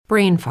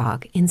brain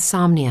fog,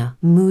 insomnia,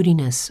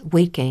 moodiness,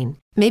 weight gain.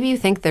 Maybe you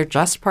think they're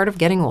just part of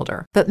getting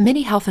older, but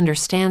MIDI Health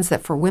understands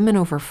that for women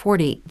over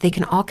 40, they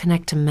can all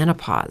connect to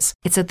menopause.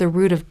 It's at the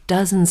root of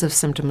dozens of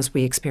symptoms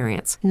we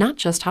experience, not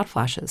just hot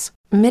flashes.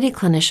 MIDI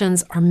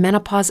clinicians are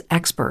menopause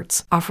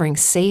experts, offering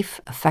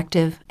safe,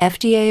 effective,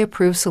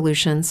 FDA-approved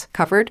solutions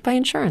covered by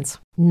insurance.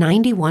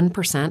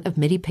 91% of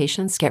MIDI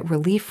patients get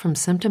relief from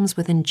symptoms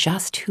within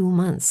just 2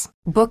 months.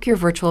 Book your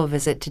virtual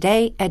visit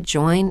today at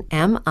joinmidi.com.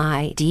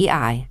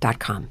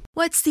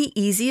 What's the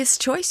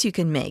easiest choice you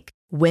can make?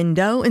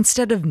 Window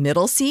instead of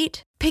middle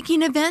seat?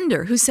 Picking a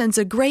vendor who sends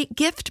a great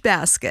gift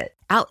basket?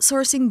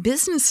 Outsourcing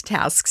business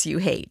tasks you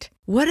hate?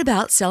 What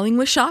about selling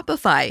with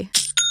Shopify?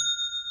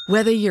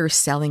 Whether you're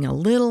selling a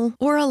little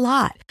or a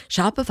lot,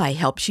 Shopify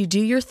helps you do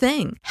your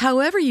thing,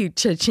 however you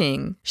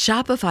cha-ching.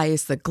 Shopify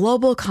is the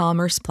global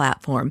commerce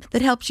platform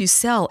that helps you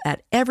sell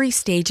at every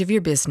stage of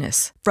your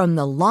business. From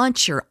the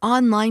launch your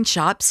online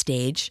shop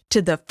stage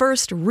to the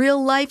first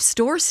real-life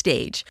store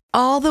stage,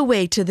 all the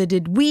way to the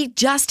did we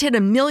just hit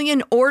a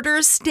million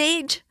orders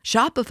stage.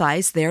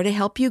 Shopify's there to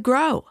help you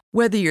grow.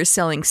 Whether you're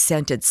selling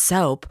scented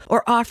soap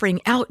or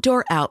offering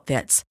outdoor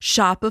outfits,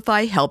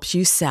 Shopify helps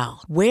you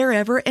sell.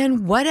 Wherever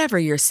and whatever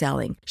you're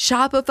selling,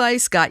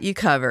 Shopify's got you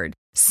covered.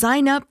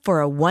 Sign up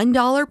for a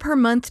 $1 per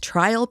month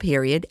trial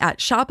period at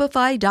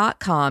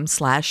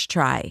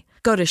shopify.com/try.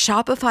 Go to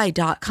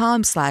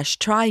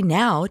shopify.com/try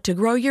now to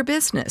grow your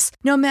business,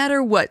 no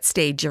matter what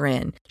stage you're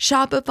in.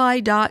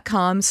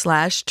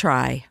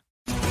 Shopify.com/try.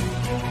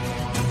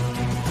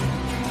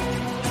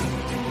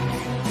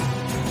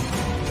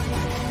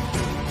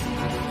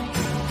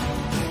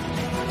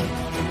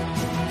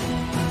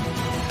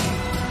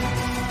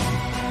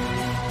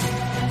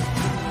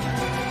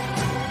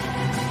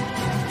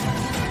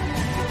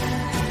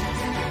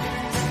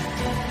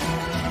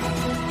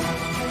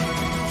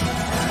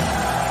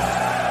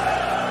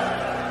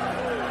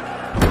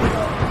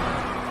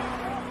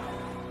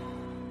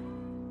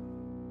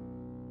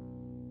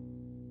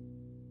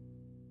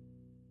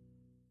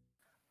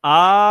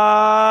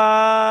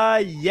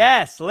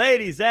 Yes,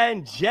 ladies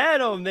and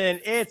gentlemen,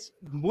 it's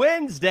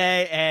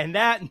Wednesday, and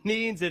that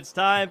means it's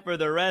time for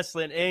the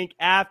Wrestling Inc.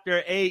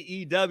 After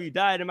AEW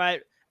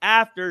Dynamite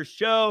After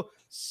Show,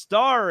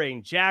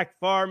 starring Jack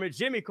Farmer,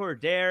 Jimmy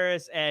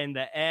Corderas, and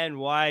the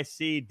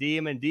NYC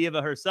Demon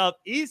Diva herself,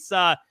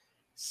 Issa.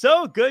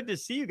 So good to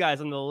see you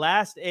guys on the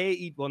last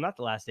not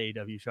the last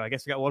AEW show. I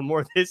guess we got one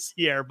more this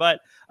year,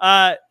 but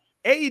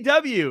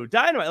AEW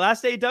Dynamite,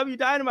 last AEW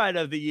Dynamite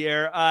of the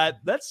year.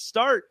 Let's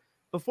start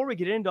before we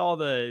get into all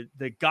the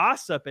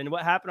gossip and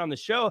what happened on the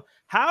show.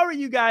 How are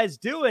you guys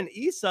doing?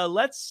 Issa,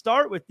 let's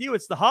start with you.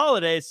 It's the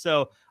holidays,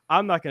 so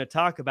I'm not going to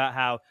talk about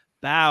how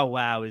Bow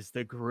Wow is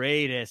the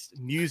greatest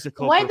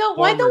musical. Why don't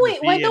we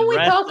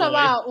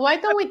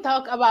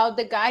talk about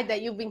the guy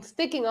that you've been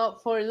sticking up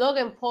for,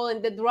 Logan Paul,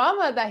 and the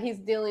drama that he's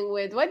dealing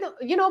with?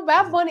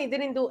 Bad Bunny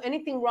didn't do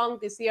anything wrong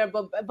this year,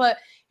 but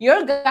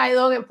your guy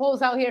Logan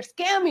Paul's out here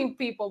scamming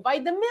people by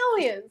the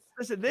millions.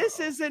 Listen, this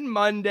isn't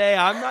Monday.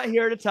 I'm not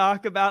here to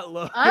talk about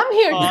Logan. I'm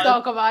here to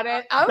talk about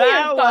it.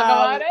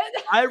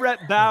 I rep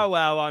Bow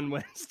Wow on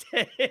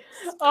Wednesday.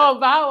 Oh,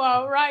 Bow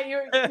Wow, right?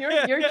 You're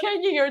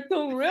changing your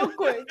tune real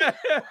quick.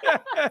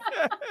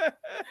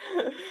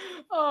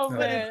 Oh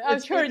man,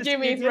 I'm sure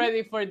Jimmy's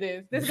ready for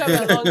this. This is gonna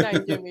be a long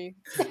night, Jimmy.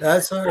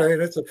 That's all right.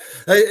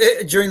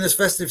 During this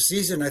festive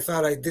season, I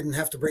thought I didn't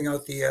have to bring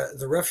out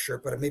the ref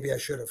shirt, but maybe I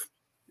should have.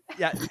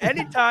 Yeah,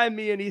 anytime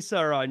me and Issa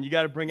are on, you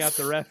got to bring out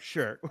the ref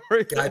shirt.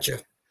 Gotcha.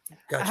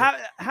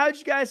 How'd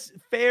you guys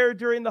fare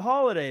during the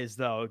holidays,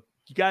 though?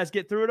 You guys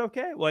get through it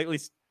okay? Well, at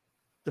least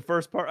the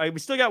first part. We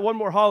still got one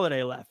more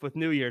holiday left with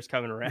New Year's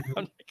coming around,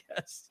 I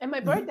guess. And my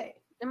birthday.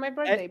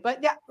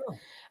 But yeah,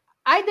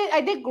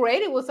 I did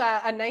great. It was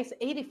a nice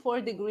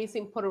 84 degrees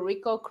in Puerto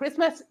Rico.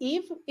 Christmas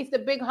Eve is the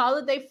big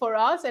holiday for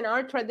us and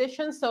our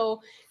tradition.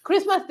 So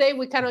Christmas Day,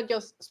 we kind of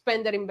just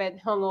spend it in bed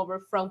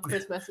hungover from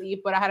Christmas Eve.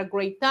 But I had a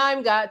great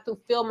time. Got to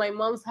fill my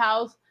mom's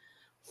house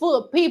full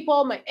of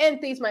people, my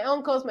aunties, my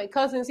uncles, my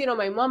cousins.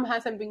 My mom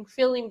hasn't been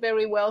feeling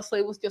very well. So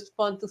it was just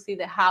fun to see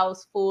the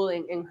house full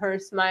and her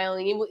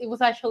smiling. It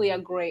was actually a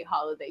great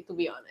holiday, to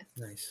be honest.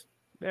 Nice.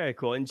 Very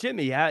cool. And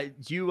Jimmy,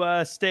 did you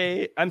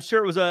stay? I'm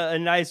sure it was a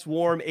nice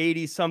warm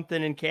 80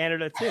 something in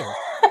Canada too.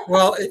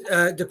 Well,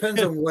 it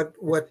depends on what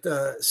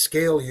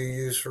scale you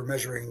use for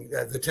measuring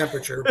the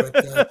temperature, but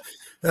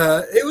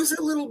it was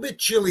a little bit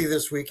chilly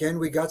this weekend.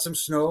 We got some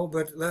snow,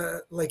 but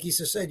like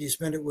Issa said, you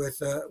spend it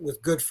with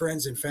good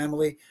friends and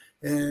family.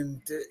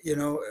 And,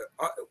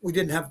 we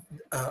didn't have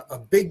a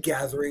big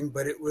gathering,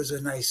 but it was a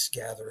nice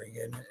gathering.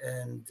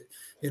 And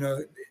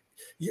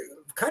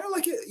kind of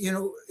like,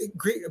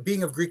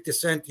 being of Greek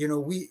descent,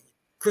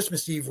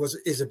 Christmas Eve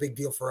is a big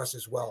deal for us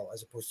as well,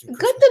 as opposed to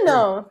Christmas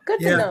Good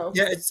to know.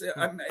 Yeah, it's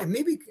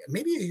maybe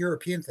a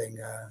European thing,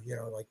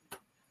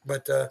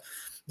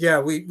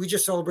 we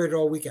just celebrated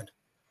all weekend.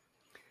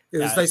 It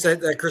was nice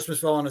that Christmas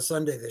fell on a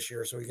Sunday this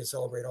year, so we can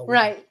celebrate all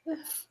weekend.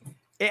 Right.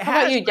 It How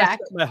about has you, Jack?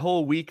 messed up my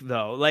whole week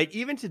though. Like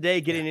even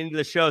today, getting into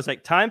the show, it's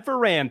like time for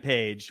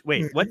Rampage.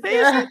 Wait, what day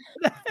is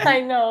it?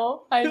 I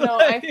know. I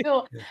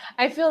feel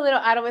a little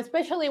out of,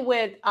 especially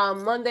with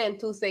Monday and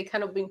Tuesday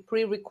kind of being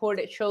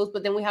pre-recorded shows,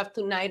 but then we have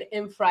tonight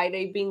and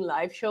Friday being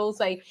live shows.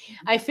 Like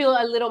I feel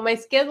a little. My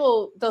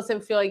schedule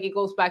doesn't feel like it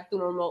goes back to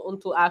normal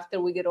until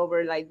after we get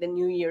over like the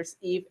New Year's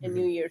Eve and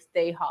New Year's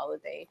Day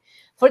holiday.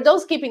 For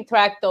those keeping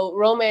track, though,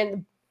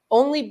 Roman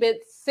only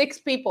bit 6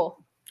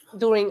 people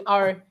during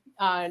our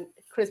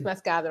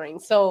Christmas gathering.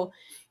 So,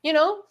 he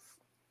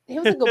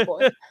was a good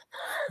boy.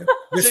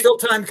 There's still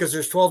time because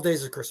there's 12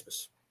 days of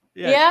Christmas.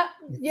 Yeah.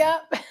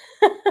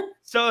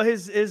 So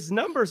his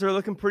numbers are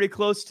looking pretty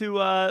close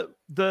to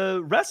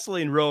the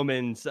wrestling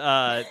Romans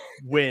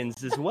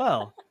wins as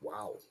well.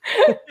 Wow.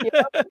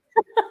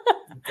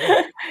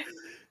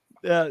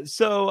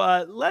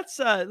 So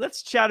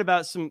let's chat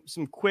about some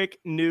quick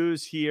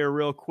news here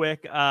real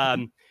quick.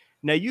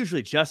 Now,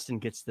 usually Justin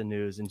gets the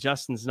news, and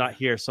Justin's not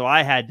here, so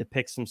I had to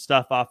pick some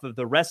stuff off of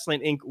the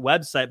Wrestling Inc.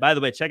 website. By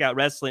the way, check out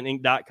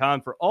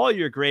WrestlingInc.com for all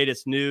your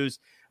greatest news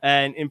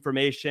and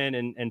information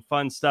and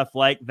fun stuff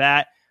like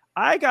that.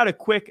 I got a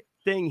quick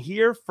thing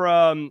here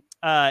from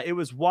it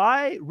was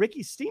why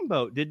Ricky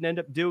Steamboat didn't end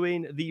up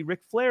doing the Ric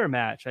Flair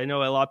match. I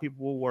know a lot of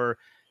people were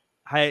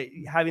had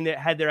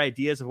their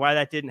ideas of why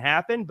that didn't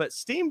happen, but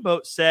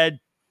Steamboat said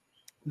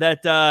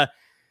that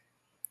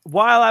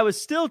while I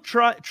was still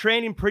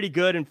training pretty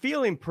good and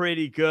feeling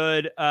pretty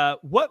good,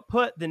 what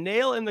put the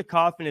nail in the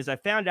coffin is I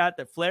found out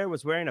that Flair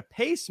was wearing a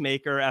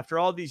pacemaker. After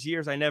all these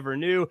years, I never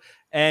knew.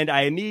 And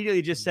I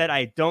immediately just said,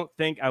 I don't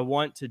think I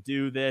want to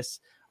do this.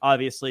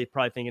 Obviously,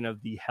 probably thinking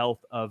of the health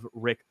of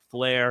Ric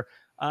Flair.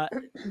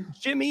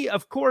 Jimmy,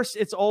 of course,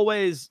 it's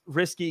always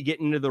risky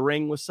getting into the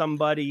ring with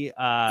somebody.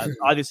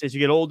 Obviously, as you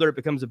get older, it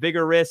becomes a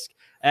bigger risk.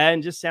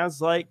 And just sounds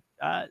like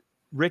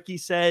Ricky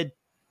said,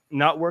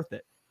 not worth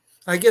it.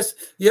 I guess,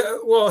 yeah,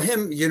 well,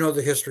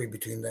 the history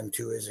between them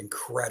two is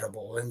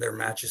incredible, and their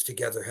matches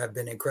together have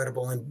been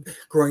incredible. And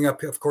growing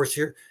up, of course,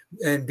 here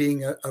and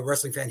being a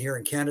wrestling fan here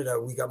in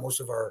Canada, we got most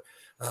of our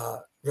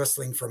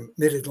wrestling from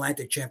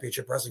Mid-Atlantic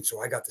Championship Wrestling,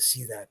 so I got to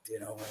see that,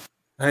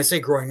 And I say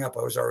growing up,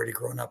 I was already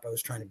grown up. I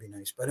was trying to be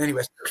nice. But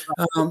anyways,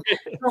 no,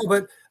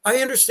 but I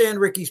understand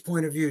Ricky's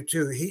point of view,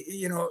 too.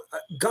 He,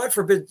 God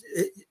forbid,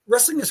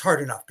 wrestling is hard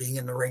enough being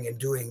in the ring and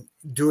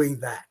doing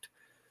that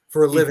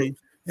for a living.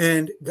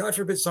 And God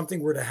forbid something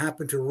were to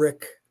happen to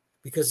Rick,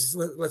 because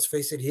let's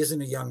face it, he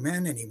isn't a young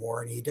man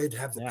anymore. And he did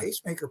have the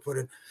pacemaker put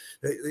in,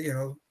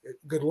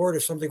 good Lord,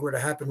 if something were to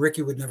happen,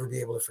 Ricky would never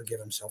be able to forgive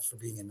himself for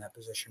being in that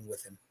position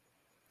with him.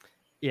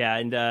 Yeah.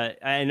 And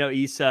I know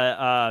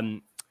Issa,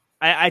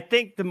 I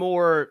think the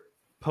more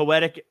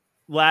poetic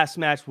last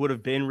match would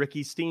have been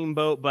Ricky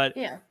Steamboat, but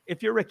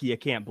if you're Ricky, you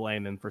can't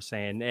blame him for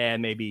saying,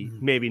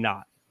 maybe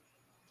not.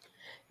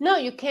 No,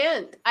 you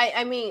can't.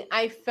 I mean,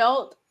 I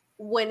felt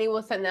when it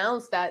was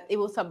announced that it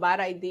was a bad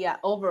idea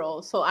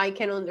overall. So I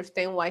can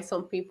understand why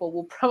some people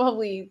will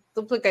probably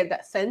duplicate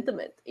that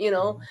sentiment.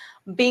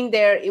 Being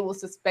there, it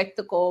was a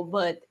spectacle,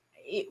 but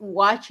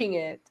watching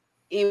it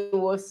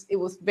was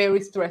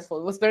very stressful.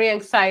 It was very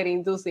anxiety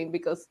inducing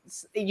because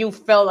you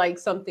felt like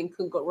something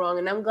could go wrong.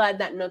 And I'm glad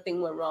that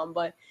nothing went wrong,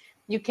 but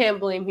you can't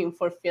blame him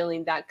for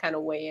feeling that kind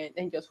of way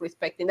and just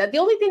respecting that. The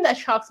only thing that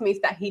shocks me is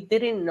that he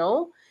didn't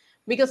know.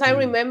 Because I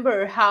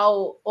remember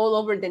how all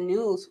over the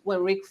news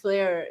when Ric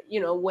Flair,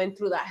 went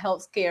through that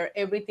health scare,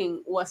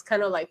 everything was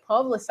kind of like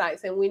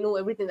publicized and we knew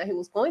everything that he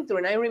was going through.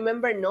 And I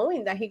remember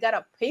knowing that he got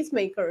a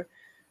pacemaker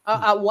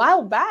a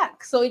while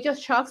back. So it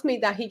just shocks me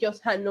that he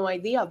just had no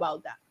idea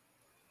about that.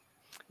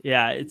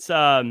 Yeah, it's,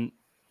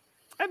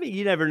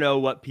 you never know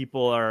what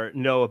people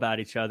know about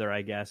each other,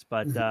 I guess.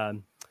 But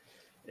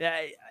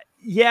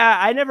yeah,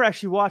 I never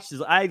actually watched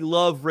this. I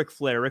love Ric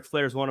Flair. Ric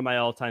Flair is one of my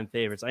all-time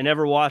favorites. I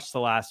never watched the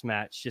last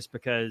match just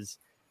because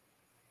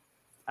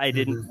I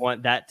didn't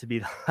want that to be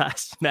the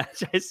last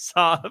match I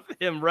saw of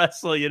him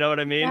wrestle. You know what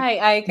I mean?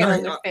 I can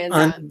understand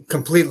that. I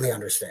completely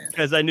understand.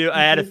 Because I knew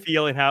I had a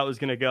feeling how it was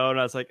going to go, and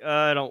I was like,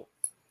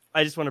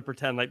 I just want to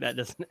pretend like that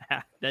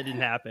didn't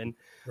happen.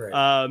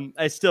 Right.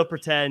 I still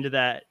pretend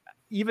that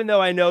even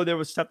though I know there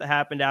was stuff that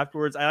happened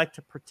afterwards, I like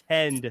to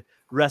pretend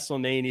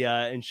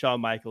WrestleMania and Shawn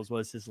Michaels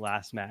was his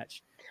last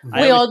match.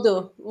 We all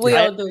do,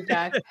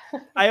 Jack.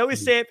 I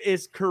always say if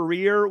his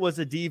career was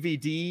a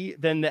DVD,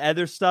 then the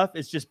other stuff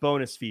is just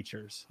bonus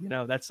features.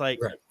 That's like,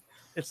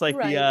 it's like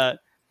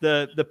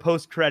the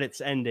post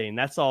credits ending.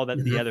 That's all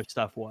that the other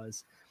stuff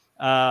was.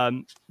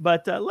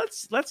 But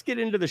let's get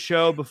into the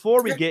show.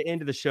 Before we get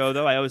into the show,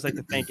 though, I always like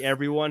to thank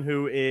everyone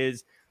who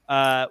is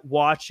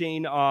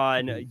watching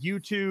on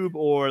YouTube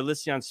or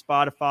listening on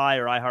Spotify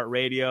or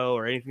iHeartRadio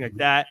or anything like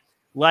that.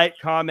 Like,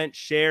 comment,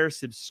 share,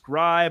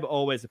 subscribe.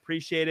 Always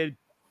appreciated.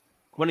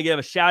 I want to give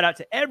a shout out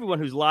to everyone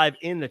who's live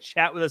in the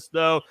chat with us,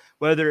 though,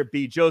 whether it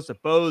be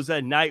Joseph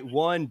Boza, Night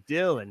One,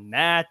 Dylan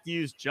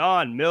Matthews,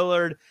 John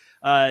Millard,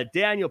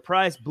 Daniel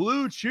Price,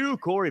 Blue Chew,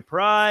 Corey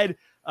Pride,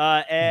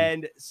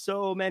 and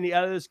so many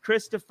others.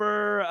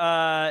 Christopher,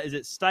 is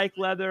it Stike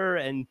Leather,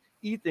 and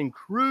Ethan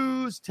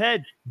Cruz,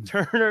 Ted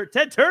Turner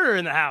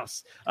in the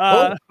house.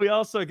 We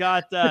also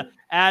got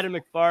Adam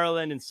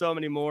McFarland and so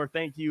many more.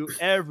 Thank you,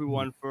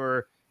 everyone,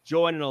 for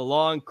joining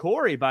along.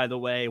 Corey, by the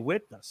way,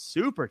 with the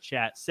super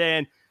chat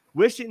saying,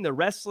 wishing the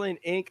Wrestling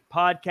Inc.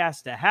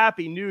 podcast a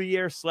happy new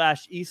year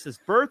 / Issa's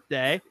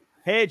birthday.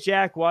 Hey,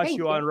 Jack, watch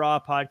you on Raw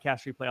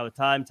podcast replay all the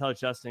time. Tell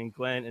Justin,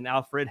 Glenn, and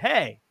Alfred,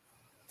 hey.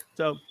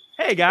 So,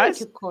 hey, guys.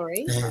 Thank you,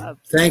 Corey.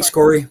 Thanks,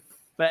 Corey.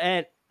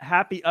 And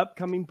happy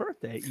upcoming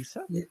birthday,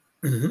 Issa. Yeah.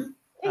 Mm-hmm.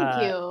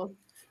 Thank you.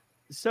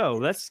 So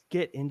let's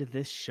get into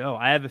this show.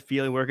 I have a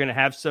feeling we're going to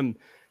have some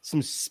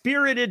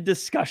spirited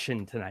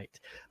discussion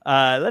tonight.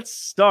 Let's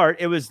start.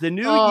 It was the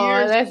New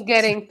Year's. Let's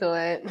get into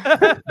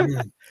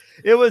it.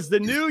 It was the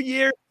New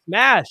Year's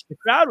Smash. The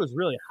crowd was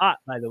really hot,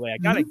 by the way. I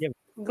got to give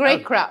it.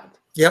 Great crowd.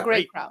 Yep.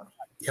 Great crowd.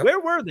 Yep. Where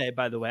were they,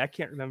 by the way? I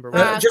can't remember.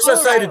 Just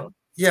outside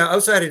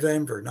of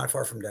Denver, not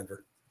far from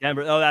Denver.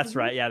 Denver. Oh, that's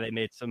right. Yeah, they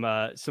made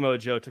Samoa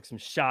Joe took some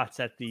shots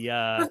at the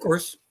of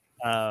course.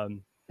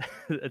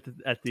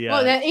 at the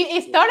well,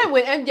 it started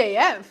with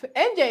MJF.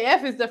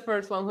 MJF is the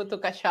first one who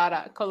took a shot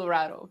at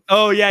Colorado.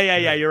 Oh,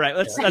 yeah. You're right.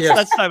 Let's talk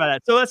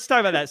about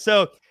that.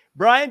 So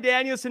Bryan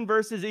Danielson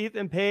versus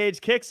Ethan Page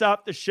kicks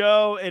off the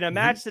show in a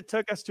match that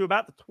took us to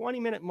about the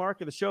 20-minute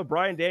mark of the show.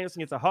 Bryan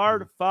Danielson gets a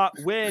hard-fought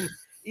win.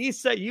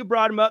 Issa, you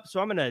brought him up, so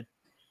I'm going to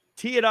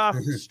tee it off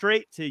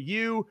straight to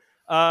you.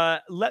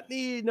 Let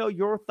me know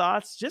your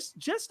thoughts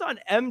just on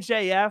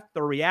MJF,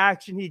 the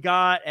reaction he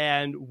got,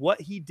 and what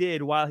he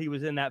did while he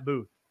was in that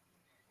booth.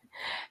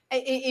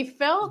 It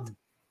felt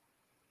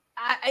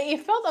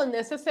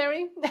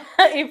unnecessary.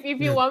 if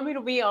you want me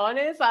to be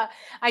honest,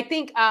 I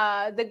think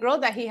the girl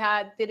that he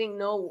had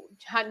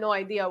had no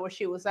idea where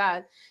she was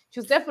at. She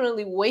was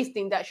definitely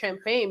wasting that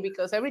champagne,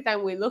 because every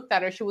time we looked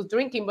at her, she was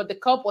drinking, but the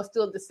cup was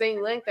still the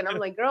same length. And I'm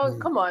like, girl,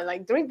 come on,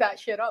 like drink that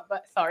shit up.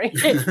 But sorry,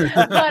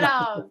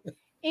 but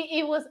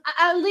it was,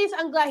 at least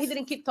I'm glad he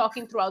didn't keep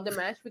talking throughout the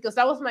match, because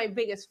that was my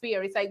biggest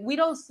fear. It's like, we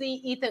don't see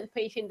Ethan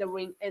Page in the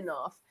ring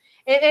enough.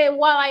 And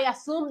while I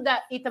assumed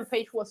that Ethan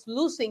Page was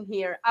losing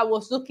here, I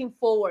was looking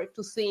forward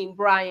to seeing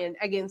Bryan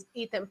against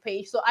Ethan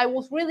Page. So I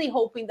was really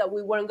hoping that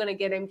we weren't going to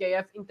get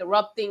MJF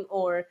interrupting,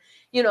 or,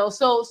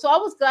 so I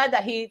was glad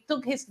that he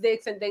took his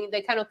dicks and then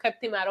they kind of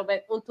kept him out of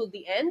it until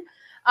the end.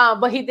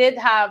 But he did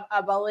have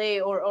a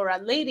valet or a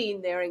lady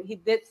in there, and he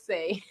did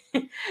say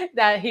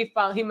that he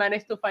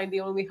managed to find the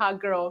only hot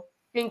girl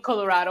in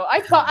Colorado.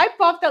 I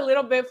popped a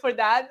little bit for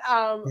that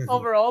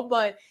overall,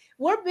 but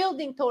we're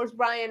building towards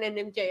Bryan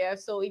and MJF,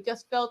 so it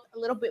just felt a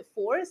little bit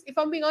forced. If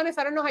I'm being honest,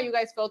 I don't know how you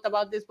guys felt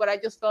about this, but I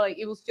just felt like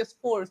it was just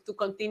forced to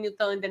continue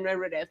telling the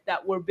narrative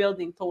that we're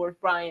building towards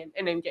Bryan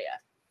and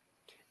MJF.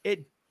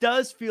 It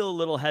does feel a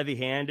little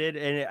heavy-handed,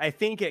 and I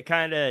think it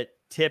kind of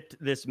tipped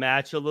this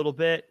match a little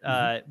bit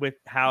with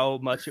how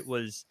much it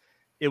was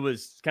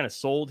kind of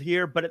sold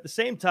here. But at the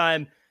same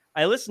time,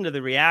 I listened to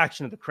the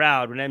reaction of the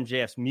crowd when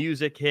MJF's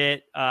music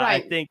hit.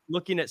 Right. I think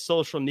looking at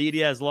social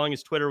media, as long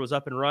as Twitter was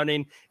up and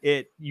running,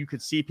 you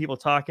could see people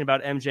talking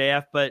about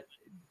MJF. But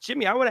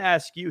Jimmy, I want to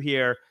ask you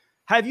here,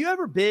 have you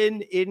ever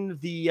been in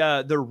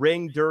the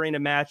ring during a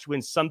match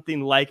when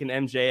something like an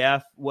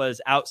MJF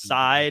was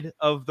outside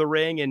of the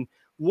ring? And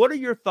what are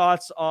your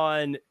thoughts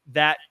on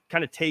that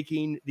kind of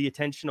taking the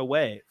attention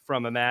away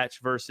from a match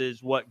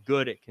versus what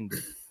good it can do?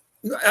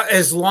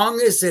 As long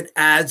as it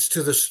adds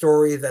to the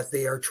story that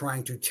they are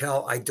trying to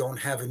tell, I don't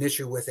have an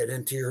issue with it.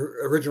 And to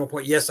your original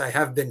point, yes, I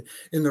have been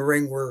in the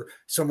ring where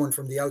someone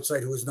from the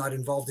outside who is not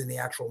involved in the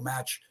actual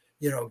match,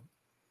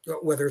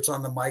 whether it's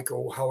on the mic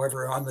or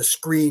however on the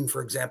screen,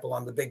 for example,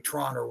 on the big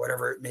Tron or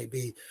whatever it may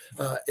be,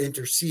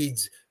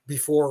 intercedes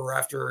before or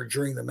after or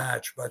during the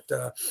match. But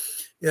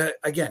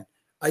again,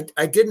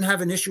 I didn't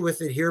have an issue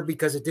with it here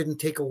because it didn't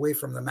take away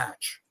from the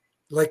match.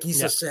 Like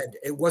Issa said,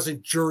 it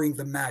wasn't during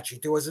the match.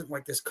 It wasn't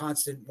like this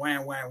constant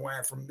wham, wham,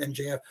 wham from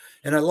MJF.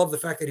 And I love the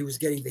fact that he was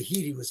getting the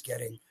heat he was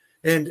getting.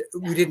 And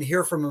we didn't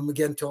hear from him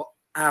again until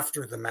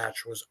after the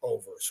match was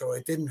over. So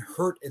it didn't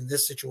hurt in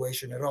this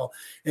situation at all.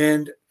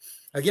 And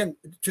again,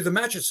 to the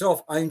match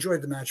itself, I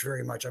enjoyed the match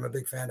very much. I'm a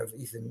big fan of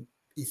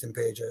Ethan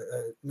Page,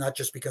 not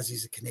just because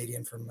he's a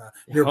Canadian from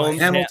nearby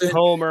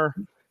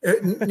Hamilton.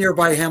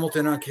 Nearby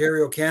Hamilton,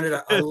 Ontario,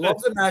 Canada. I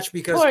love the match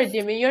because poor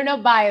Jimmy, you're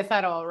not biased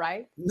at all,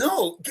 right?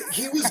 No,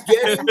 he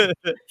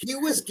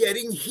was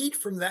getting heat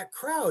from that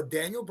crowd.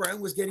 Daniel Bryan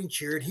was getting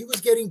cheered. He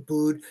was getting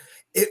booed.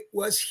 It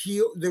was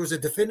heel. There was a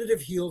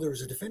definitive heel. There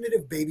was a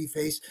definitive baby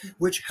face,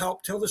 which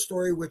helped tell the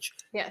story, which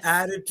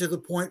added to the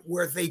point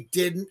where they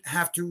didn't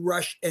have to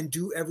rush and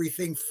do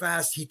everything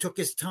fast. He took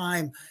his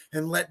time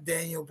and let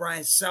Daniel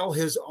Bryan sell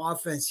his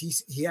offense.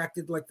 He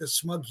acted like the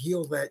smug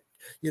heel that,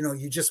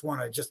 you just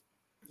want to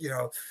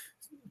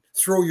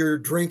throw your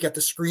drink at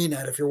the screen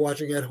if you're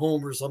watching at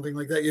home or something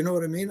like that. You know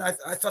what I mean? I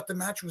thought the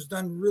match was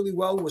done really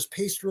well, was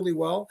paced really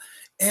well,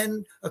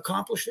 and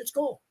accomplished its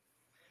goal.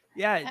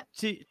 Yeah,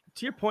 to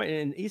your point,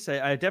 and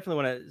Issa, I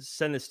definitely want to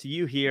send this to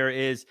you here,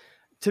 is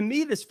to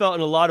me, this felt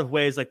in a lot of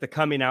ways like the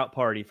coming out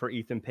party for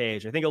Ethan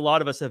Page. I think a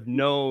lot of us have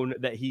known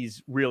that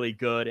he's really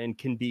good and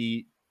can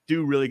be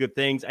do really good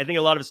things. I think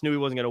a lot of us knew he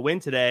wasn't going to win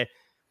today,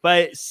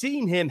 but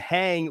seeing him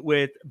hang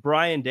with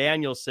Bryan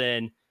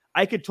Danielson,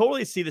 I could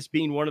totally see this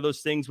being one of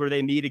those things where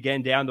they meet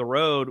again down the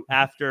road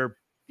after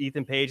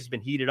Ethan Page has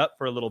been heated up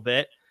for a little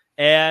bit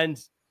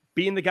and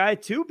being the guy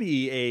to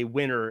be a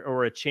winner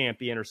or a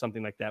champion or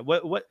something like that.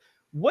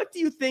 What do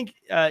you think,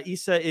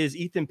 Issa, is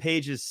Ethan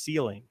Page's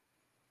ceiling?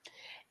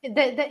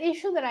 The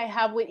issue that I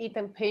have with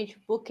Ethan Page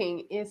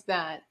booking is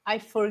that I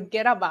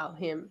forget about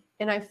him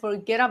and I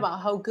forget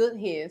about how good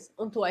he is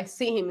until I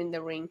see him in the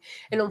ring.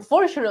 And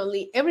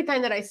unfortunately, every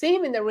time that I see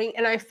him in the ring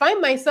and I find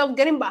myself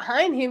getting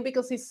behind him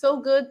because he's so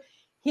good,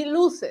 he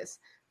loses.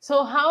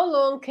 So how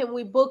long can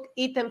we book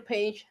Ethan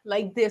Page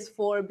like this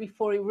for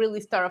before it really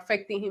start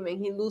affecting him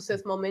and he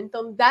loses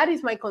momentum? That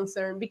is my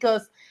concern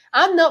because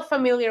I'm not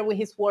familiar with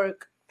his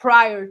work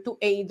prior to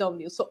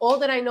AEW. So all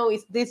that I know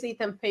is this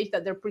Ethan Page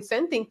that they're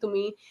presenting to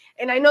me.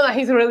 And I know that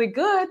he's really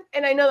good.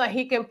 And I know that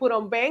he can put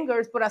on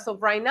bangers. But as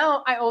of right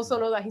now, I also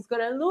know that he's going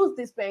to lose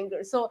these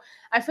bangers. So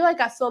I feel like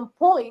at some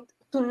point,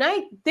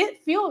 tonight did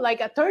feel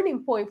like a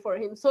turning point for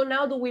him. So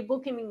now do we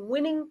book him in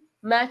winning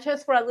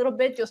matches for a little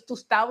bit just to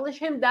establish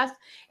him?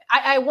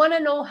 I want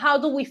to know, how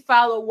do we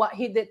follow what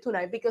he did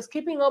tonight? Because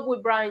keeping up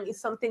with Bryan is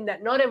something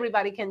that not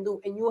everybody can do.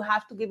 And you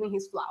have to give him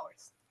his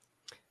flowers.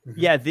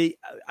 Yeah,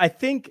 I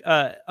think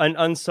an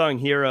unsung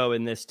hero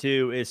in this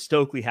too is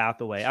Stokely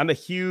Hathaway. I'm a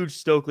huge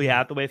Stokely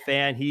Hathaway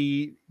fan.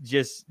 He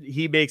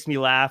makes me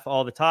laugh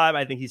all the time.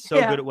 I think he's so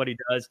good at what he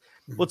does.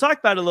 We'll talk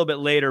about it a little bit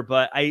later,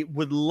 but I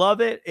would love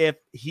it if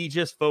he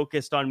just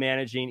focused on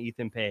managing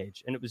Ethan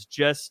Page and it was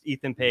just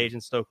Ethan Page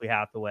and Stokely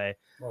Hathaway.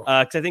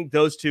 Because I think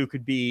those two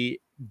could be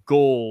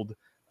gold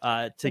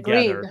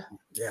together. Agreed.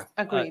 Yeah,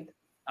 agreed.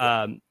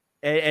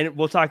 And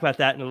we'll talk about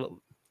that in a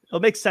little. It'll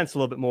make sense a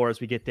little bit more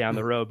as we get down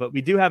the road, but we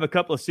do have a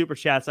couple of super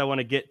chats I want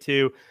to get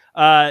to.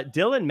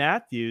 Dylan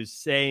Matthews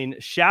saying,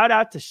 shout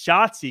out to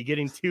Shotzi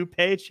getting 2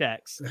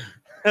 paychecks.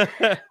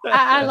 A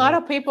lot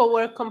of people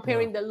were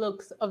comparing the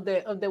looks of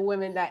the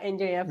women that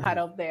NJF had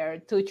up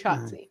there to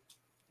Shotzi.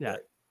 Yeah.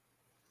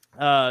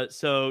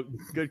 So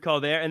good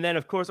call there. And then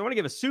of course I want to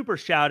give a super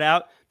shout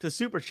out to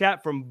super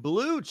chat from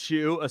Blue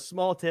Chew, a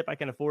small tip I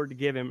can afford to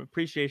give him.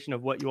 Appreciation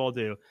of what you all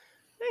do.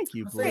 Thank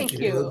you, Blue. Thank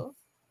you.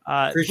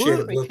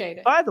 Appreciate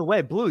it. By the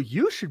way, Blue,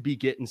 you should be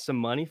getting some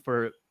money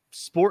for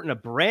sporting a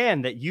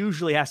brand that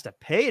usually has to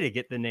pay to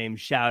get the name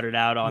shouted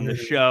out on the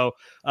show.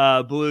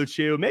 Blue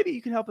Chew, maybe you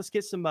can help us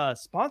get some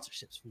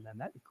sponsorships from them.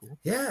 That'd be cool.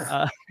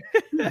 Yeah.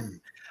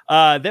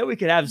 Then we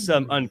could have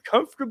some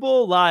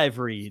uncomfortable live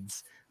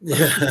reads.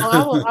 Yeah.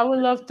 I would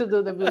love to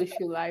do the Blue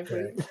Chew live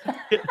reads.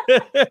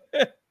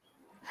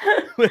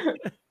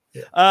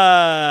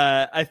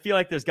 I feel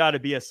like there's got to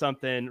be a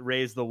something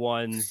raise the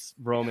ones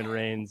Roman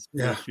Reigns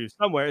issue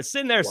somewhere. It's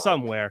in there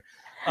somewhere.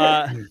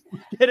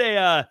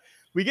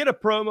 We get a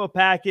promo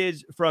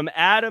package from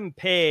Adam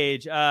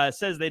Page.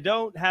 Says they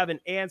don't have an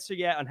answer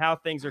yet on how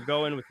things are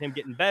going with him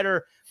getting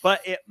better,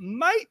 but it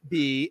might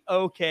be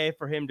okay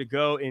for him to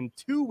go in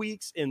 2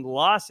 weeks in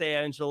Los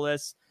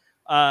Angeles.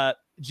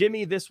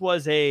 Jimmy, this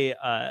was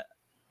I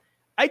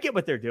get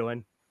what they're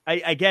doing.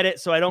 I get it.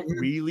 So I don't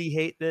really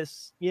hate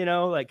this,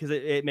 because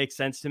it makes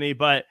sense to me,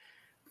 but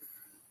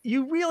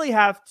you really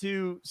have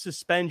to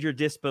suspend your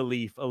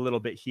disbelief a little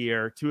bit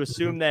here to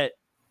assume that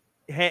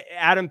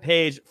Adam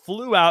Page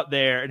flew out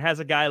there and has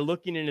a guy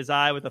looking in his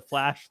eye with a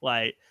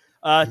flashlight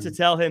to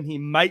tell him he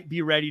might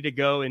be ready to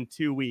go in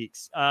 2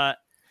 weeks.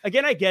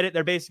 Again, I get it.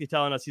 They're basically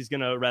telling us he's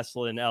going to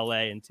wrestle in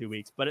LA in 2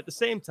 weeks, but at the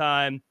same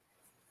time,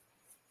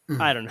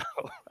 I don't know.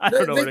 I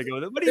don't know where to go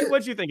with it.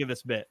 What do you think of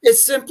this bit? It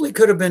simply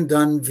could have been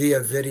done via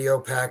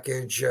video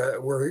package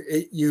where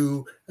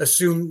you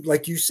assume,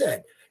 like you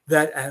said,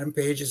 that Adam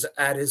Page is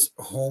at his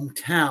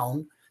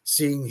hometown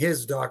seeing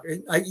his doctor.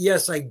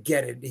 Yes, I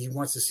get it. He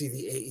wants to see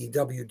the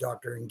AEW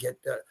doctor and get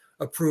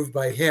approved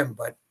by him.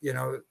 But,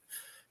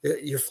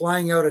 you're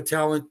flying out a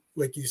talent,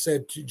 like you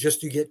said, just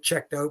to get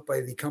checked out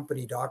by the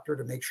company doctor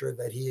to make sure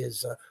that he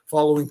is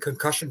following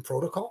concussion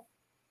protocol.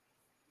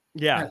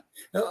 Yeah,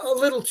 a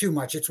little too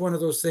much. It's one of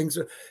those things.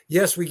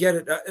 Yes, we get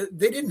it.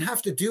 They didn't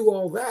have to do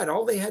all that.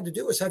 All they had to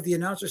do was have the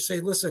announcer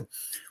say, listen,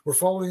 we're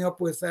following up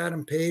with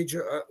Adam Page.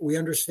 We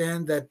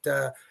understand that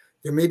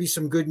there may be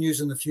some good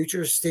news in the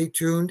future. Stay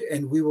tuned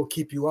and we will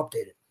keep you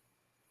updated.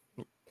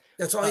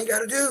 That's all you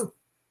got to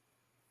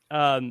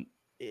do.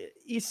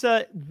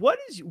 Issa,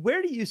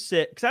 where do you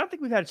sit? Because I don't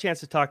think we've had a chance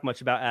to talk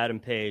much about Adam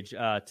Page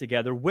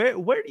together. Where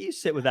do you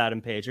sit with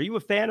Adam Page? Are you a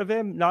fan of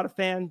him? Not a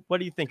fan? What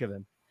do you think of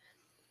him?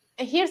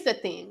 Here's the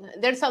thing.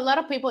 There's a lot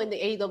of people in the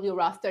AEW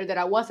roster that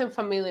I wasn't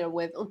familiar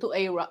with until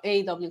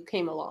AEW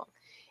came along.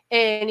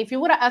 And if you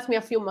would have asked me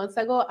a few months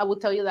ago, I would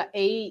tell you that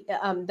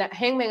that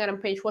Hangman Adam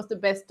Page was the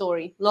best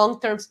story,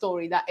 long-term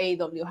story that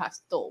AEW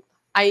has told.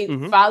 I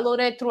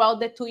followed it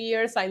throughout the 2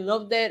 years. I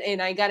loved it, and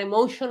I got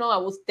emotional. I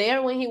was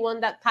there when he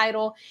won that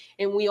title,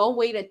 and we all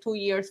waited 2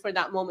 years for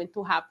that moment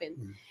to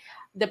happen.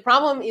 The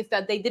problem is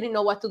that they didn't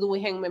know what to do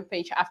with Hangman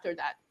Page after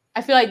that.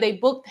 I feel like they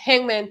booked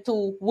Hangman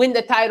to win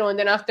the title, and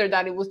then after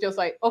that, it was just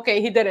like,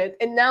 okay, he did it,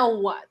 and now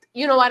what?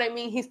 you know what I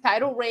mean, his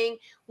title reign.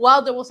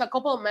 While there was a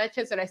couple of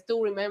matches that I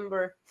still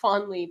remember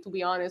fondly, to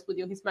be honest with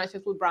you, his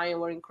matches with Bryan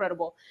were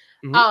incredible.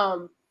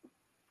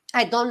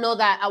 I don't know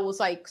that I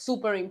was like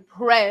super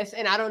impressed,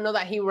 and I don't know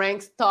that he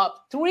ranks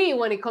top 3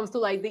 when it comes to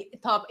like the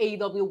top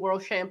AEW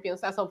world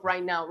champions as of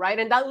right now, right?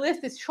 And that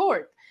list is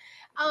short.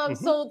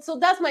 So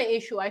that's my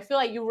issue. I feel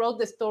like you wrote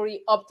the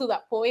story up to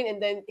that point,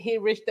 and then he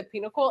reached the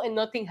pinnacle, and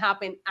nothing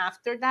happened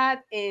after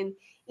that, and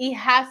it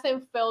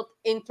hasn't felt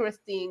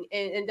interesting.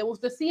 And there was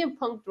the CM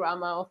Punk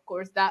drama, of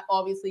course, that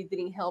obviously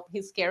didn't help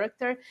his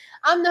character.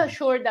 I'm not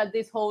sure that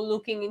this whole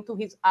looking into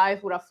his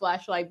eyes with a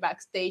flashlight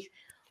backstage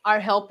are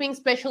helping,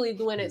 especially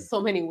doing it so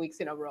many weeks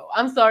in a row.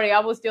 I'm sorry, I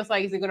was just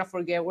like, is he gonna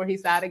forget where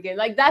he's at again?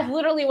 Like, that's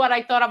literally what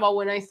I thought about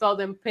when I saw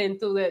them pinned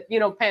to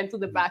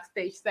the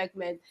backstage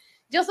segment.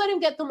 Just let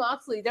him get to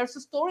Moxley. There's a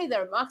story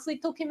there. Moxley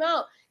took him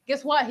out.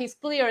 Guess what? He's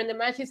clear, and the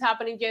match is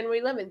happening January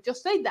 11th.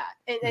 Just say that,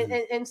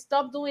 and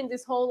stop doing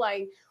this whole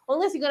like,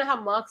 unless you're gonna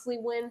have Moxley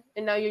win,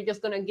 and now you're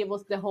just gonna give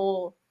us the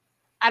whole,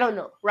 I don't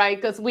know, right?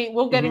 Because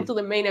we'll get into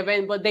the main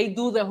event, but they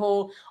do the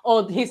whole,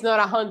 oh, he's not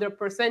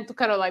 100% to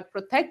kind of like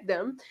protect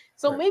them.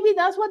 So maybe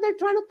that's what they're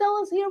trying to tell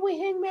us here with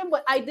Hangman.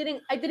 But I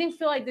didn't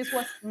feel like this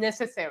was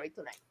necessary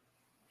tonight.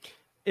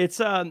 It's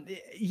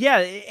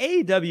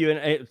AEW,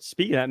 and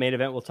speaking of that main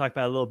event, we'll talk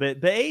about it a little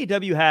bit. But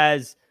AEW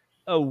has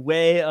a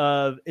way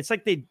of, it's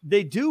like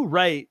they do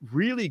write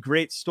really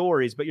great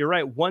stories, but you're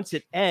right. Once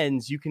it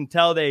ends, you can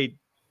tell they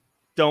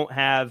don't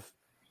have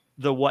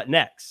the what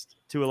next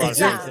to a lot of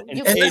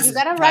things. You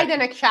gotta write the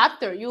next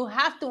chapter. You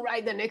have to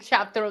write the next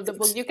chapter of the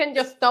book. You can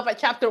just stop at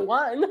chapter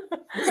 1.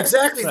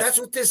 Exactly. That's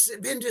what this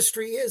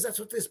industry is. That's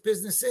what this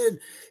business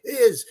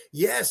is.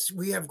 Yes,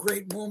 we have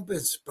great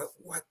moments, but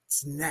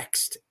what's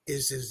next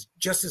is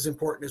just as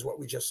important as what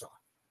we just saw.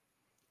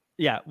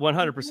 Yeah,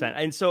 100%.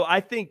 And so I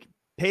think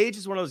Page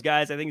is one of those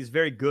guys I think is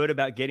very good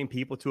about getting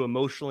people to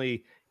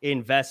emotionally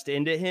invest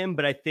into him.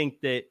 But I think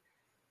that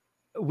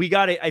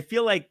I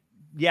feel like,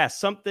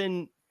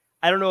 something,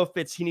 I don't know if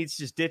it's he needs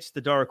to just ditch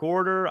the Dark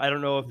Order. I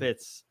don't know if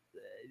it's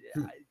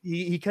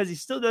because he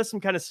still does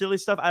some kind of silly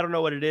stuff. I don't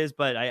know what it is,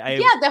 but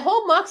the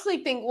whole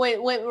Moxley thing,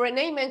 when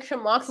Renee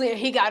mentioned Moxley and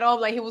he got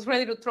off like he was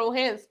ready to throw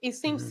hands, it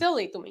seems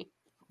silly to me.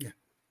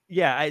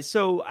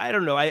 So I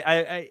don't know.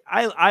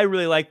 I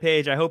really like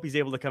Page. I hope he's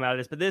able to come out of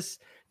this, but this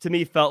to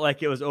me felt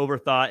like it was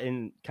overthought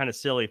and kind of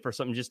silly for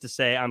something just to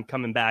say I'm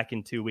coming back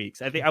in 2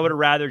 weeks. I think I would have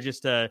rather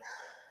just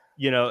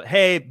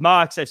hey,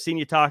 Mox, I've seen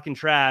you talking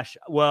trash.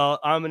 Well,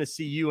 I'm going to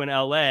see you in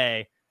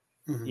LA,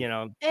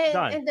 done.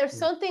 And there's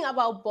something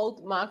about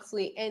both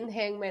Moxley and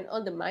Hangman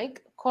on the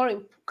mic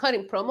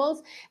cutting promos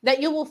that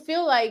you will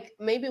feel like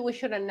maybe we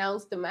should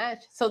announce the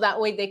match so that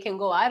way they can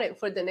go at it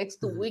for the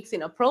next 2 weeks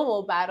in a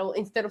promo battle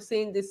instead of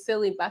seeing these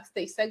silly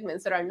backstage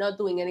segments that are not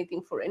doing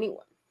anything for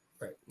anyone.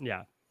 Right.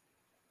 Yeah.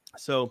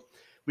 So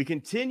we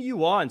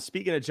continue on.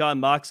 Speaking of Jon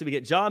Moxley, we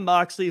get Jon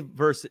Moxley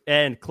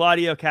and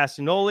Claudio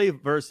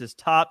Castagnoli versus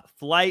Top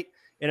Flight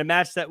in a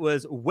match that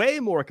was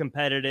way more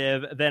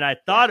competitive than I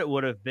thought it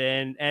would have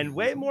been and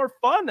way more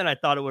fun than I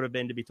thought it would have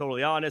been, to be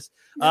totally honest.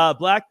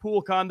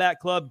 Blackpool Combat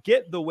Club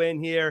get the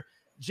win here.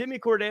 Jimmy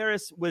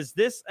Corderas, was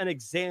this an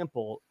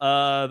example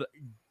of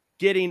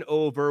getting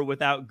over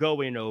without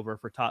going over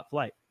for Top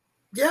Flight?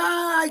 Yeah,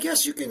 I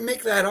guess you can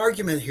make that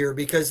argument here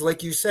because,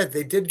 like you said,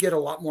 they did get a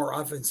lot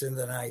more offense in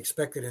than I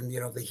expected. And,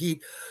 the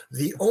heat,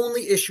 the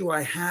only issue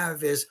I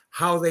have is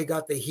how they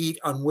got the heat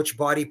on which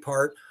body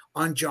part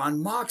on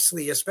Jon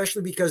Moxley,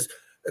 especially because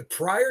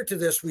prior to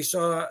this, we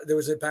saw there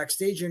was a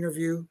backstage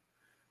interview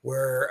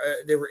where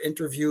they were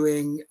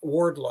interviewing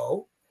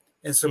Wardlow,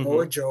 and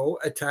Samoa Joe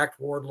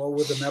attacked Wardlow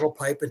with a metal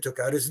pipe and took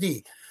out his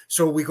knee.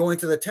 So we go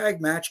into the tag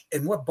match,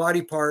 and what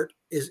body part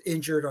is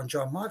injured on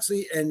Jon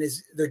Moxley and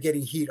they're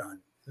getting heat on?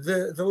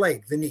 The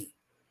leg, the knee.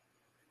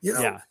 Do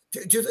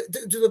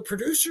the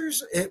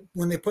producers,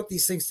 when they put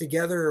these things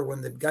together, or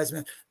when the guys,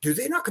 do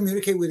they not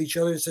communicate with each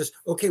other and says,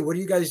 okay, what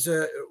do you guys,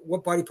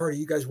 what body part are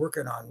you guys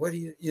working on? What do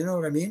you know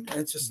what I mean?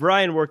 And it's just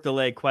Brian worked the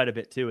leg quite a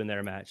bit too in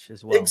their match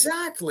as well.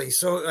 Exactly.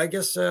 So I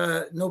guess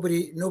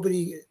nobody,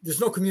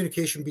 there's no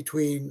communication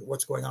between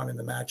what's going on in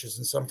the matches.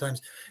 And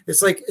sometimes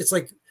it's like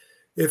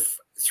if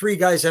 3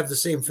 guys have the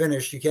same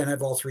finish, you can't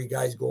have all 3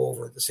 guys go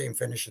over the same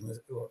finish.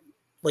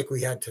 Like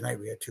we had tonight,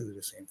 we had 2 of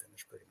the same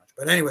finish pretty much.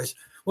 But anyways,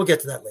 we'll get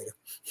to that later.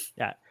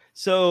 Yeah.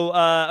 So,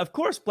 of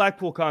course,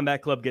 Blackpool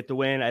Combat Club get the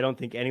win. I don't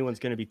think anyone's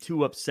going to be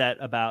too upset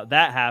about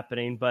that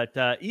happening. But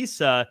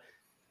Issa,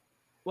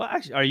 well,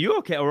 actually, are you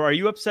okay? Or are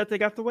you upset they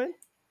got the win?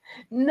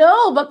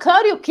 No, but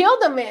Claudio killed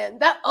the man.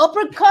 That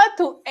uppercut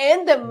to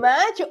end the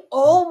match.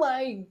 Oh,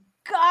 my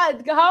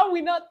God. How are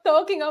we not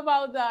talking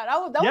about that? That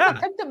was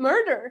attempted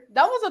murder.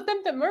 That was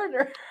attempted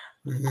murder.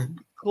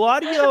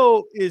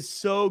 Claudio is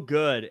so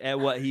good at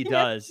what he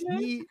does.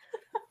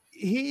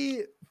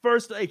 He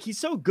first, like, he's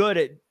so good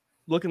at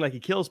looking like he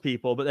kills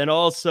people, but then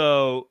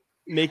also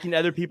making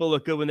other people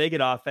look good when they get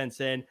offense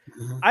in.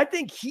 Mhm. I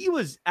think he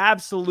was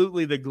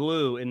absolutely the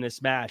glue in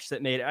this match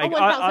that made it.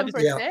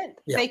 1000%.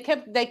 Yeah.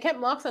 They kept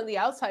Mox on the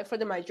outside for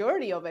the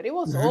majority of it. It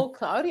was Mhm. all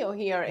Claudio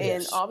here,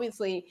 and Yes.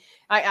 obviously,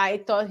 I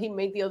thought he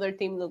made the other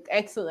team look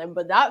excellent.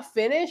 But that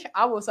finish,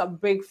 I was a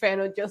big fan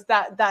of just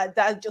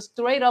that just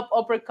straight up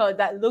uppercut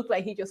that looked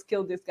like he just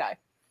killed this guy.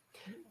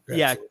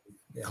 Yeah. Absolutely.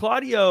 Yeah.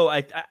 Claudio,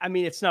 I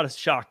mean, it's not a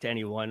shock to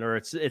anyone, or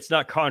it's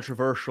not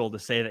controversial to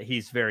say that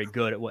he's very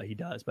good at what he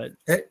does. But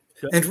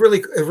And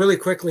really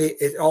quickly,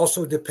 it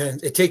also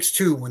depends. It takes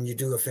two when you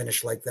do a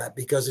finish like that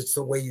because it's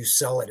the way you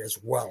sell it as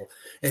well.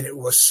 And it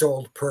was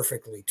sold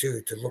perfectly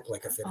too to look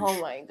like a finish.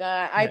 Oh my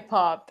god, I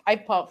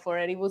popped for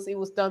it. It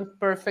was done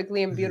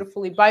perfectly and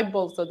beautifully by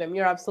both of them.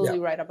 You're absolutely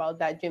right about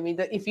that, Jimmy.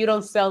 That if you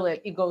don't sell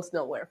it, it goes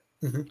nowhere.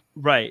 Mm-hmm.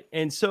 Right.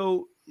 And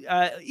so,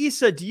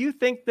 Issa, do you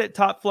think that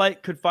Top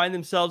Flight could find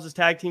themselves as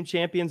tag team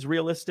champions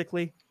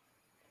realistically?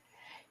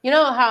 You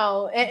know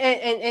how,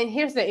 and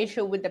here's the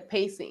issue with the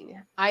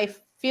pacing. I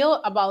feel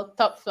about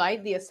Top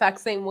Flight the exact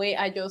same way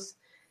I just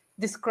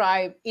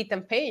described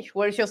Ethan Page,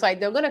 where it's just like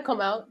they're gonna come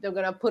out, they're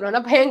gonna put on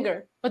a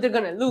banger, but they're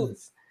gonna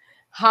lose.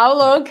 How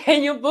long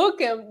can you book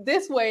them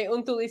this way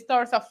until it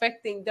starts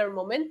affecting their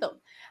momentum?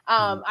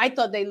 I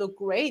thought they looked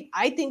great.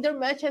 I think their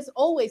matches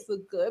always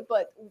look good,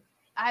 but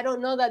I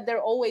don't know that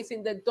they're always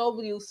in the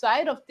W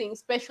side of things,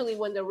 especially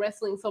when they're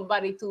wrestling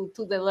somebody to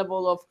the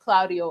level of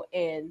Claudio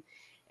and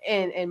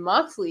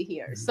Moxley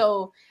here.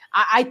 So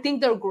I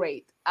think they're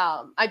great.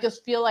 I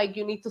just feel like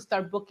you need to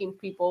start booking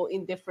people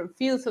in different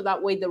fields so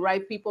that way the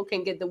right people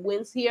can get the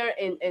wins here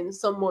and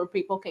some more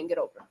people can get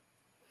over.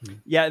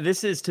 Yeah,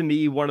 this is to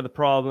me one of the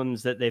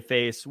problems that they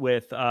face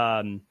with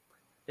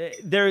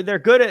they're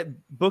good at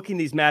booking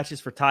these matches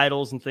for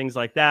titles and things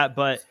like that,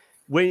 but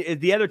when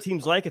the other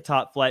teams like a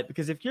Top Flight,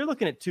 because if you're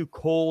looking at two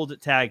cold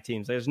tag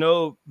teams, there's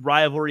no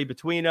rivalry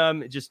between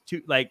them, just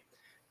two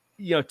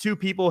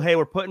people, hey,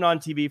 we're putting on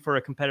TV for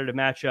a competitive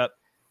matchup.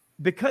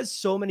 Because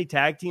so many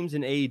tag teams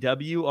in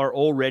AEW are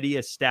already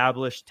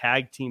established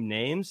tag team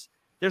names,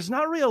 there's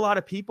not really a lot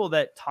of people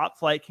that Top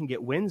Flight can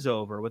get wins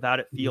over without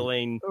it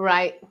feeling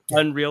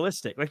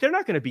unrealistic. Like they're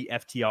not going to be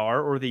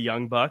FTR or the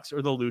Young Bucks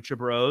or the Lucha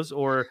Bros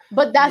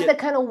But that's the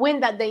kind of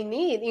win that they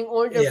need in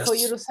order for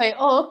you to say,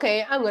 "Oh,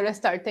 okay, I'm going to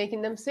start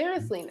taking them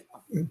seriously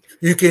now."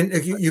 You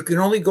can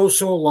only go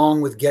so long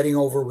with getting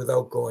over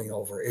without going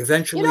over.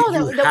 Eventually,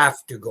 you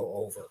have to go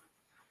over.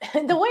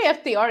 The way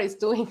FTR is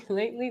doing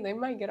lately, they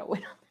might get a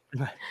win.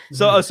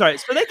 So, sorry.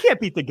 So they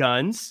can't beat the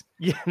Guns,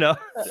 you know.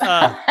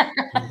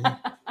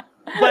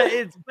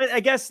 But I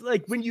guess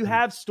like when you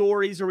have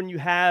stories or when you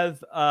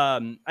have,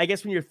 I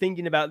guess when you're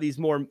thinking about these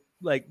more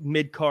like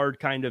mid-card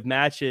kind of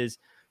matches,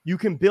 you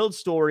can build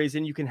stories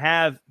and you can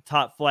have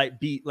Top Flight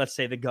beat, let's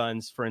say the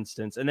Guns, for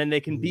instance, and then they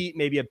can beat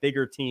maybe a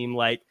bigger team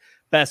like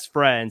Best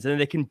Friends, and then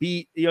they can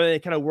beat, they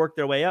kind of work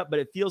their way up. But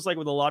it feels like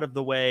with a lot of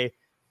the way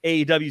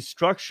AEW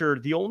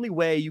structured, the only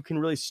way you can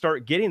really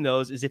start getting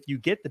those is if you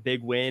get the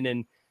big win,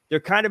 and they're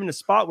kind of in a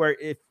spot where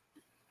if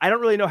I don't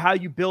really know how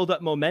you build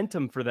up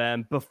momentum for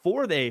them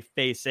before they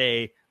face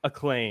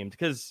Acclaimed,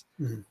 because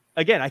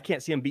again, I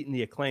can't see them beating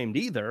the Acclaimed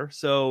either.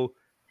 So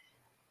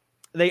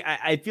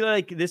I feel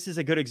like this is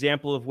a good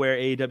example of where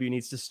AEW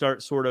needs to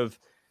start sort of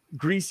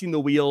greasing the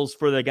wheels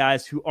for the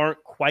guys who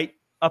aren't quite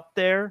up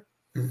there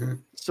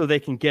so they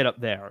can get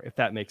up there, if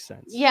that makes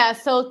sense. Yeah.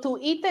 So to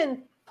Ethan's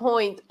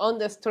point on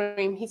the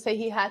stream, he said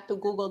he had to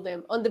Google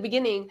them. On the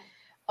beginning,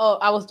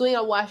 I was doing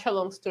a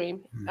watch-along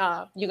stream.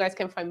 You guys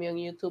can find me on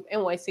YouTube,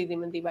 NYC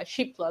Demon Diva,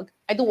 sheep plug.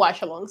 I do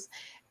watch-alongs.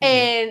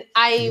 And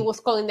I was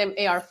calling them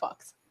AR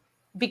Fox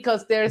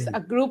because there's a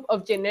group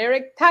of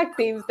generic tag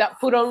teams that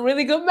put on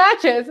really good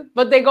matches,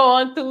 but they go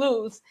on to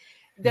lose.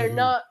 They're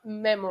not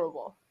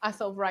memorable. As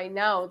of right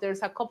now,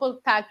 there's a couple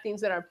of tag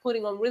teams that are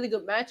putting on really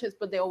good matches,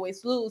 but they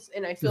always lose.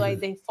 And I feel like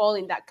they fall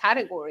in that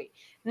category.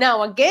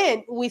 Now,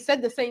 again, we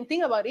said the same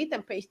thing about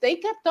Ethan Page. They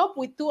kept up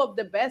with two of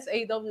the best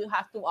AEW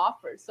have to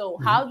offer. So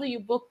how do you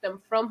book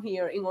them from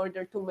here in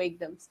order to make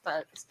them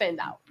stand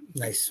out?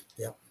 Nice.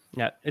 Yeah.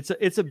 Yeah.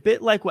 It's a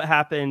bit like what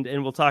happened,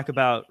 and we'll talk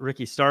about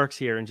Ricky Starks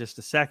here in just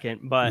a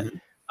second, but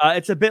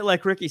it's a bit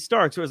like Ricky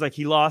Starks, where it was like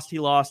he lost.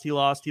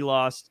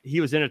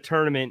 He was in a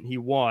tournament, he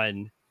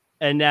won.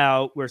 And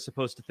now we're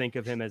supposed to think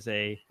of him as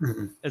a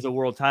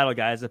world title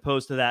guy, as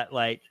opposed to that,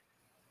 like,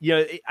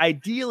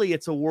 ideally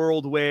it's a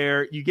world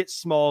where you get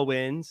small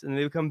wins and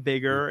they become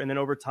bigger. And then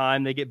over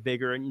time they get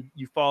bigger and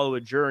you follow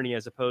a journey,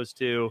 as opposed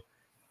to,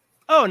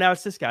 oh, now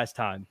it's this guy's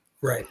time.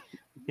 Right.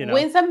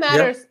 Wins and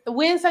matters.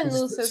 Wins and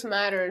losses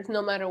matters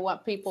no matter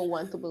what people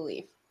want to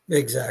believe.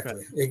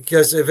 Exactly.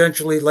 Because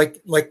eventually, like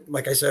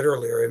I said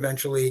earlier,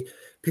 eventually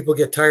people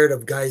get tired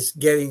of guys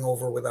getting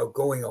over without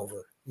going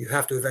over. You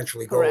have to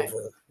eventually go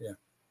over. Yeah.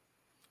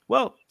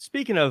 Well,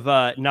 speaking of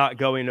not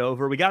going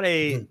over, we got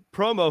a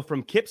promo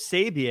from Kip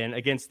Sabian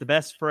against the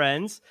Best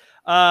Friends.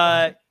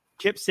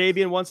 Kip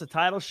Sabian wants a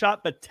title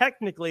shot, but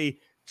technically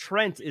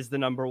Trent is the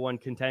number one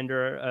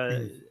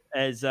contender,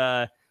 as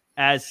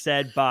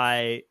said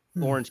by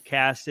Orange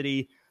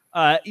Cassidy.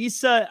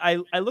 Issa,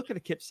 I look at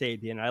a Kip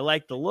Sabian. I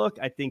like the look.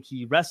 I think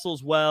he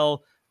wrestles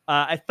well.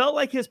 I felt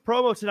like his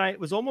promo tonight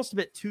was almost a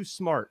bit too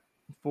smart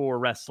for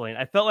wrestling.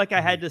 I felt like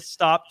I had to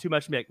stop too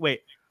much and be like,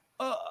 wait,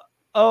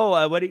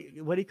 what do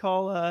you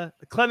call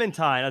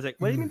Clementine? I was like,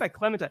 what do you mean by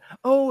Clementine?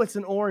 Oh, it's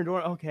an orange.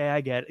 Okay,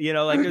 I get it. You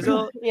know, like there's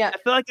a Yeah. I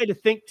feel like I had to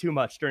think too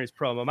much during his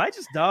promo. Am I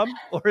just dumb,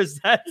 or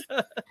is that?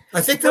 I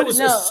think that was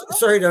No.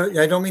 sorry,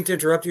 I don't mean to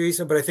interrupt you,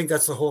 Issa, but I think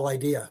that's the whole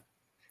idea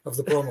of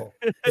the promo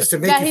is to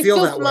make That you he's feel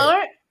too that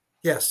smart. way.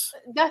 Yes.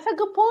 That's a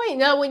good point.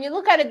 Now, when you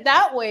look at it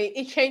that way,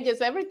 it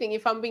changes everything.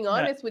 If I'm being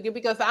honest with you,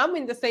 because I'm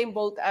in the same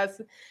boat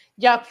as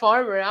Jack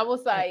Farmer. I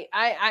was like,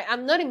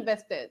 I'm not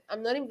invested.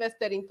 I'm not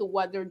invested into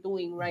what they're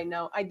doing right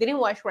now. I didn't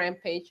watch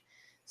Rampage,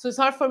 so it's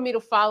hard for me to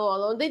follow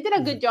along. They did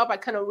a good job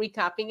at kind of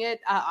recapping it.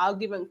 I'll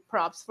give them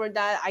props for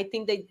that. I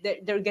think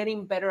they're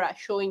getting better at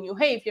showing you,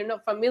 hey, if you're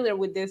not familiar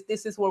with this,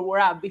 this is where we're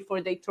at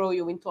before they throw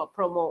you into a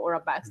promo or a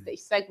backstage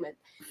segment.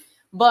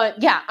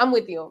 But yeah, I'm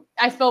with you.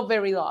 I felt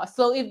very lost.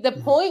 So if the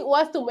point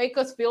was to make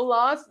us feel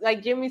lost,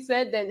 like Jimmy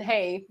said, then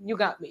hey, you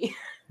got me.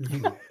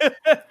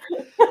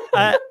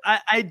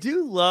 I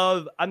do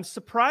love. I'm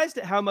surprised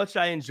at how much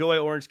I enjoy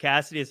Orange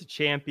Cassidy as a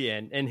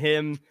champion and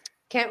him.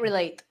 Can't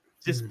relate.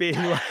 Just being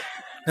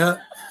like,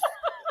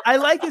 I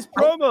like his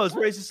promos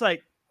where he's just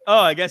like, oh,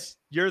 I guess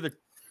you're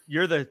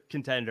the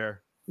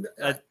contender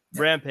at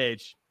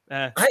Rampage.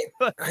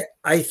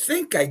 I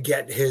think I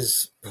get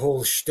his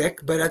whole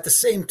shtick, but at the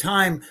same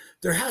time,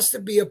 there has to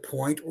be a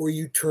point where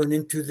you turn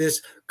into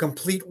this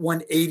complete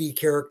 180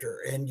 character,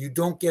 and you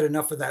don't get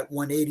enough of that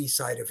 180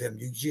 side of him.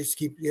 You just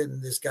keep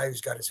getting this guy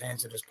who's got his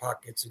hands in his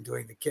pockets and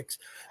doing the kicks.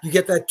 You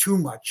get that too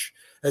much,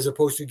 as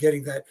opposed to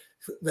getting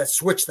that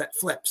switch that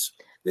flips.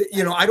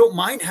 You know, I don't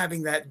mind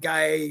having that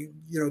guy,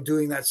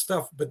 doing that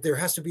stuff, but there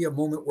has to be a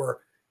moment where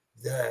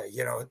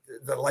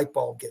the light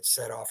bulb gets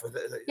set off, or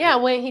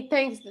when he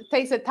takes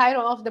the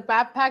title off the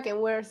backpack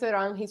and wears it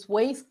on his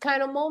waist,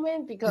 kind of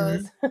moment,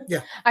 because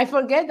I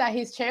forget that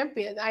he's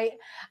champion.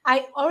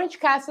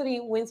 Orange Cassidy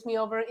wins me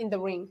over in the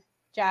ring,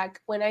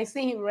 Jack. When I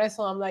see him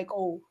wrestle, I'm like,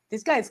 oh,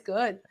 this guy's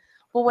good.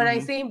 But when I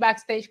see him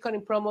backstage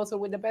cutting promos or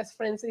with the best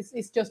friends,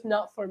 it's just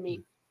not for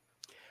me.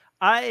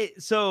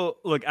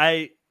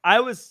 I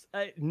was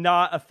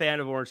not a fan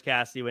of Orange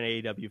Cassidy when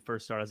AEW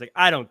first started. I was like,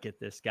 I don't get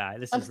this guy.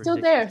 I'm still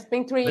there. It's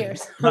been 3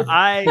 years.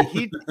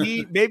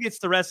 He maybe it's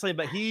the wrestling,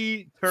 but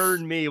he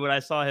turned me when I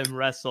saw him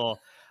wrestle.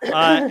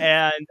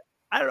 And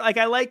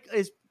I like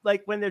his,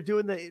 like when they're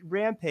doing the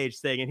Rampage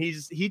thing, and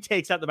he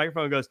takes out the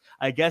microphone and goes,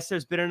 I guess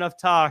there's been enough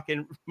talk.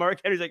 And Mark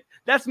Henry's like,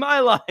 that's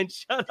my line.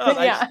 Shut up.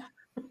 Yeah.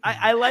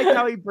 I like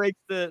how he breaks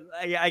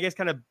I guess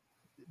kind of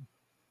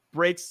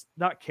breaks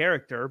not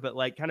character, but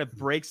like kind of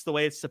breaks the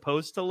way it's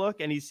supposed to look.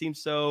 And he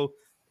seems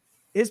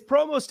his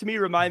promos to me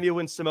remind me of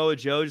when Samoa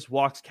Joe just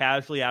walks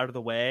casually out of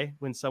the way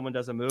when someone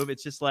does a move.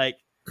 It's just like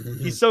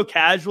he's so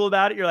casual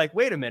about it. You're like,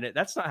 wait a minute,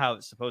 that's not how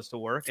it's supposed to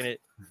work. And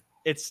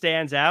it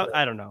stands out.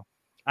 I don't know.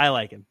 I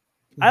like him.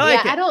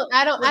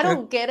 I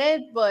don't get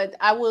it, but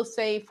I will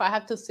say, if I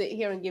have to sit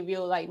here and give you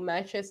like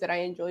matches that I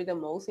enjoy the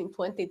most in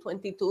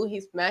 2022,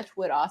 his match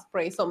with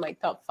Ospreay is on my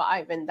top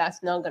 5, and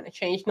that's not going to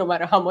change no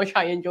matter how much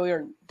I enjoy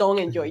or don't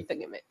enjoy the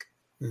gimmick.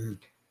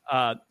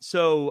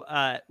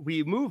 So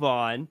we move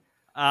on.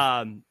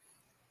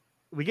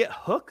 We get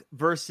Hook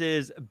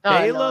versus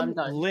Balaam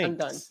Lynx. I'm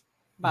done.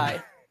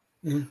 Bye.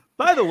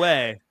 By the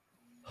way,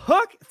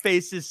 Hook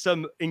faces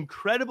some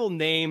incredible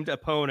named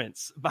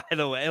opponents, by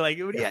the way. Like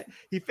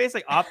he faced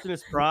like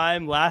Optimus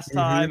Prime last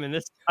time, and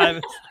this time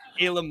it's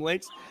Balaam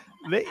Lynx.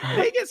 They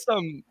get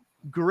some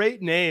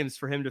great names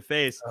for him to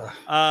face.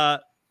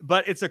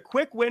 But it's a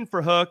quick win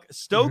for Hook.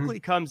 Stokely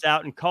comes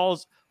out and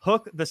calls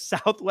Hook the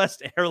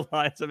Southwest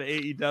Airlines of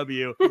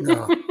AEW.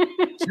 No.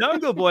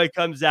 Jungle Boy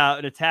comes out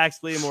and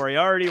attacks Lee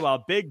Moriarty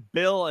while Big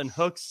Bill and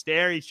Hook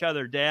stare each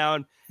other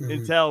down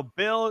until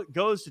Bill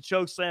goes to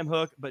chokeslam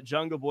Hook, but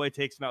Jungle Boy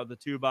takes him out with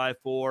a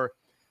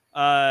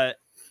 2x4.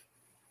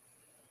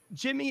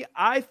 Jimmy,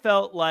 I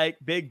felt like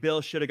Big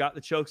Bill should have got the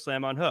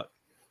chokeslam on Hook.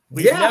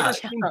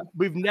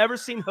 We've never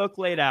seen Hook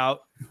laid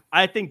out.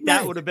 I think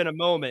that would have been a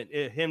moment,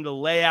 him to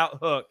lay out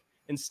Hook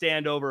and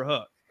stand over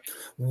Hook.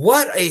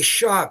 What a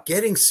shock,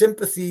 getting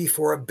sympathy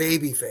for a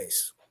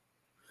babyface.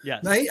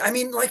 Yes. I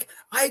mean, like,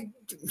 I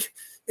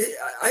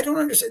don't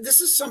understand. This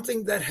is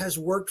something that has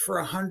worked for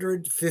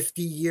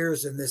 150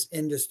 years in this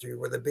industry,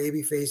 where the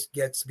babyface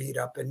gets beat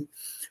up and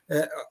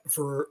the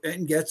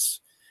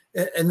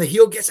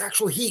heel gets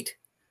actual heat,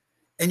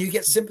 and you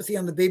get sympathy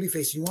on the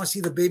babyface. You want to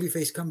see the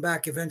babyface come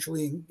back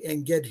eventually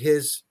and get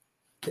his,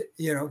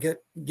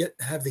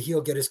 have the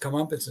heel get his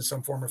comeuppance in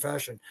some form or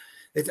fashion.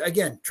 It's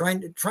again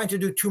trying to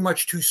do too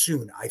much too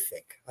soon. I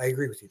think I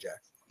agree with you,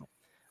 Jack.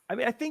 I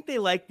mean, I think they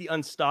like the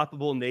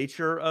unstoppable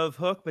nature of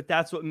Hook, but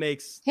that's what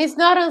makes... He's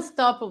not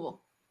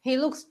unstoppable. He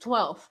looks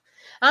 12.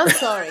 I'm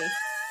sorry.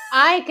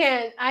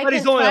 But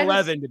he's only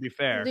 11, to be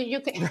fair. You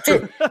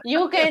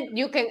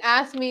can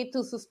ask me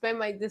to suspend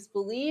my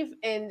disbelief,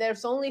 and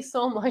there's only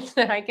so much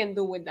that I can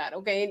do with that,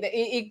 okay?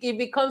 It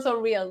becomes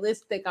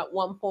unrealistic at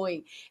one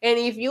point. And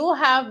if you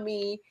have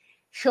me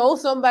show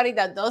somebody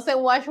that doesn't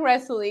watch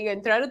wrestling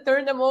and try to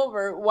turn them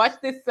over, watch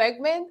this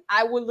segment,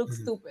 I would look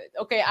stupid.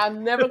 Okay,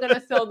 I'm never going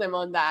to sell them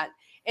on that.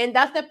 And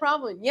that's the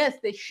problem. Yes,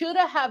 they should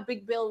have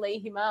Big Bill lay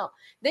him out.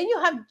 Then you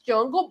have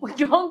Jungle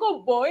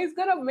Boy is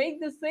going to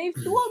make the save.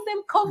 Two of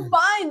them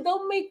combined.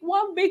 Don't make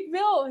one Big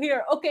Bill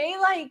here. Okay,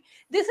 like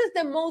this is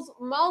the most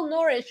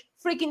malnourished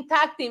freaking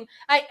tag team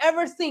I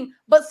ever seen.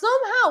 But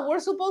somehow we're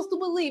supposed to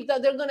believe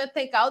that they're going to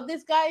take out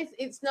these guys.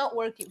 It's not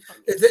working for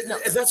me. No.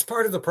 That's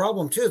part of the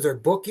problem too. They're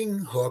booking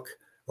Hook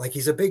like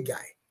he's a big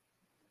guy.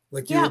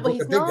 Like yeah, but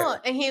he's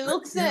not, and he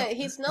looks it.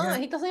 He's not. Yeah,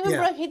 he doesn't even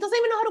brush. He doesn't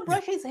even know how to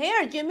brush his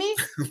hair, Jimmy.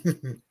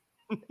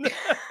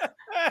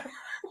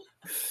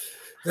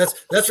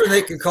 That's where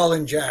they can call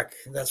in Jack.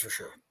 That's for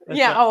sure.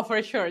 Oh,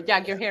 for sure,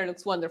 Jack. Your hair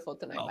looks wonderful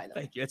tonight. By the way,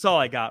 thank you. It's all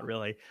I got,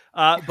 really.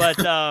 But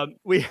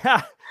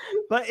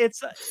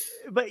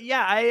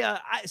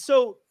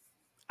so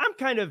I'm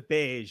kind of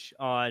beige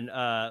on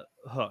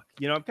Hook.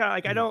 You know, I'm kind of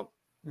like I don't.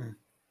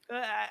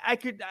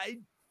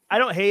 I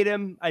don't hate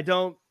him. I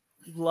don't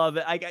love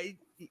it.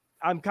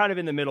 I'm kind of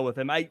in the middle with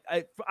him. I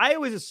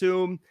always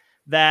assume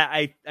that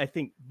I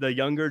think the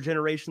younger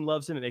generation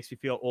loves him. It makes me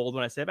feel old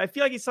when I say it, but I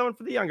feel like he's someone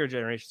for the younger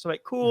generation. So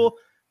like, cool.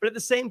 But at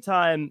the same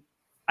time,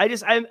 I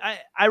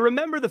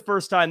remember the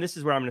first time, this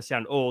is where I'm going to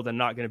sound old and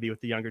not going to be with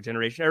the younger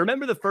generation. I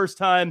remember the first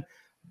time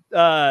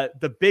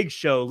the Big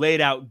Show laid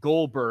out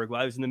Goldberg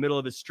while I was in the middle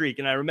of his streak.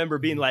 And I remember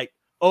being like,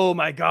 oh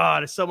my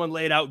God, if someone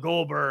laid out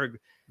Goldberg.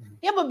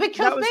 Yeah, but Big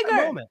Show's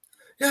bigger.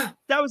 Yeah.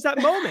 That was that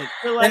moment.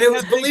 Like, and it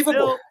was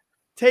believable.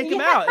 Take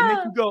him out and make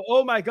him go,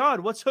 oh my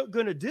God, what's Hook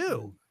gonna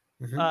do?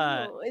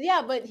 But they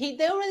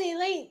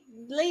already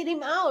laid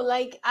him out.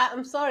 Like,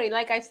 I'm sorry,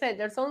 like I said,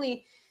 there's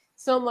only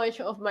so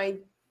much of my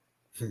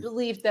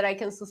belief that I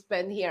can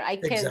suspend here. I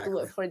can't do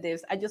it for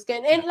this. I just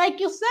can't. And like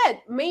you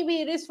said,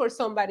 maybe it is for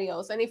somebody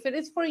else. And if it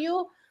is for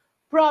you,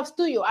 props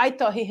to you. I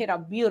thought he hit a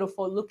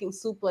beautiful looking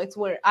suplex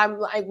where I'm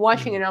like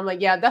watching it and I'm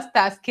like, yeah, that's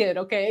Taz Kid,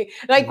 okay?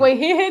 Like when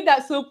he hit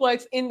that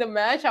suplex in the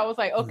match, I was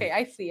like, okay,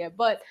 I see it.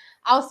 But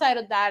outside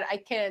of that, I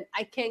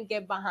can't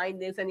get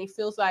behind this. And it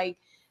feels like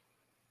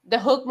the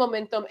Hook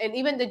momentum and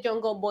even the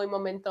Jungle Boy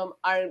momentum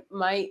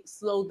might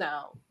slow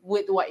down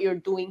with what you're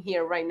doing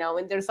here right now.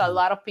 And there's a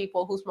lot of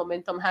people whose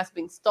momentum has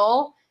been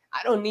stalled.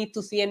 I don't need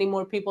to see any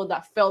more people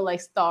that felt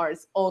like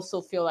stars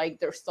also feel like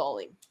they're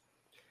stalling.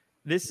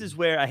 This is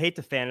where I hate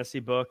the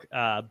fantasy book,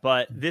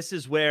 but this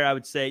is where I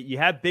would say you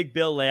have Big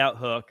Bill lay out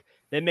Hook.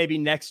 Then maybe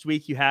next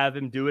week you have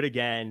him do it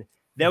again.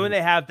 Then when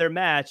they have their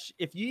match,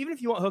 even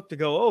if you want Hook to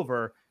go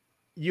over,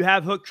 you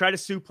have Hook try to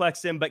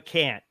suplex him but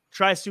can't.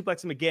 Try to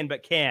suplex him again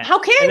but can't. How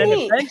can and then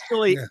he?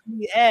 Eventually, in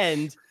the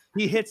end,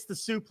 he hits the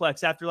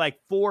suplex after like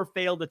 4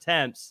 failed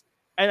attempts,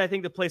 and I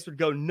think the place would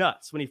go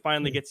nuts when he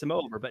finally gets him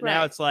over. But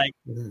now it's like.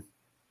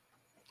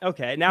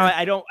 Okay, now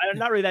I'm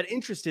not really that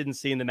interested in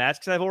seeing the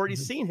match because I've already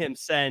seen him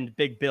send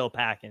Big Bill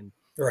packing.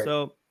 Right.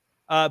 So,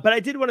 but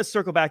I did want to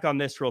circle back on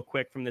this real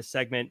quick from this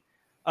segment.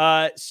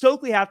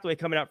 Stokely Hathaway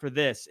coming out for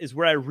this is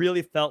where I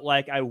really felt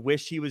like I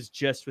wish he was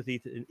just with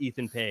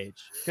Ethan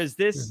Page, because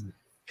this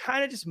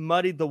kind of just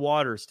muddied the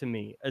waters to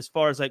me as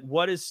far as like,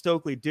 what is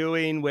Stokely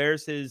doing?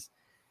 Where's his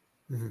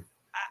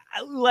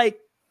like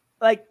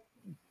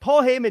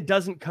Paul Heyman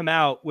doesn't come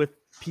out with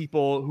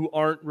people who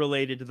aren't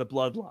related to the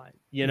bloodline.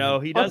 You know,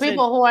 he doesn't. Or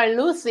people who are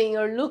losing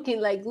or looking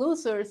like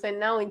losers. And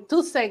now in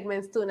 2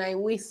 segments tonight,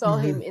 we saw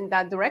him in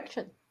that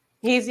direction.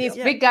 His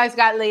big guys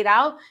got laid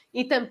out.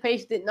 Ethan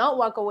Page did not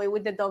walk away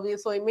with the W.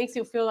 So it makes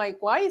you feel like,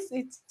 why is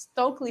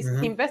Stokely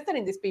invested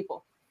in these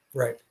people?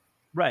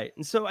 Right.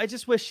 And so I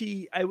just wish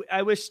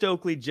I wish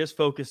Stokely just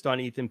focused on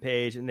Ethan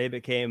Page and they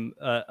became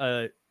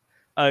a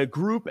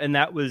group. And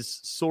that was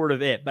sort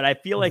of it. But I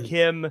feel like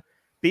him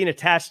being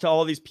attached to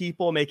all these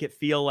people make it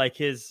feel like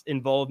his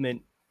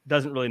involvement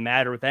doesn't really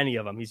matter with any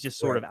of them. He's just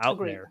sort of out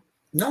there.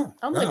 No,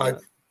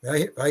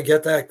 I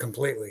get that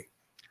completely.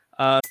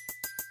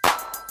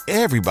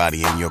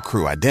 Everybody in your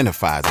crew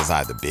identifies as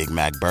either Big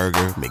Mac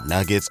Burger,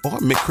 McNuggets, or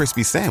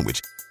McCrispy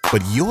Sandwich.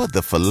 But you're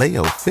the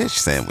Filet-O-Fish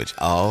Sandwich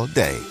all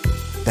day.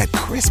 That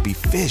crispy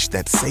fish,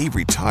 that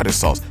savory tartar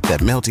sauce, that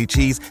melty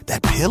cheese,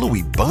 that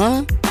pillowy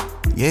bun.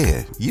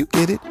 Yeah, you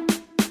get it.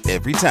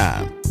 Every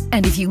time.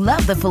 And if you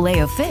love the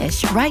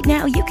Filet-O-Fish, right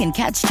now you can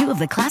catch 2 of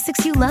the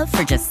classics you love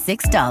for just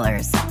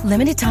 $6.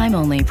 Limited time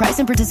only. Price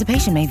and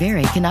participation may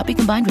vary. Cannot be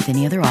combined with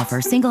any other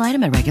offer. Single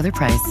item at regular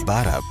price.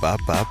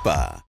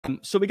 Ba-da-ba-ba-ba.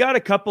 So we got a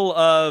couple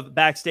of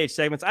backstage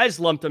segments. I just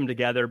lumped them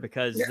together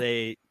because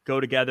they go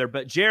together.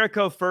 But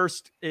Jericho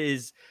first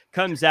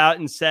comes out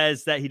and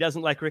says that he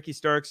doesn't like Ricky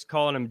Starks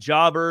calling him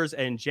jobbers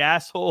and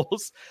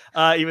jassholes,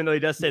 even though he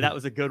does say that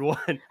was a good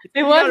one.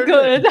 It was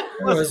good.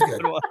 It was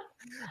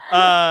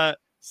good.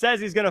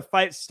 Says he's going to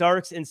fight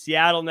Starks in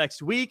Seattle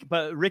next week,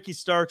 but Ricky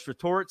Starks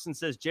retorts and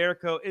says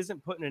Jericho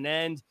isn't putting an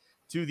end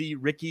to the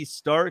Ricky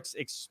Starks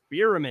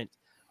experiment.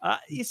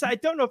 He said, I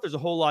don't know if there's a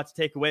whole lot to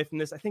take away from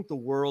this. I think the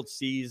world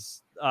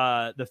sees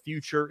the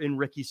future in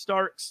Ricky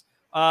Starks,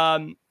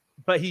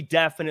 but he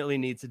definitely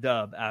needs a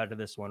dub out of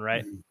this one,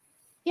 right?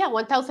 Yeah,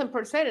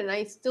 1000%. And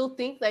I still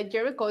think that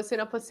Jericho is in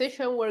a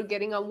position where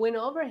getting a win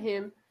over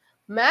him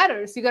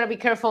matters. You got to be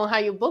careful on how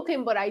you book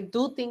him, but I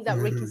do think that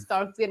Ricky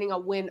Starks getting a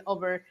win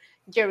over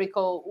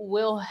Jericho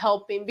will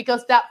help him,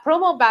 because that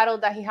promo battle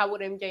that he had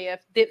with MJF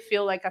did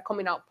feel like a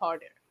coming out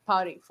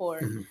party for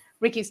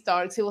Ricky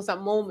Starks. It was a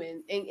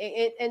moment,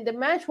 and the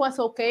match was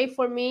okay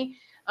for me.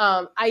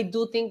 I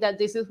do think that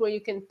this is where you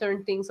can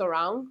turn things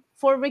around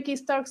for Ricky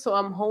Starks, so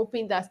I'm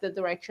hoping that's the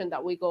direction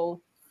that we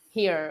go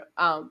here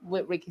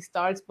with Ricky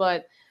Starks.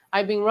 But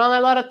I've been wrong a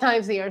lot of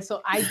times here,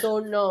 so I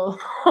don't know.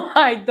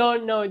 I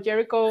don't know.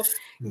 Jericho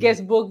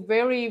gets booked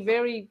very,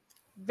 very,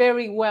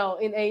 very well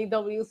in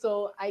AEW,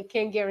 so I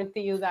can't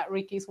guarantee you that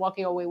Ricky's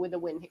walking away with the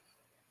win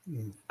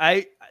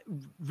here.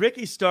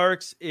 Ricky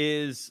Starks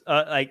is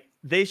like,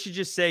 they should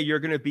just say you're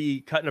going to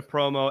be cutting a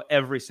promo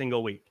every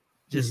single week.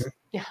 Just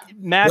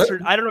match.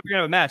 I don't know if you're going to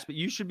have a match, but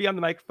you should be on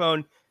the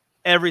microphone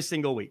every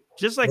single week,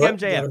 just like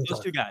MJF.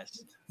 Those two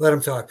guys. Let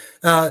him talk.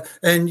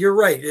 And you're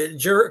right.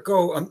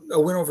 Jericho, a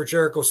win over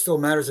Jericho still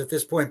matters at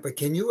this point. But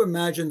can you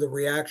imagine the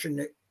reaction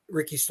that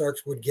Ricky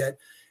Starks would get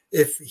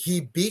if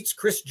he beats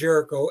Chris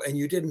Jericho and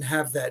you didn't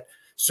have that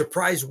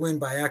surprise win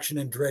by Action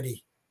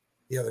Andretti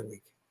the other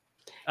week?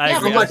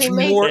 Because he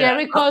makes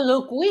Jericho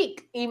look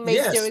weak. He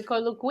makes Jericho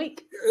look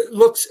weak.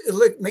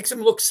 It makes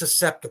him look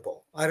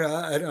susceptible. I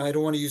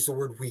don't want to use the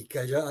word weak.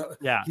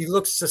 He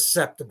looks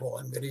susceptible.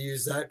 I'm going to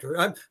use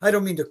that. I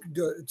don't mean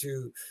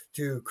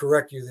to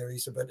correct you there,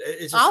 Isa, but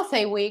it's just, I'll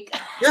say weak.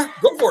 Yeah,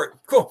 go for it.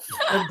 Cool.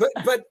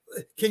 But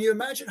can you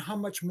imagine how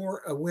much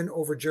more a win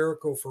over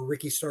Jericho for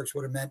Ricky Starks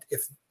would have meant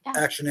if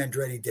Action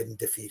Andretti didn't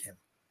defeat him?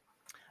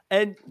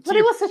 But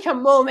it was such a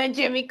moment,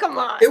 Jimmy. Come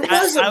on. It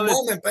was a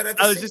moment,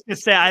 but I was just gonna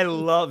say I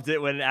loved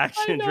it when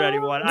Action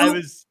Andretti won. I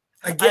was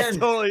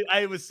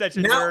such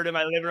a nerd in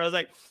my living room. I was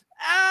like,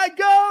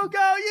 go,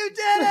 you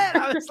did it.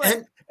 I was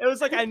like, it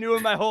was like I knew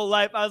him my whole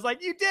life. I was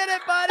like, you did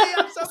it, buddy.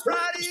 I'm so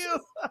proud of you.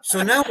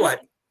 So now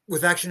what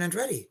with Action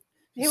Andretti?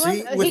 He got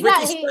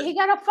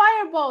a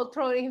fireball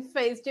thrown in his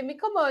face, Jimmy.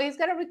 Come on, he's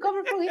got to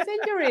recover from his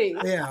injury.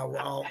 Yeah,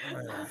 well,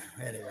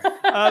 anyway.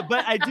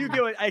 But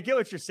I get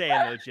what you're saying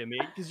though, Jimmy,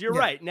 because you're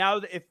right. Now,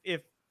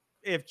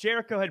 if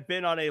Jericho had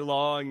been on a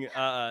long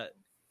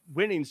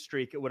winning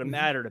streak, it would have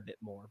mattered a bit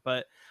more.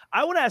 But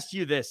I want to ask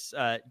you this,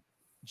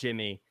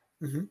 Jimmy.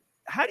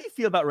 How do you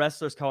feel about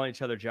wrestlers calling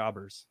each other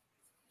jobbers?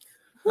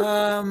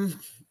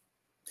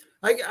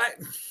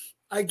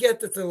 I get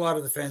that a lot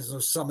of the fans know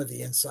some of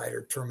the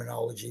insider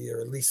terminology, or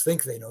at least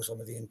think they know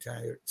some of the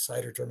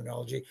insider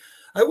terminology.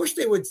 I wish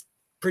they would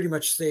pretty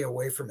much stay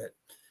away from it.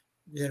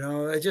 You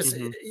know,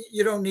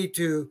 you don't need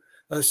to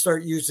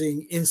start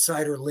using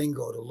insider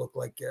lingo to look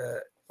like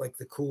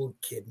the cool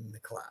kid in the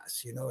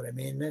class. You know what I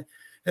mean?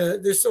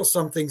 There's still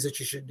some things that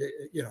you should,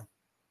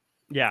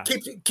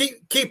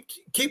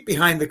 keep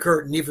behind the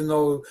curtain, even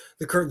though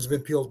the curtain's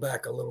been peeled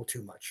back a little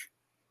too much.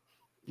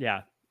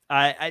 Yeah,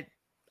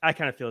 I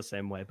kind of feel the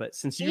same way, but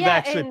since you've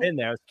actually been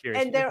there, I was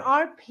curious. And there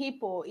are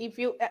people,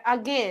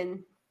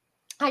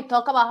 I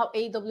talk about how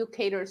AEW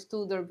caters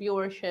to their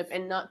viewership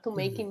and not to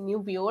making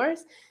new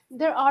viewers.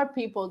 There are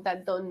people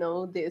that don't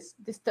know these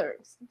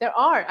terms. There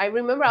are. I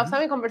remember I was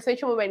having a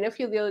conversation with my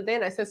nephew the other day,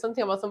 and I said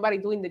something about somebody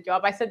doing the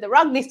job. I said, The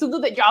Rock needs to do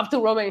the job to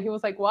Roman. And he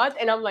was like, what?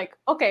 And I'm like,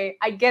 okay,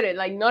 I get it.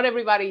 Like, not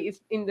everybody is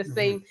in the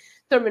same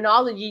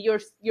terminology.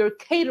 You're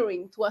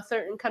catering to a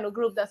certain kind of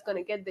group that's going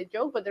to get the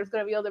joke, but there's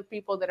going to be other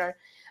people that are,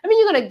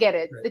 you're going to get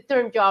it. Right. The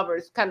term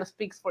jobbers kind of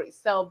speaks for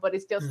itself, but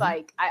it's just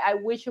like, I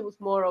wish it was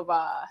more of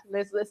a,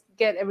 let's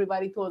get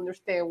everybody to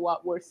understand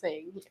what we're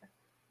saying here.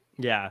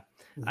 Yeah,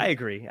 I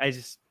agree.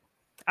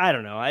 I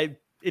don't know.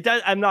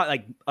 I'm not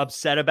like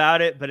upset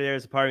about it, but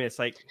there's a part of me that's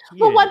like,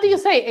 well, what do you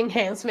say?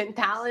 Enhancement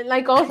talent.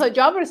 Like also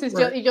jobbers is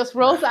it just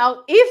rolls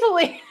out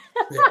easily.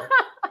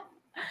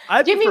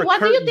 Jimmy,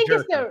 what do you think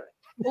is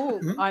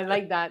the I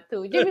like that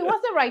too. Jimmy,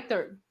 what's the right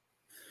term?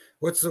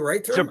 What's the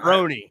right term?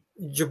 Jabroni.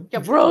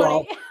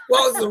 Jabroni.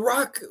 Well, The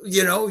Rock,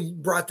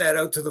 brought that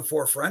out to the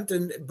forefront,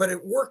 but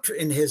it worked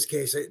in his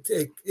case.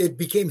 It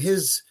became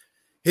his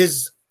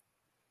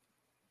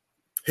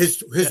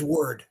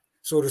word,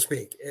 so to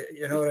speak.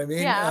 You know what I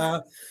mean?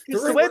 Yeah.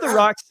 The way The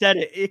Rock said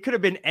it, it could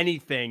have been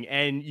anything,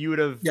 and you would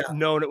have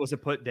known it was a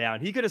put down.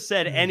 He could have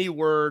said any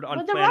word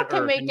on The Rock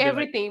can make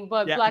everything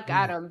but Black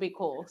Adam be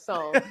cool.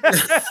 So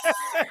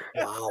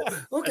wow.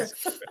 Okay.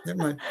 Never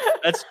mind.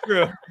 That's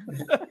true.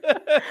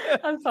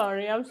 I'm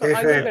sorry. I'm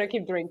gonna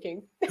keep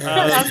drinking.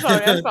 I'm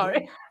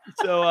sorry.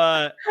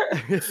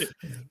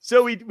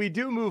 So we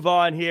do move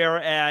on here,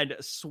 and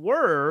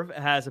Swerve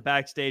has a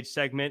backstage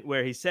segment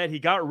where he said he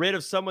got rid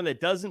of someone that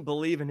doesn't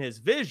believe in his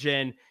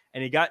vision,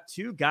 and he got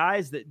two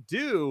guys that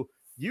do.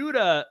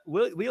 Wheeler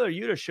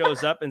Yuta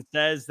shows up and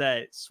says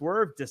that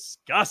Swerve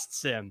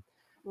disgusts him.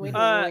 We're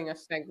doing a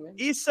segment.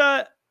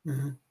 Issa,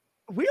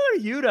 Wheeler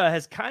Yuta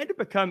has kind of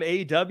become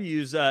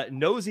AEW's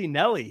nosy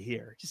Nelly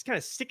here, just kind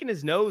of sticking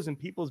his nose in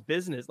people's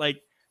business.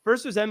 Like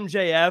first was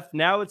MJF,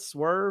 now it's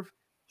Swerve.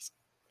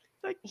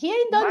 Like, he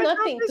ain't done mind your own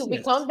nothing to business.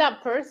 become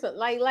that person.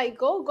 Like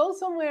go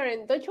somewhere,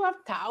 and don't you have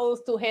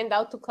towels to hand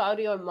out to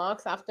Claudio and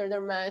Mox after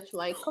their match?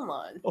 Like, come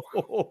on.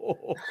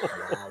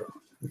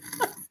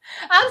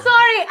 I'm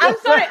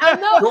sorry.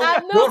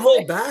 Don't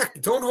hold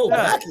back. Don't hold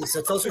back,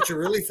 Lisa. Tell us what you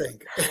really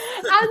think.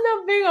 I'm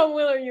not big on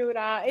Wheeler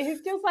Yuta.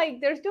 It's just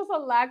like there's just a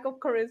lack of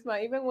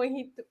charisma. Even when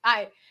you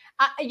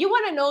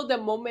want to know the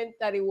moment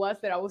that it was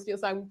that I was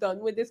just, I'm done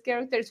with this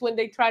character. It's when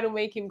they try to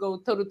make him go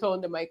toe to toe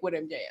on the mic with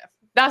MJF.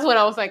 That's when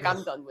I was like,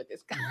 I'm done with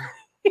this guy.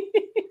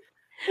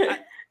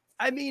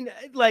 I mean,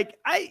 like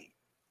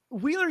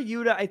Wheeler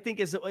Yuta, I think,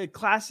 is a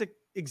classic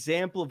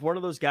example of one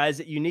of those guys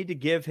that you need to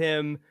give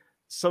him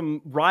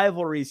some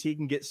rivalries he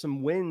can get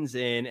some wins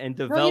in and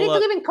develop. No, you need to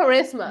give him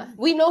charisma.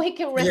 We know he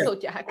can wrestle,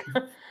 Jack.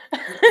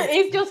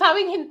 It's just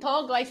having him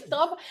talk, like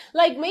stop,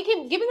 like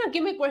give him a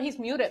gimmick where he's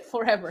muted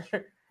forever.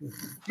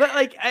 But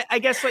like, I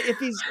guess like if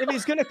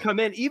he's gonna come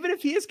in, even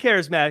if he is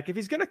charismatic, if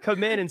he's gonna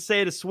come in and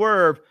say to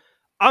Swerve,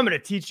 I'm gonna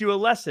teach you a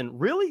lesson.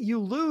 Really, you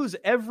lose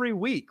every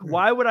week.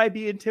 Why would I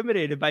be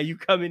intimidated by you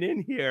coming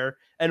in here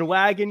and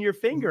wagging your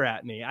finger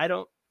at me? I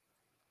don't.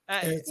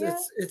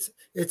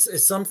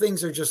 It's some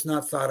things are just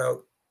not thought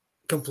out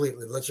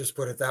completely. Let's just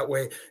put it that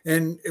way.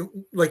 And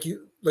like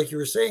you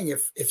were saying,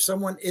 if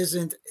someone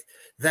isn't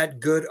that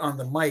good on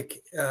the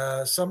mic,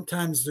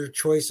 sometimes their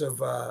choice of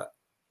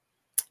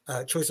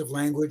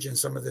language and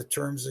some of the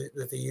terms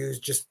that they use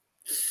just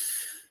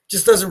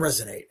doesn't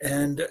resonate.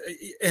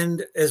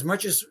 And as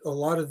much as a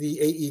lot of the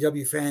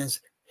AEW fans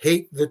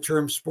hate the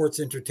term sports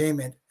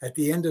entertainment, at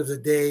the end of the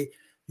day,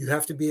 you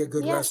have to be a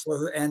good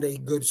wrestler and a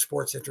good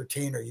sports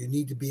entertainer. You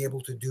need to be able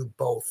to do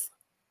both,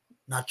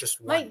 not just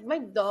one. My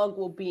dog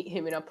will beat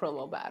him in a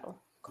promo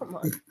battle. Come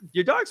on.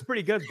 Your dog's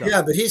pretty good, though.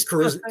 Yeah, but he's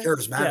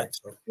charismatic. Yeah.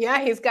 So. Yeah,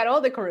 he's got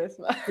all the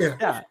charisma.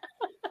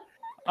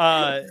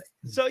 Yeah.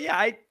 So yeah,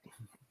 I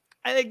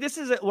think this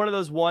is one of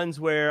those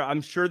ones where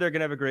I'm sure they're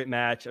gonna have a great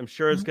match. I'm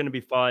sure it's gonna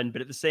be fun,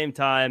 but at the same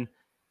time,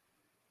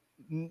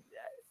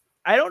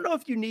 I don't know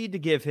if you need to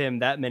give him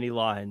that many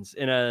lines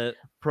in a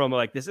promo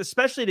like this,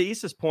 especially to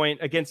Issa's point,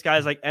 against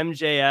guys like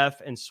MJF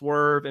and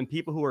Swerve and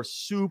people who are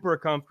super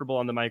comfortable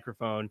on the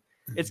microphone.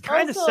 It's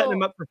kind of setting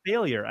him up for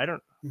failure. I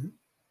don't.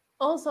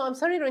 Also, I'm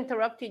sorry to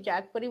interrupt you,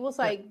 Jack, but it was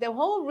like the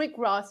whole Rick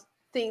Ross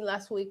thing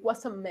last week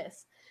was a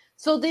mess.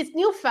 So this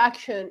new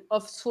faction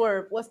of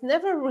Swerve was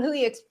never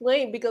really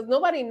explained because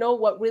nobody know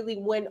what really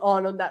went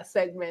on that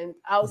segment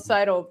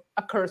outside of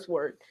a curse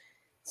word.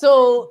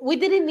 So we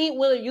didn't need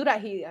Wheeler Yuta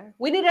here.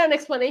 We needed an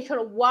explanation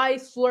of why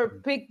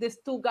Swerve picked these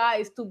two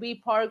guys to be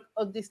part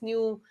of this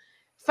new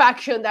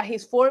faction that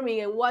he's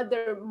forming and what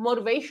their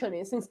motivation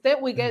is.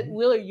 Instead, we get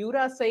Wheeler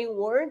Yuta saying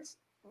words.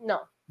 No,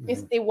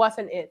 it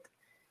wasn't it.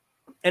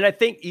 And I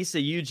think,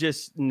 Issa, you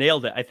just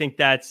nailed it. I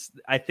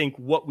think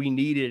what we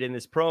needed in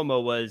this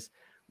promo was,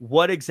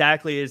 what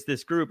exactly is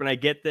this group? And I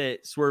get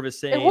that Swerve is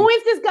saying, and who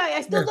is this guy?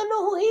 I still don't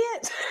know who he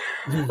is.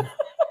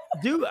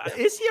 Dude,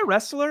 is he a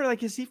wrestler?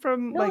 Like, is he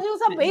from? No, like, he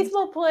was a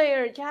baseball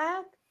player,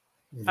 Jack.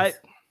 No,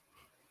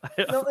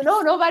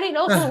 nobody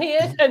knows who he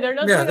is, and they're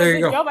not doing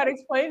a good job at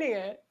explaining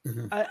it.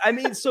 I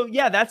mean, so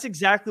yeah, that's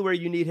exactly where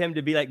you need him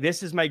to be. Like,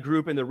 this is my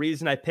group, and the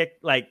reason I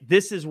picked, like,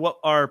 this is what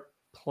our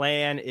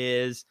plan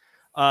is.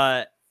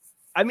 I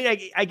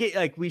mean, I get,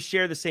 like, we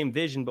share the same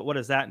vision, but what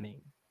does that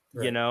mean?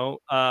 Right. You know,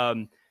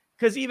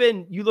 because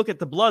even you look at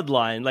the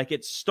bloodline, like,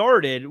 it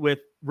started with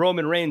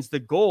Roman Reigns. The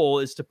goal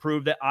is to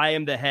prove that I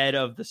am the head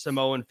of the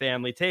Samoan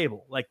family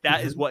table. Like,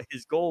 that is what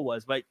his goal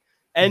was. Like,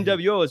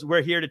 NWO is,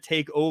 we're here to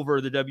take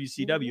over the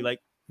WCW. Like,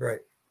 right.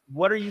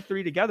 What are you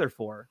three together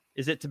for?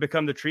 Is it to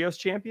become the trios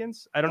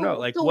champions? I don't know.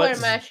 Like, to wear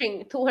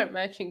matching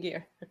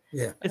gear.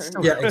 Yeah.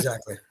 Yeah,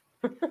 exactly.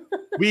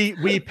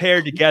 We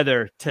paired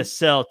together to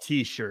sell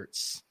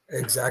T-shirts.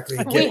 Exactly.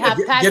 We have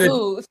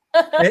tattoos.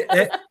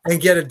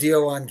 And get a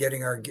deal on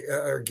getting our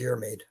gear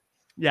made.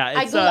 Yeah,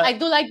 I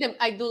do like them.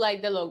 I do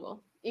like the logo.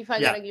 If I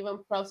gotta give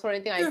them props or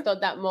anything, I thought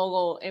that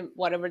Mogul and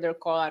whatever they're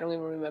called, I don't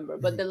even remember,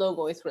 but the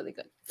logo is really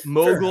good.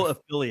 Mogul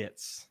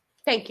Affiliates.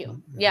 Thank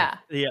you. Yeah.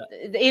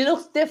 It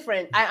looks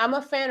different. I'm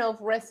a fan of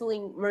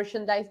wrestling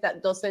merchandise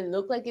that doesn't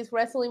look like it's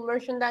wrestling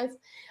merchandise.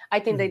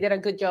 I think they did a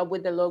good job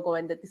with the logo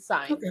and the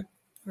design. Okay.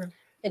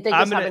 And they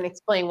just haven't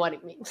explained what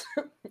it means.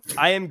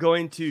 I am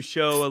going to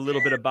show a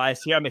little bit of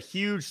bias here. I'm a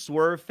huge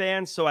Swerve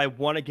fan, so I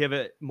want to give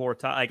it more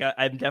time. Like,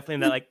 I'm definitely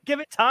in that, like, give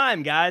it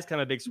time, guys. Kind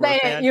of a big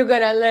Swerve fan. You're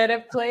gonna let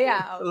it play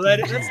out.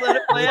 Let's let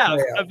it play out.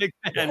 I'm a big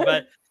fan,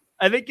 but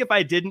I think if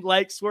I didn't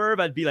like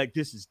Swerve, I'd be like,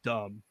 this is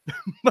dumb.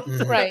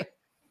 Right.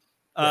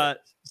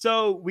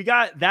 So we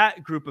got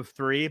that group of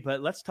three,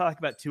 but let's talk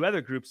about two other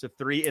groups of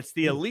three. It's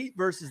the Elite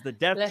versus the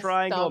Death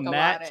Triangle,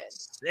 match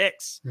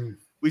 6.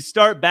 We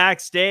start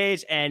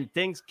backstage and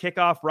things kick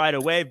off right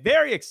away.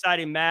 Very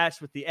exciting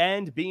match, with the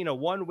end being a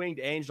one-winged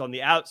angel on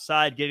the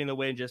outside, getting the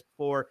win just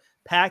before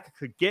Pac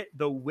could get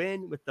the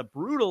win with the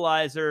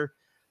brutalizer.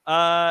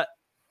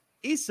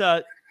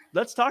 Issa,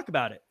 let's talk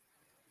about it.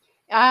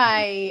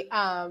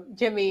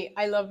 Jimmy,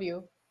 I love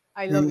you.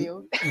 I love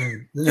you.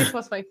 This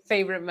was my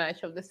favorite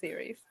match of the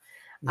series.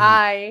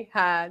 I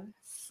had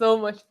so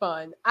much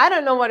fun. I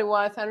don't know what it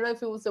was. I don't know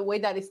if it was the way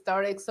that it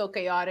started, so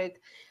chaotic.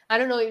 I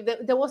don't know if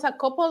there was a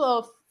couple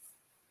of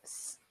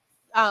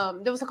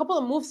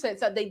movesets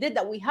that they did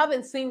that we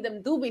haven't seen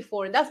them do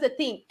before. And that's the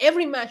thing.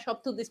 Every match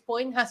up to this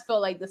point has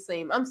felt like the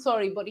same. I'm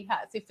sorry, but it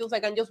has. It feels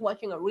like I'm just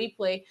watching a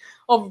replay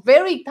of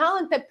very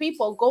talented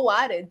people go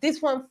at it.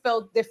 This one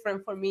felt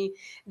different for me.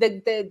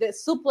 The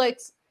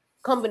suplex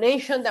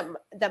combination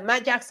that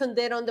Matt Jackson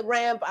did on the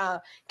ramp,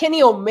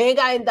 Kenny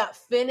Omega in that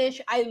finish.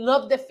 I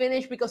love the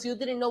finish because you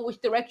didn't know which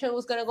direction it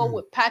was going to go,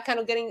 with Pat kind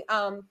of getting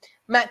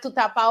Matt to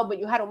tap out, but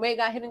you had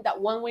Omega hitting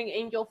that one wing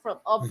angel from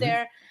up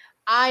there.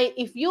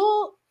 If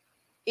you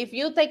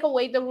take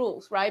away the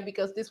rules, right,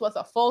 because this was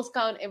a false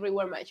count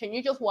everywhere match, and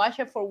you just watch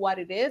it for what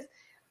it is,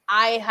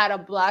 I had a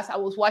blast. I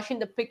was watching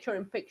the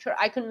picture-in-picture.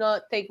 I could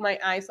not take my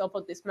eyes off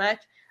of this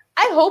match.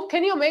 I hope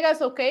Kenny Omega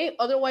is okay.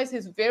 Otherwise,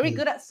 he's very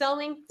good at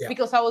selling,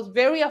 because I was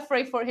very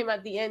afraid for him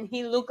at the end.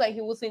 He looked like he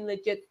was in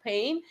legit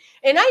pain.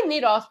 And I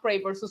need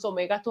Ospreay versus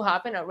Omega to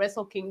happen at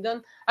Wrestle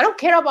Kingdom. I don't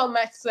care about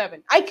match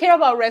 7. I care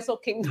about Wrestle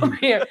Kingdom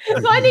here.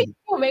 So I need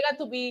Omega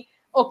to be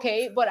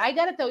okay. But I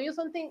got to tell you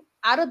something.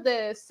 Out of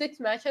the 6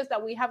 matches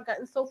that we have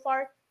gotten so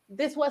far,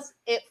 this was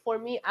it for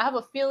me. I have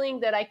a feeling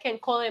that I can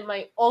call it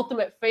my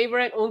ultimate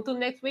favorite until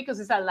next week because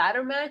it's a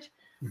ladder match.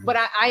 But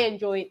I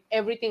enjoyed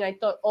everything. I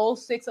thought all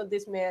 6 of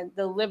this man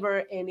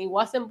delivered, and it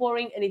wasn't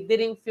boring, and it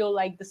didn't feel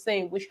like the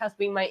same, which has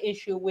been my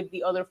issue with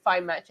the other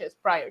 5 matches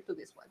prior to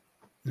this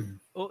one.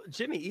 Well,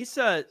 Jimmy,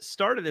 Issa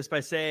started this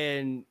by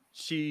saying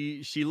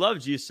she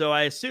loved you, so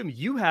I assume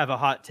you have a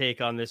hot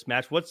take on this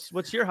match.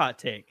 What's your hot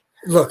take?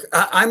 Look,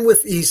 I'm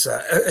with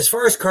Issa. As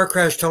far as Car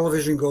Crash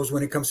Television goes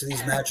when it comes to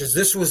these matches,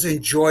 this was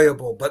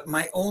enjoyable. But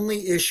my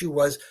only issue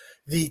was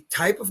the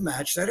type of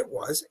match that it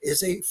was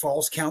is a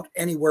Falls Count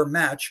Anywhere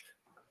match.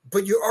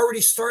 But you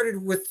already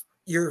started with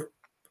your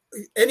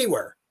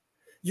anywhere.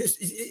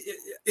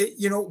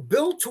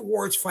 Build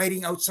towards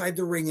fighting outside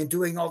the ring and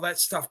doing all that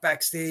stuff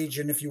backstage.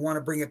 And if you want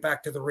to bring it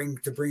back to the ring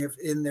to bring it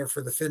in there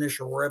for the finish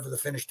or wherever the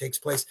finish takes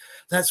place,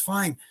 that's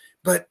fine.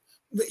 But,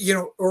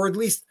 or at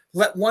least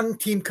let one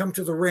team come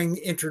to the ring,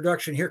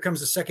 introduction. Here comes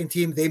the second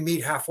team. They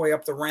meet halfway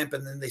up the ramp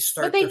and then they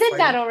start. But they did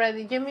that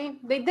already, Jimmy.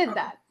 They did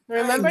that.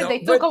 Remember, the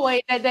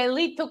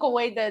Elite took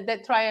away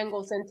the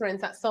Triangles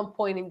entrance at some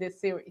point in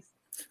this series.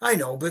 I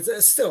know, but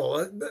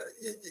still,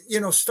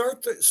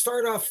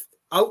 start off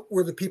out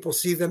where the people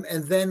see them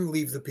and then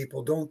leave the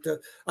people. Don't.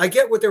 I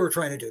get what they were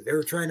trying to do. They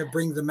were trying to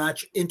bring the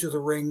match into the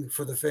ring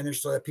for the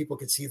finish so that people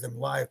could see them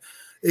live.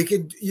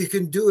 You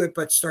can do it,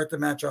 but start the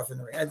match off in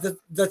the ring.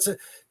 That's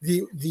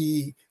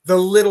the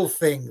little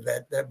thing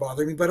that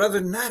bothered me. But other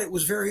than that, it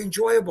was very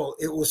enjoyable.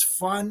 It was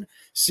fun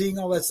seeing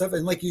all that stuff.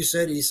 And like you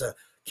said, Issa,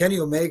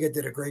 Kenny Omega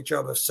did a great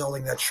job of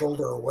selling that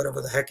shoulder or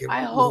whatever the heck it was.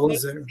 I hope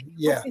his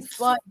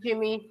butt,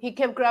 Jimmy. He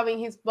kept grabbing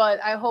his butt.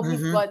 I hope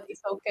his butt is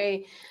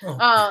okay.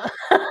 Oh.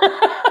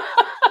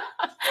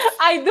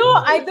 I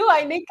do.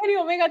 I need Kenny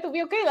Omega to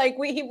be okay. Like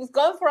he was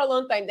gone for a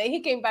long time. Then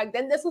he came back.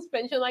 Then the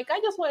suspension. Like I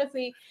just want to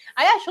see.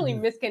 I actually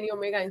miss Kenny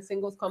Omega in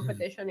singles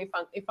competition.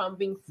 If I'm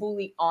being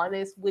fully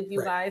honest with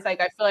you guys,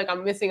 like I feel like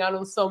I'm missing out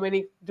on so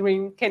many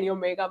dream Kenny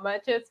Omega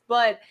matches.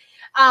 But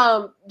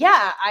I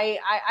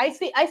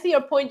see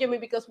your point, Jimmy.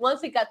 Because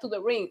once it got to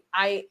the ring,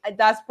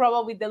 that's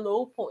probably the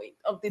low point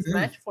of this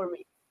match for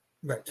me.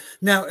 Right.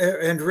 Now,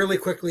 and really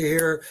quickly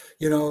here,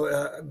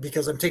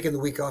 because I'm taking the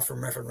week off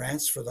from Ref and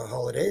Rants for the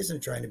holidays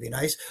and trying to be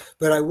nice,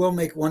 but I will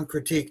make one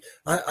critique.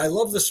 I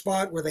love the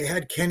spot where they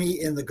had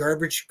Kenny in the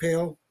garbage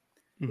pail.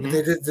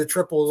 They did the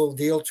triple little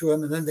deal to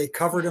him, and then they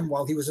covered him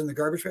while he was in the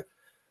garbage pail.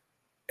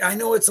 I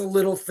know it's a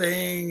little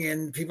thing,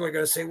 and people are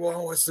going to say,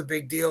 well, what's the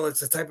big deal? It's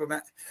the type of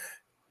match.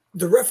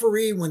 The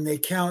referee, when they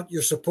count,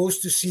 you're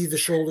supposed to see the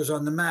shoulders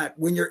on the mat.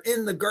 When you're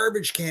in the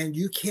garbage can,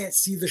 you can't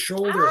see the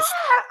shoulders.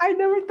 I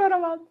never thought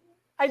about that.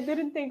 I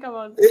didn't think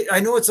about it. I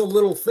know it's a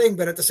little thing,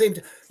 but at the same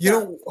time,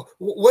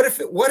 what if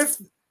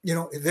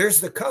there's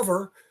the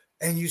cover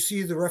and you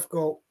see the ref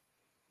go,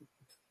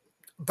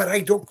 but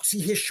I don't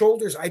see his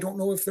shoulders. I don't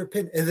know if they're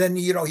pinned. And then,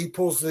 he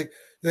pulls the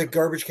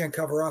garbage can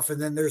cover off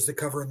and then there's the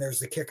cover and there's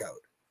the kick out.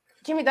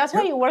 Jimmy, that's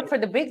why you work for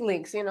the big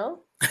leagues,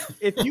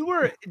 If you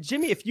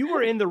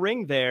were in the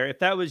ring there, if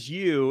that was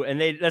you, and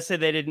let's say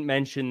they didn't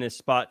mention this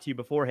spot to you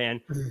beforehand,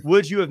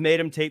 would you have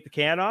made him take the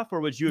can off, or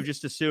would you have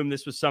just assumed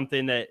this was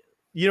something that,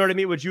 you know what I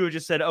mean? Would you have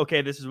just said,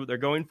 okay, this is what they're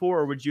going for,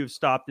 or would you have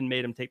stopped and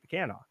made him take the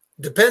can off?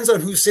 Depends on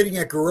who's sitting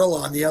at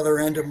Gorilla on the other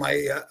end of my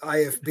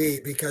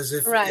IFB, because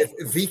if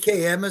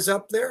VKM is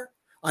up there,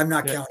 I'm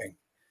not counting,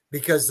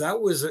 because that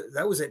was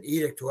an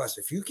edict to us.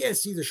 If you can't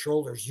see the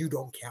shoulders, you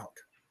don't count.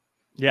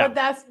 Yeah,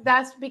 but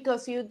that's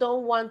because you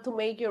don't want to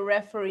make your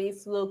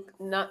referees look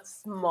not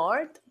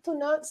smart, to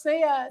not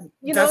say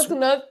to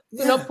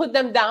not put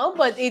them down.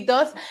 But it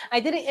does.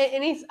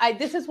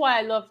 This is why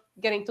I love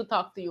getting to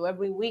talk to you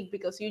every week,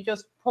 because you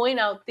just point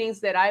out things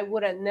that I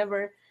would have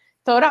never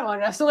thought of.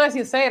 And as soon as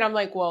you say it, I'm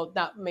like, well,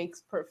 that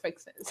makes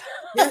perfect sense.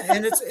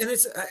 and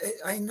it's.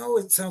 I know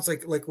it sounds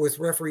like with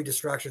referee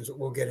distractions,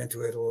 we'll get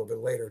into it a little bit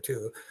later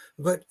too.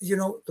 But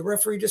the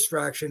referee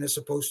distraction is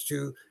supposed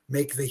to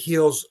make the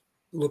heels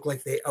look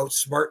like they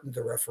outsmarted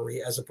the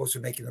referee, as opposed to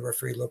making the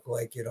referee look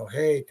like,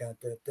 hey,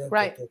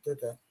 Right.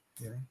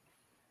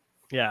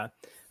 Yeah.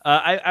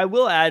 I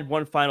will add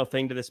one final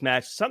thing to this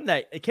match, something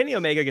that Kenny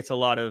Omega gets a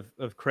lot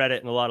of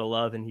credit and a lot of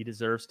love, and he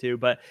deserves to.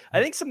 But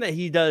I think something that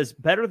he does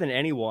better than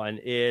anyone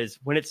is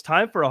when it's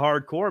time for a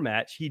hardcore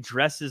match, he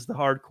dresses the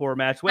hardcore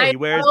match way. He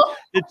wears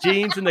the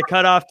jeans and the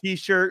cutoff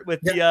t-shirt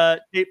with the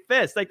taped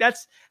fist. Like,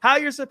 that's how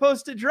you're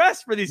supposed to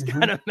dress for these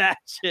kind of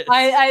matches.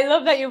 I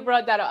love that you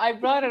brought that up. I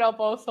brought it up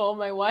also on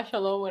my watch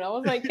alone when I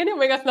was like, Kenny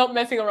Omega's not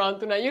messing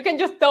around tonight. You can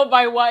just tell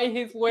by what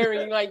he's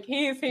wearing. Like,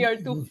 he's here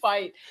to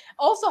fight.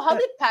 Also, how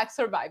did Pac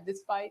survive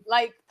this fight?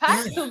 Like,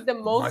 Pac took the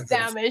most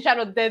damage out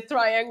of Death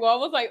Triangle. I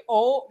was like,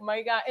 oh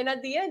my God. And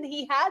at the end,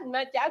 he had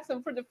Matt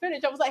Jackson for the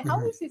finish. I was like, how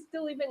is he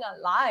still even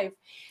alive?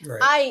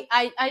 Right.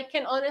 I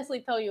can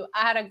honestly tell you,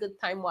 I had a good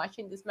time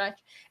watching this match.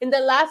 In the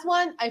last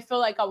one, I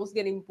felt like I was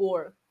getting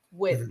bored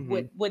with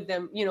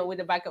them, with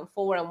the back and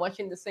forward and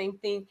watching the same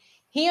thing.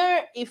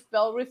 Here, it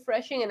felt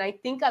refreshing. And I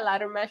think a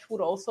ladder match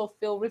would also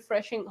feel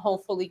refreshing.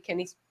 Hopefully,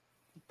 Kenny's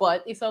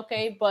butt is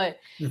okay. But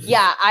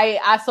yeah,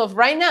 as of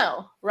right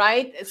now,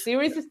 right, the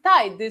series is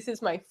tied. This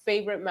is my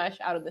favorite match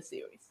out of the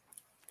series.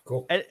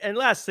 Cool. And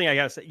last thing I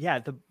gotta say, yeah,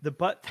 the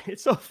butt,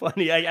 it's so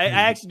funny. I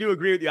actually do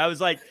agree with you. I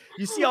was like,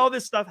 you see all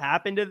this stuff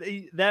happen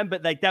to them,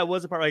 but like that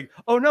was a part like,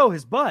 oh no,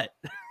 his butt.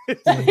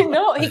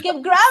 No, he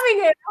kept grabbing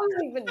it. I was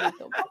like,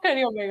 Benito,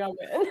 Kenny Omega,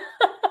 man.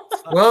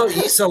 Well,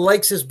 Issa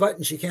likes his butt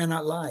and she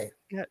cannot lie.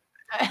 Yeah.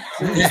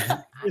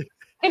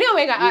 Kenny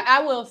Omega,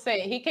 I will say,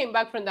 he came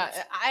back from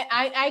that.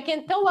 I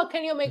can tell what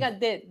Kenny Omega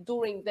did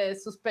during the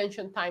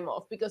suspension time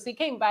off, because he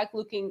came back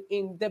looking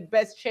in the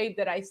best shape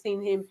that I've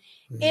seen him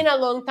in a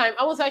long time.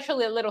 I was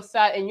actually a little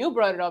sad, and you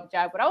brought it up,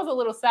 Jack, but I was a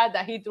little sad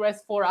that he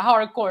dressed for a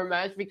hardcore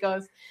match,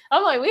 because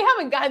I'm like, we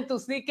haven't gotten to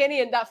see Kenny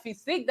in that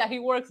physique that he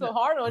worked so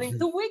hard on in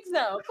 2 weeks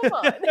now. Come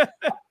on.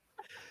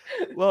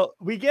 Well,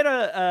 we get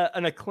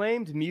an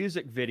acclaimed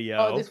music video.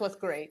 Oh, this was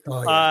great.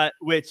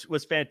 Which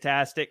was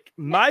fantastic.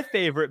 My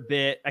favorite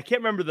bit, I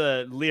can't remember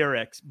the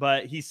lyrics,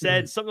 but he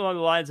said something along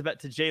the lines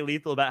to Jay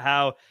Lethal about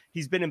how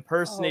he's been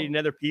impersonating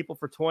other people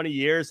for 20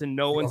 years and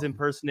no one's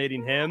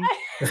impersonating him.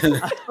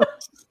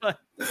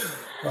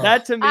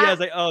 That to me, I was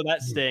like, oh,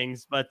 that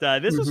stings. But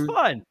this was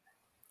fun.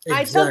 Exactly.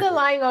 I saw the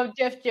line of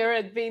Jeff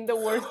Jarrett being the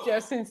worst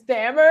Justin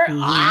Stammer.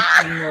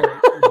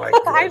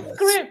 I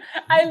screamed.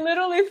 I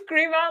literally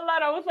screamed out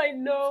loud. I was like,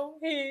 no,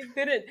 he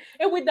didn't.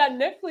 And with that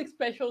Netflix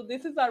special,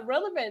 this is a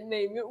relevant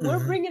name.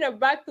 We're bringing it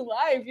back to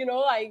life,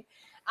 like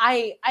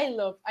I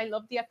love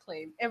the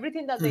Acclaim.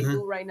 Everything that they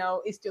do right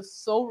now is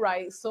just so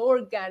right, so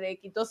organic.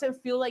 It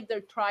doesn't feel like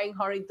they're trying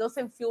hard. It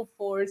doesn't feel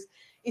forced.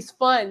 It's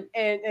fun,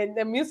 and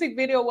the music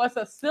video was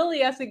as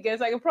silly as it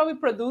gets. I could probably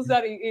produce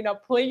that in a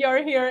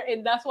player here,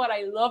 and that's what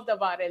I loved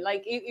about it.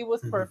 Like it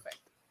was perfect.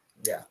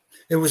 Yeah,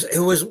 it was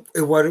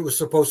what it was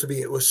supposed to be.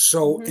 It was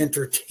so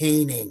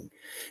entertaining.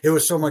 It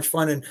was so much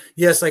fun, and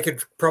yes, I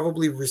could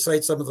probably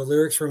recite some of the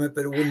lyrics from it,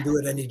 but it wouldn't do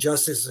it any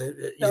justice.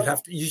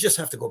 You just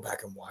have to go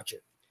back and watch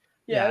it.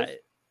 Yeah.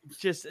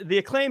 Just the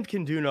Acclaimed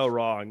can do no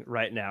wrong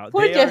right now.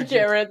 Poor Jeff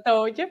Jarrett,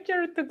 though. Jeff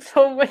Jarrett took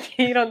so much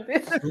heat on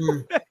this.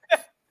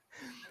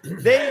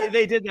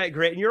 They did that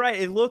great. And you're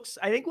right.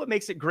 I think what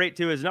makes it great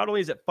too is not only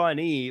is it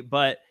funny,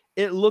 but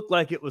it looked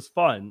like it was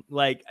fun.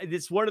 Like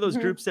it's one of those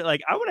groups that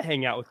like, I want to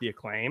hang out with the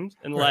Acclaimed,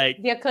 and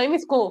like the Acclaim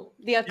is cool.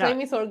 The Acclaim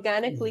is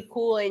organically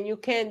cool. And you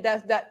can,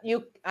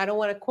 I don't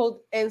want to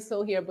quote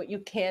Enzo here, but you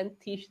can't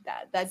teach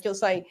that. That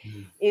just like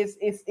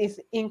is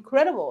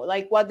incredible.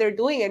 Like what they're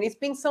doing. And it's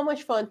been so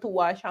much fun to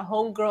watch a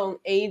homegrown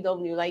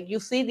AEW. Like you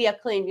see the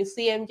Acclaim, you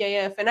see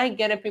MJF, and I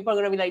get it. People are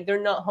going to be like,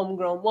 they're not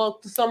homegrown. Well,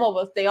 to some of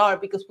us, they are,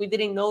 because we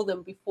didn't know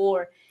them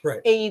before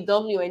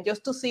AEW. And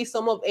just to see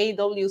some of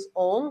AEW's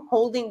own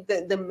holding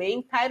the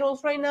main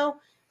titles right now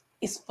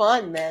is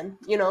fun, man.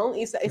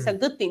 It's a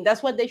good thing.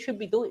 That's what they should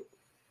be doing.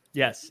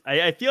 Yes,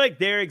 I feel like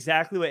they're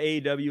exactly what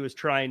AEW was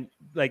trying,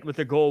 like what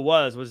the goal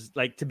was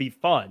like to be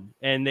fun,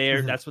 and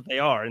that's what they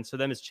are. And so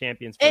them as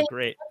champions feel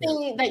great.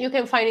 That you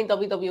can find in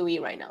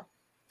WWE right now.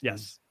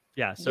 Yes,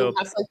 yeah. So you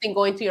have something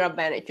going to your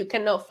advantage. You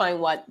cannot find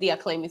what the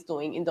Acclaim is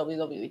doing in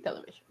WWE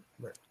television.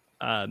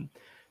 Right.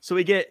 So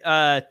we get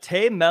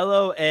Tay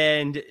Mello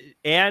and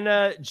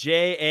Anna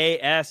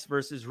JAS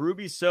versus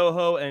Ruby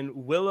Soho and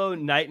Willow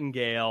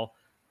Nightingale.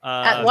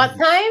 At what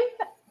time?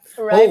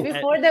 Right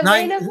before the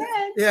main event.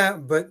 Yeah,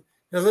 but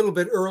a little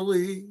bit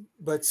early,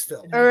 but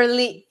still.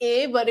 Early,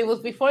 but it was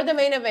before the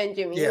main event,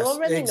 Jimmy. Yes, you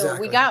already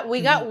exactly. know.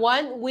 We got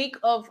 1 week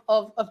of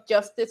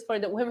justice for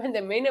the women.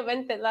 The main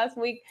event last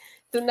week.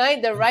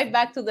 Tonight, they're right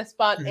back to the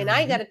spot. And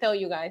I got to tell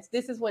you guys,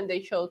 this is when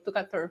the show took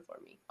a turn for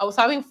me. I was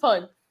having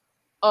fun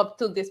up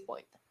to this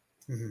point.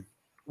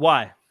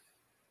 Why?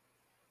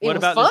 It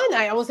was fun.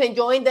 I was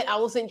enjoying the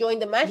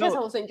matches. I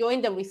was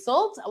enjoying the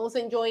results. I was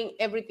enjoying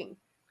everything.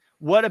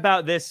 What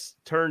about this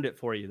turned it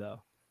for you,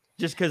 though?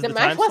 Just because the the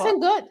match time slot?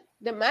 wasn't good.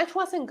 The match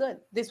wasn't good.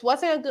 This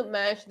wasn't a good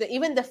match.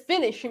 Even the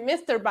finish, she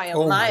missed her by a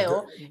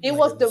mile. It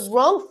was the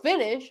wrong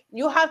finish.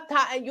 You have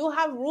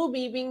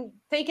Ruby being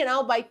taken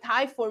out by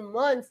Ty for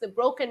months, the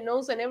broken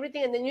nose and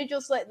everything, and then you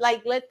just let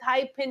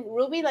Ty pin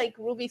Ruby like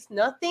Ruby's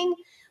nothing.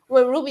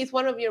 When Ruby's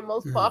one of your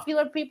most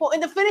popular people,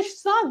 and the finish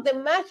sucked. The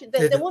match,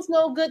 there was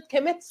no good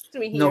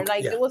chemistry here.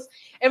 There was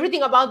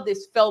everything about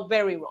this felt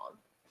very wrong.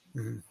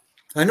 Mm-hmm.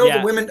 I know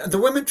the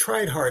women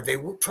tried hard. They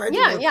tried to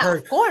work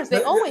hard. Of course,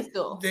 they always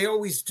do. They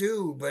always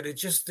do, but it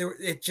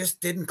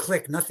just didn't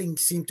click. Nothing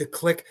seemed to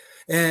click.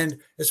 And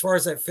as far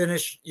as that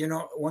finish,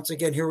 once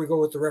again, here we go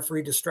with the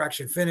referee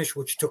distraction finish,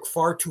 which took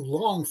far too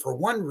long for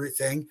one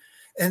thing.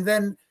 And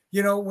then,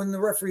 when the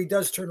referee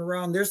does turn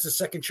around, there's the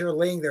second chair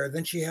laying there.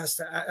 Then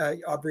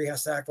Aubrey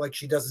has to act like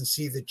she doesn't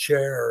see the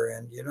chair.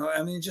 And,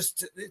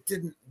 it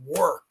didn't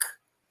work.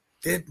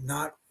 Did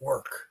not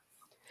work.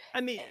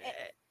 I mean,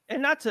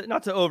 and not to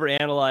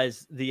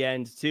overanalyze the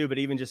end too, but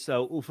even just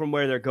so from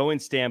where they're going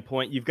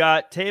standpoint, you've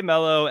got Tay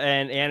Mello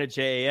and Anna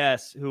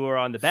JAS who are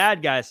on the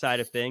bad guy side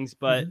of things,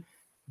 but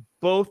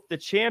both the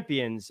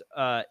champions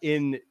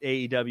in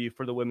AEW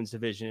for the women's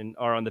division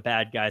are on the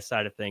bad guy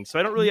side of things. So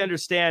I don't really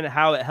understand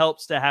how it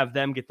helps to have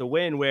them get the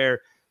win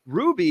where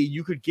Ruby,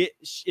 you could get,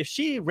 if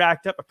she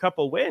racked up a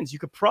couple wins, you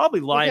could probably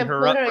line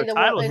her up for a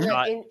title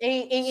shot in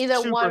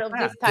either one of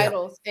these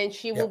titles, and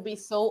she will be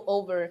so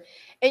over.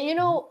 And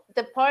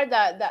the part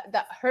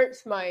that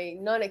hurts my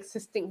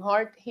non-existing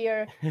heart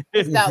here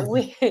is that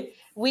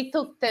we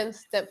took 10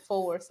 steps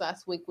forwards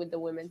last week with the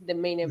women, the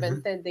main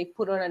event, and they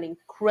put on an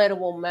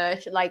incredible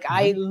match. Like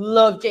I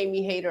love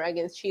Jamie Hayter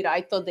against Cheetah.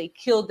 I thought they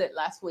killed it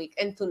last week,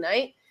 and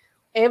tonight.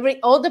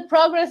 All the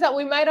progress that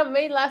we might have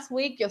made last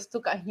week just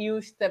took a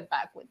huge step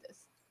back with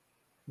this.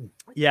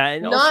 Yeah,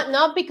 and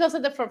not because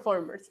of the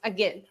performers.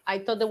 Again, I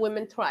thought the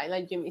women tried,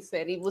 like Jimmy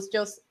said. It was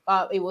just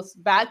it was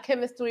bad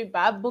chemistry,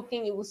 bad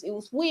booking. It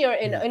was weird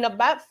and a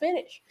bad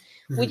finish.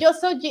 We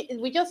just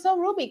saw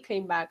Ruby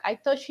came back. I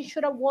thought she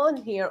should have won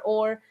here,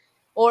 or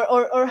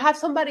have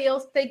somebody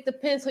else take the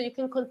pin so you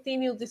can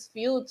continue this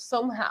feud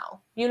somehow.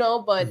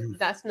 But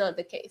that's not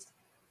the case.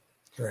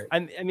 Right.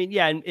 I mean,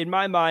 yeah. In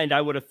my mind, I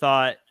would have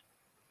thought.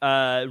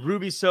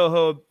 Ruby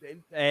Soho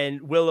and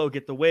Willow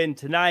get the win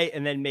tonight,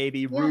 and then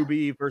maybe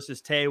Ruby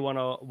versus Tay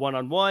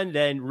one-on-one,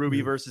 then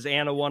Ruby versus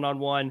Anna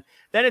one-on-one.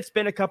 Then it's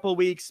been a couple of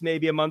weeks,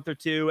 maybe a month or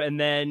two, and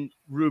then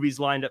Ruby's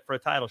lined up for a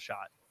title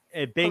shot.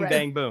 Bing,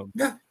 bang, boom.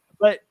 Yeah.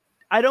 But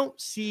I don't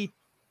see,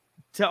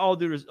 to all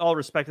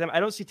respect to them,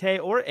 I don't see Tay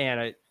or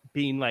Anna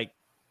being like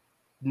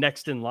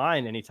next in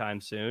line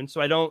anytime soon.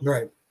 So I don't.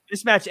 Right.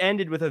 This match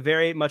ended with a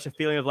very much a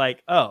feeling of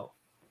like, oh,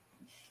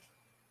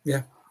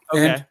 yeah,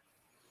 okay.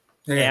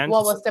 And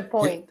what was the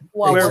point?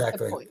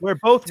 Where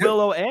both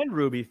Willow and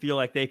Ruby feel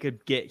like they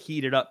could get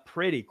heated up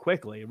pretty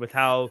quickly with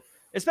how,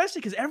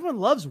 especially because everyone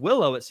loves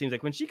Willow. It seems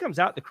like when she comes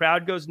out, the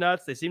crowd goes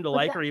nuts. They seem to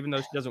like her, even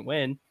though she doesn't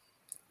win.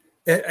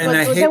 Then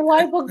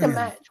why book the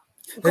match?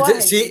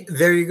 See,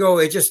 there you go.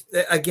 It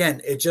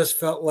just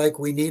felt like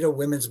we need a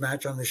women's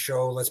match on the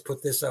show. Let's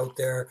put this out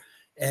there,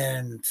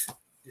 and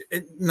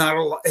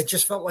it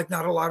just felt like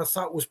not a lot of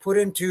thought was put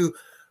into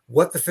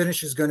what the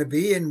finish is going to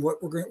be and where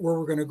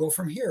we're going to go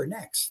from here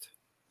next.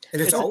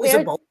 And it's always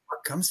about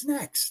what comes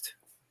next.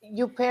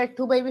 You pair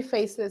two baby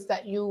faces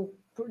that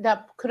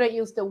could have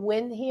used the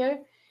win here,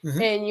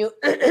 and you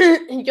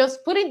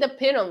just putting the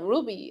pin on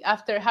Ruby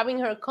after having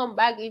her come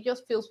back. It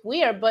just feels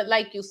weird. But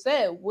like you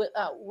said,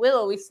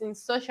 Willow is in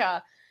such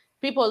a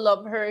people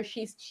love her.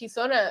 She's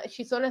on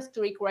a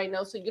streak right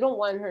now, so you don't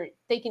want her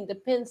taking the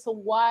pin. So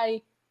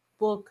why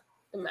book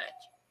the match?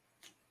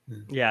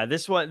 Yeah,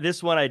 this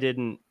one I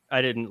didn't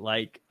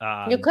like.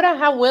 You could have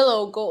had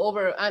Willow go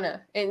over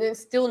Anna and then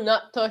still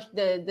not touch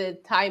the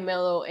Ty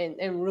Mello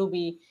and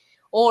Ruby,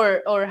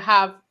 or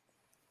have,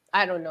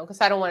 I don't know,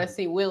 because I don't want to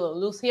see Willow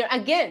lose here.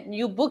 Again,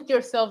 you booked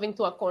yourself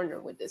into a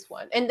corner with this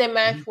one, and the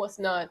match was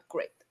not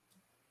great.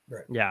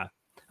 Right. Yeah.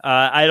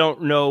 I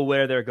don't know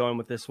where they're going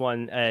with this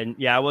one, and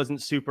I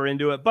wasn't super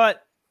into it,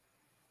 but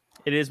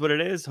it is what it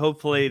is.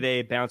 Hopefully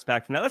they bounce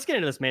back from that. Let's get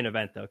into this main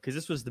event though, because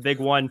this was the big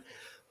one.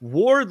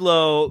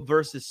 Wardlow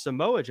versus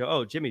Samoa Joe.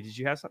 Oh, Jimmy, did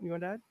you have something you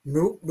want to add?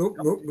 Nope.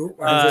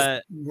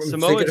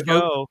 Samoa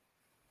Joe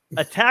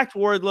attacked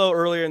Wardlow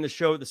earlier in the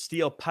show with a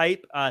steel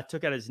pipe,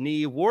 took out his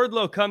knee.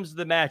 Wardlow comes to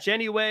the match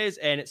anyways,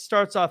 and it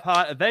starts off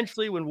hot.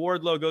 Eventually, when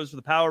Wardlow goes for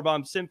the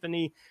Powerbomb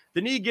Symphony,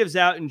 the knee gives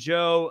out, and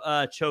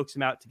Joe chokes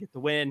him out to get the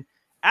win.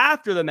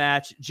 After the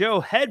match,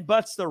 Joe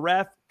headbutts the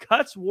ref,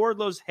 cuts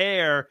Wardlow's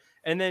hair,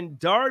 and then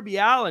Darby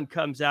Allin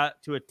comes out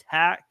to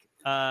attack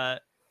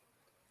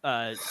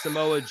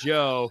Samoa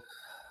Joe.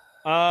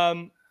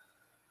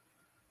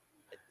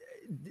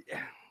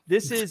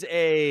 This is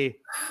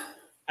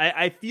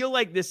I feel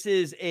like this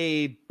is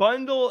a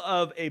bundle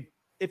of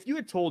if you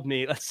had told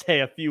me, let's say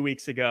a few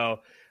weeks ago,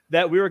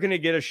 that we were going to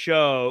get a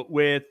show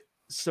with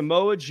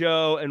Samoa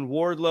Joe and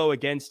Wardlow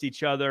against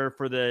each other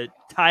for the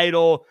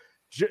title,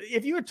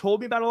 if you had told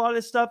me about a lot of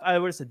this stuff, I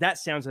would have said that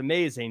sounds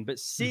amazing. But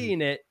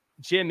seeing it,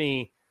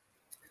 Jimmy,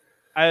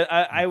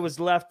 I was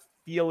left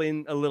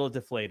feeling a little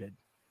deflated?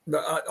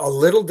 A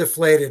little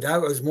deflated. I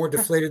was more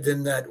deflated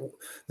than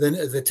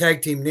the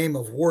tag team name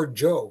of Ward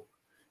Joe.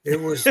 It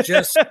was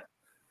just,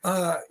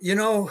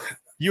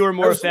 You were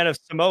more a fan of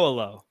Samoa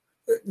Low.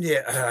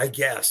 Yeah, I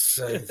guess.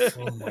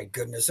 Oh my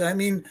goodness. I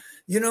mean,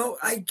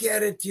 I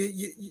get it.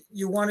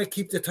 You want to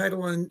keep the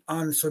title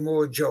on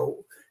Samoa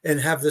Joe and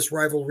have this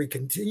rivalry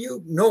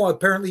continue. No,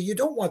 apparently you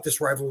don't want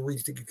this rivalry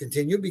to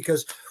continue,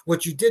 because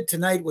what you did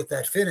tonight with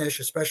that finish,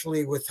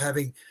 especially with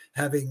having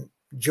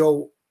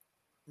Joe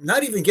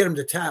not even get him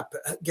to tap,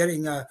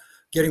 getting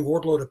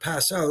Wardlow to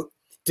pass out,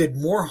 did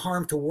more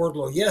harm to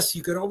Wardlow. Yes,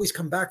 you could always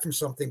come back from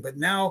something, but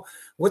now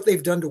what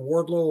they've done to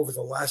Wardlow over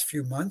the last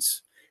few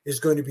months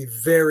is going to be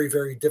very,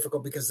 very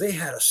difficult, because they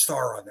had a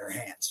star on their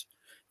hands.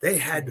 They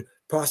had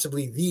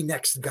possibly the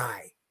next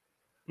guy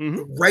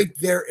right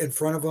there in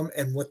front of them,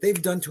 and what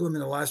they've done to him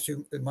in the last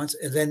few months.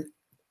 And then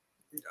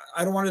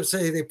I don't want to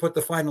say they put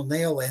the final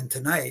nail in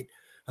tonight,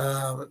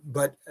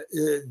 but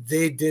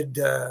they did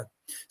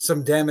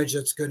some damage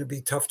that's going to be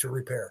tough to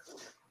repair.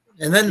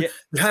 And then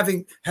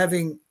having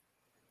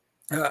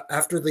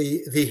after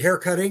the hair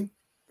cutting,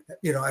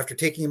 after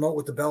taking him out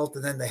with the belt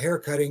and then the hair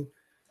cutting,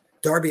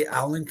 Darby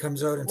Allin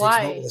comes out and takes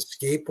him out with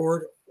a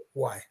skateboard.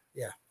 Why?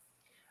 Yeah.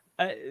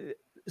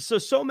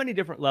 So many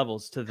different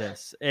levels to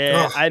this.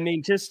 And I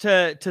mean, just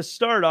to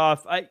start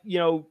off,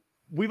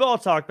 we've all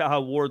talked about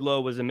how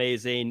Wardlow was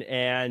amazing.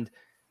 And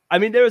I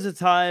mean, there was a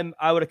time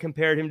I would have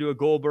compared him to a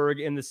Goldberg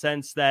in the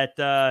sense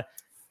that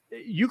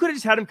you could have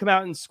just had him come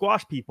out and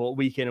squash people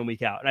week in and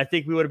week out, and I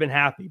think we would have been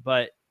happy,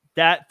 but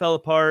that fell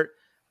apart.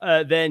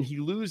 Then he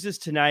loses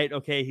tonight.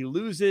 Okay, he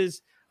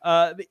loses.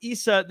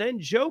 Issa, then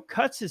Joe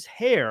cuts his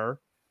hair,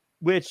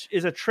 which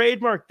is a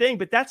trademark thing,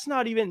 but that's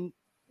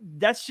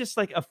just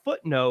like a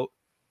footnote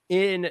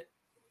in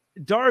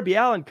Darby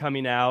Allin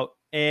coming out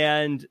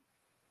and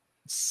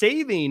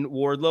saving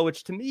Wardlow,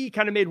 which to me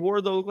kind of made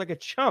Wardlow look like a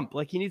chump,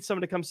 like he needs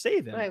someone to come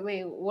save him. I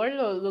mean,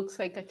 Wardlow looks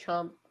like a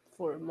chump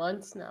for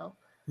months now.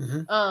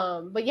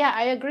 But yeah,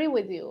 I agree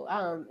with you.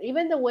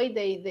 Even the way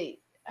they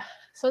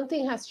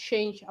something has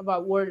changed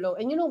about Wardlow.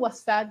 And you know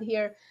what's sad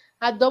here?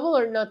 At Double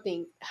or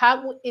Nothing,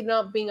 had it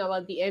not been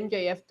about the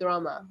MJF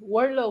drama,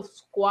 Wardlow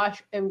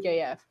squashed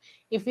MJF.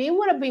 If he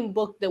would have been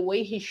booked the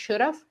way he should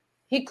have,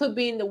 he could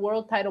be in the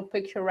world title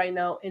picture right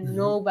now, and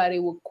nobody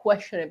would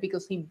question it,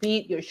 because he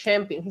beat your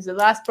champion. He's the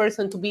last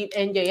person to beat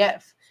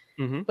MJF.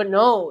 But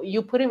no,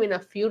 you put him in a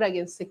feud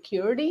against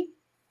Security.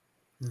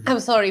 I'm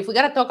sorry, if we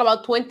got to talk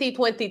about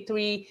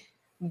 2023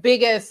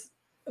 biggest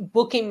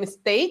booking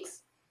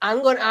mistakes,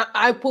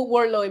 I put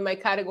Wardlow in my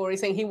category,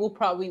 saying he will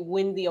probably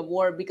win the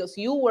award, because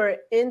you were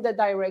in the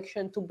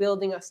direction to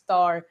building a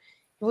star.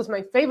 It was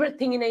my favorite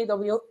thing in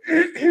AEW.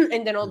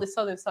 And then all of a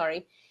sudden,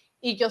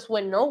 it just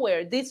went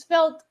nowhere. This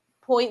felt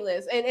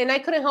pointless. And I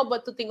couldn't help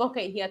but to think,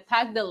 okay, he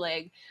attacked the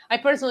leg. I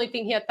personally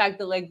think he attacked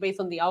the leg based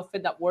on the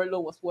outfit that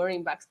Wardlow was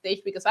wearing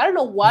backstage, because I don't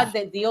know what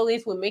the deal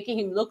is with making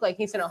him look like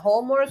he's in a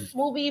Hallmark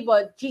movie,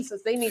 but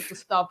Jesus, they need to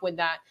stop with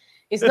that.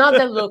 It's not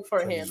the look for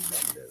him.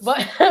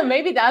 But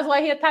maybe that's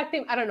why he attacked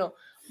him. I don't know.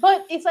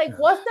 But it's like,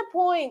 what's the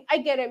point? I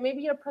get it.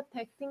 Maybe you're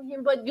protecting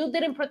him, but you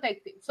didn't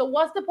protect him. So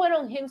what's the point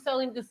on him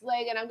selling this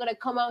leg? And I'm going to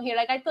come out here.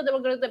 Like, I thought they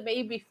were going to the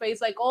baby face.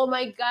 Like, oh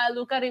my God,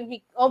 look at him.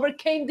 He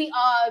overcame the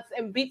odds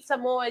and beat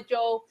Samoa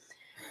Joe.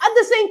 At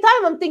the same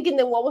time, I'm thinking,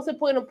 then what was the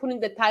point of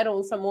putting the title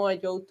on Samoa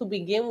Joe to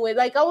begin with?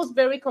 Like, I was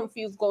very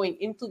confused going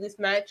into this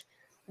match.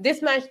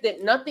 This match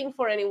did nothing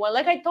for anyone.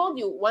 Like I told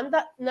you, when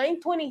that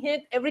 920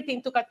 hit,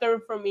 everything took a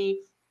turn for me.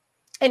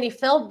 And it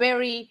felt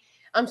very...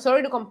 I'm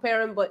sorry to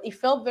compare him, but it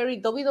felt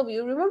very WWE.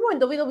 Remember when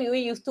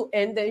WWE used to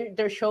end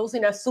their shows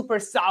in a super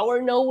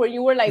sour note, where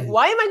you were like,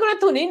 why am I going to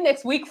tune in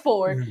next week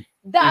for?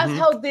 That's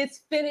how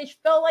this finish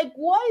felt. Like,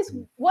 why is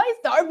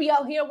Darby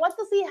out here? What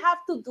does he have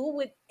to do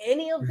with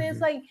any of this?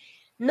 Like,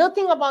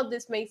 nothing about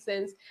this made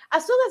sense.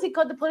 As soon as he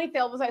cut the ponytail,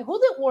 I was like, who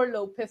did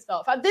Wardlow piss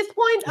off? At this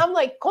point, I'm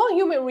like, call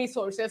human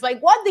resources. Like,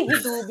 what did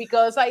he do?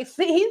 Because I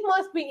see he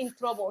must be in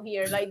trouble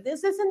here. Like,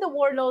 this isn't the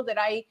Wardlow that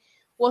I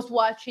was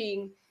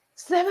watching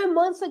 7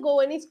 months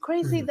ago, and it's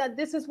crazy that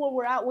this is where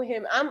we're at with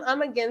him.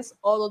 I'm against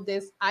all of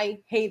this. I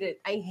hate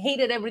it. I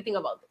hated everything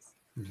about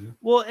this.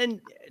 Well,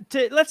 and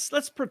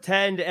let's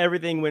pretend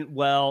everything went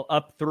well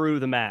up through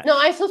the match. No,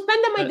 I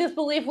suspended my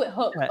disbelief with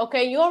Hook.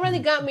 Okay, you already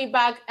got me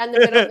back at the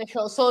middle of the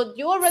show, so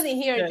you already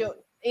here.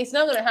 It's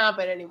not gonna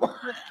happen anymore.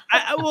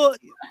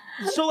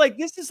 So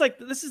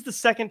this is the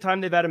second time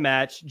they've had a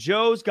match.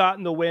 Joe's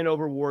gotten the win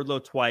over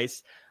Wardlow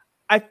twice.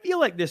 I feel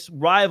like this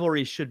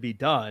rivalry should be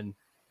done.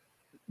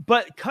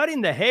 But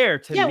cutting the hair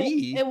to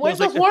me, and where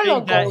does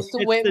Wardlow go?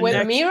 To wait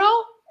with Miro?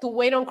 To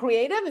wait on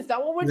creative? Is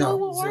that what we're doing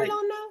with Wardlow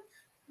now?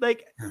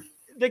 Like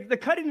the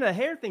cutting the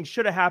hair thing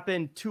should have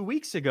happened 2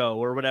 weeks ago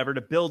or whatever to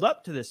build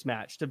up to this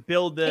match. To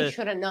build the it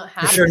should have not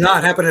happened. It should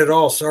not happen at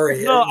all.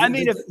 Sorry. No, I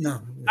mean,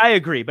 I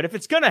agree, but if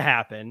it's gonna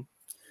happen,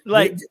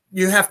 like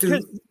you have to.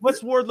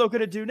 What's Wardlow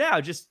gonna do now?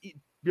 Just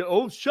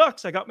oh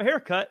shucks, I got my hair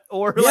cut,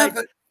 or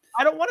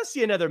I don't want to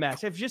see another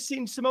match. I've just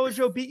seen Samoa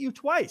Joe beat you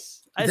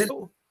twice.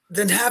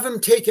 Then have him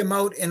take him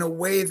out in a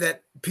way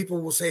that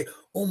people will say,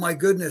 "Oh my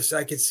goodness,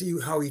 I could see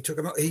how he took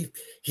him out."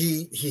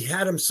 He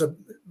had him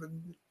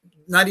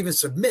not even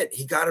submit.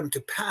 He got him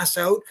to pass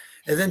out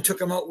and then took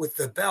him out with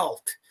the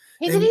belt.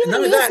 He didn't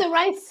even use the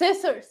right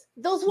scissors.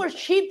 Those were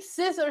cheap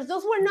scissors.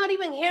 Those were not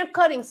even hair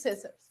cutting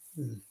scissors.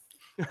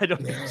 I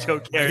don't think Joe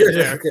cares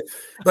there.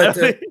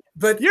 Okay.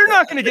 But you're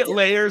not going to get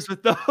layers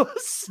with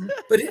those.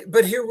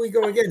 but here we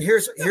go again.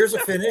 Here's a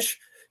finish.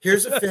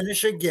 Here's a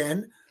finish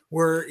again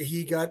where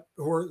he put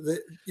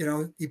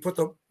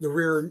the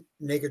rear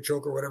naked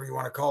choke or whatever you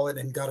want to call it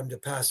and got him to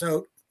pass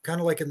out, kind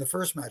of like in the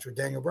first match with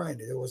Daniel Bryan.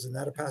 Wasn't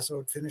that a pass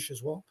out finish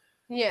as well?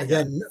 Yeah.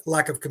 Again,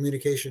 lack of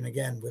communication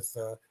again with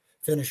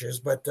finishes,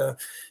 but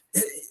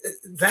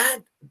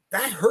that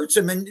hurts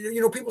him. And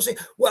people say,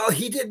 well,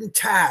 he didn't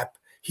tap,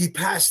 he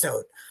passed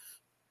out.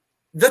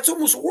 That's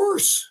almost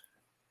worse.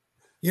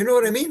 You know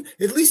what I mean?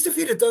 At least if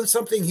he'd have done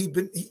something,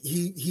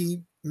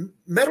 he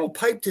metal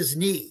piped his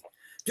knee.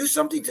 Do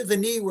something to the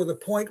knee where the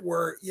point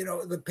where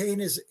the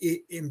pain is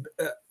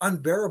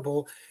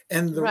unbearable,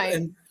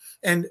 and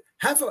and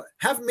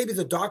have maybe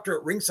the doctor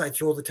at ringside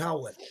throw the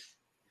towel in.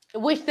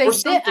 Which they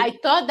did. I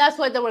thought that's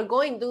what they were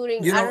going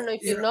during. I don't know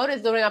if you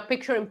noticed during a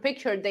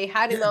picture-in-picture, they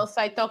had him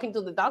outside talking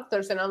to the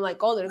doctors, and I'm like,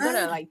 oh, they're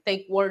gonna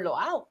take Wardlow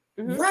out.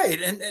 Mm-hmm. Right,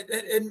 and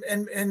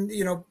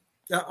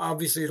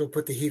obviously it'll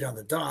put the heat on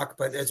the doc,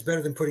 but it's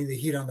better than putting the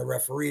heat on the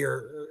referee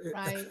or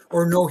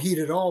no heat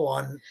at all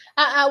on.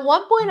 At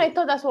one point, I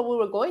thought that's where we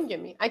were going,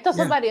 Jimmy. I thought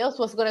somebody else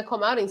was going to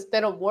come out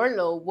instead of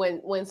Wardlow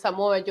when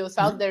Samoa Joe's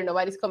out there,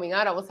 nobody's coming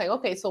out. I was like,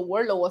 okay, so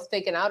Wardlow was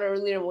taken out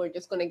earlier, and we're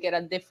just going to get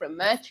a different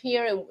match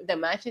here, and the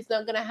match is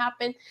not going to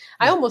happen.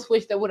 I almost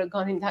wish they would have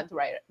gone in that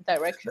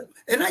direction.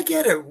 And I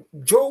get it.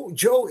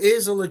 Joe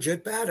is a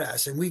legit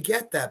badass, and we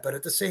get that, but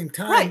at the same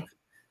time. Right.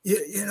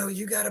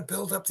 You got to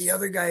build up the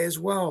other guy as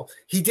well.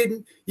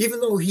 Even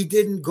though he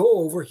didn't go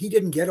over, he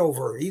didn't get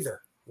over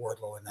either,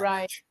 Wardlow, in that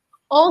match.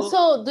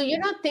 Also, do you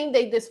not think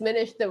they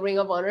diminished the Ring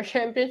of Honor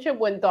Championship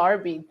when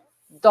Darby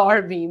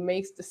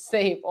makes the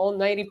save, all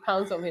 90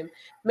 pounds of him,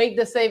 make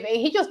the save, and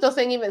he just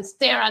doesn't even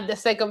stare at the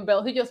second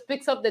belt. He just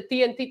picks up the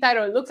TNT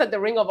title and looks at the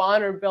Ring of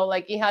Honor belt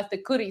like he has the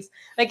cooties,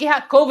 like he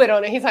had COVID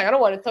on it. He's like, I don't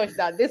want to touch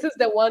that. This is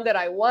the one that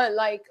I want.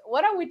 Like,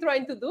 what are we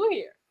trying to do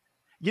here?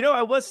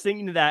 I was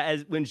thinking that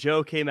as when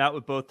Joe came out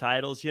with both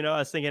titles, I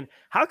was thinking,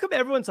 how come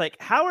everyone's like,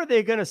 how are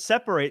they going to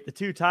separate the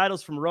two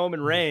titles from Roman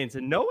Reigns?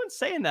 And no one's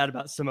saying that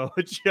about Samoa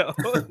Joe.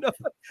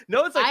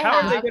 no one's like,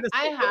 are they going to?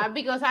 I have,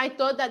 because I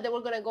thought that they were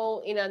going to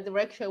go in a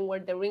direction where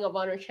the Ring of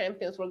Honor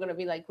champions were going to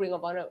be like Ring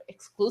of Honor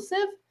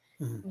exclusive.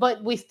 Mm-hmm.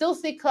 But we still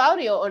see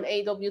Claudio on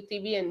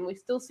AWTV, and we're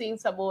still seeing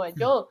Samoa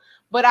Joe.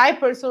 But I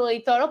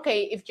personally thought,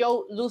 okay, if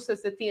Joe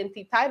loses the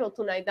TNT title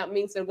tonight, that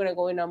means they're going to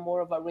go in a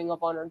more of a Ring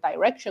of Honor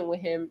direction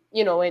with him,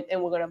 and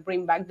we're going to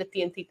bring back the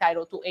TNT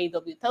title to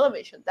AEW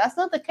television. That's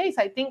not the case.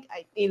 I think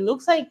it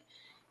looks like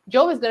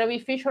Joe is going to be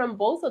featured on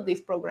both of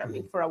these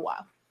programming for a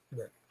while.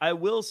 I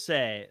will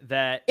say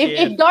that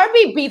if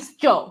Darby beats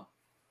Joe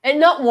and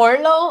not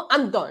Wardlow,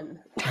 I'm done.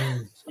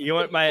 You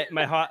want my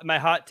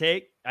hot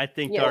take? I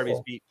think Darby's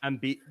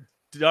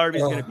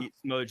Darby's going to beat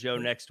Samoa Joe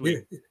next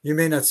week. You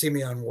may not see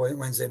me on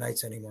Wednesday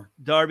nights anymore.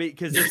 Darby,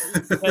 because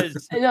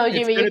no,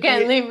 Jimmy, you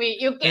can't leave me.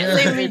 You can't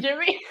leave me,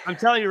 Jimmy. I'm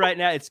telling you right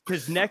now, it's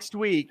because next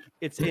week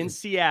it's in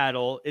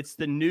Seattle. It's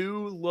the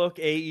new look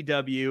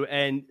AEW,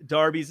 and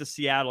Darby's a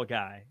Seattle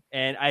guy,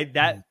 and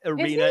that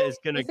arena is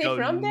going to go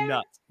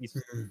nuts.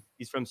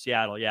 He's from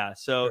Seattle, yeah.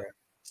 So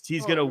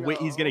he's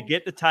gonna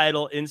get the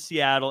title in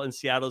Seattle, and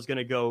Seattle's going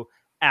to go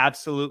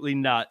absolutely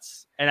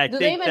nuts. And I think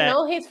they even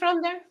know he's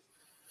from there?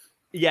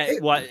 Yeah,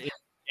 in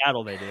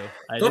Seattle they do.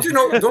 Don't you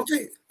know?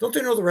 Don't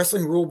they know the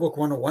wrestling rule book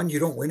 101? You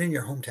don't win in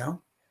your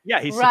hometown.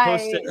 Yeah, he's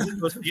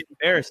supposed to get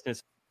embarrassed in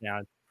his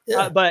hometown.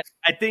 Yeah. But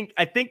I think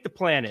the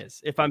plan is,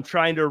 if I'm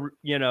trying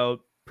to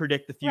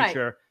predict the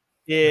future,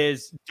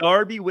 is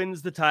Darby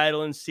wins the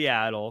title in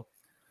Seattle,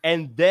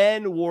 and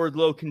then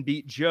Wardlow can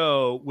beat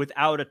Joe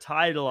without a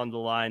title on the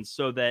line,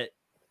 so that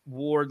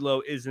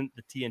Wardlow isn't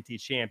the TNT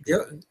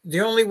champion.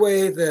 The only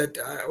way that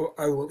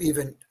I will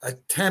even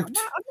attempt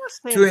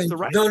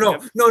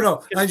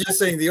No. I'm just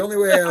saying the only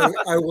way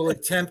I will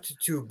attempt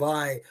to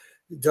buy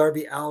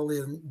Darby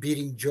Allin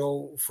beating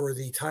Joe for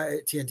the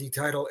TNT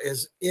title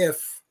is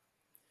if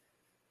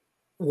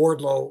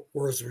Wardlow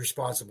was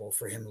responsible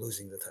for him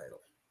losing the title.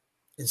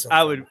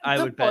 I would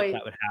bet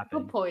that would happen.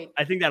 Good point.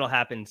 I think that'll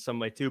happen some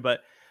way too.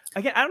 But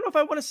again, I don't know if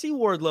I want to see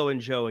Wardlow and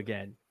Joe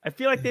again. I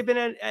feel like they've been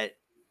at.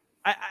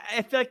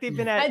 I feel like they've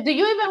been at. Do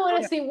you even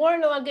want to see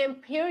Wardlow again?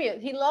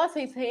 Period. He lost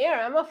his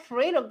hair. I'm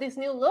afraid of this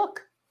new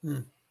look.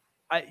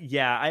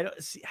 I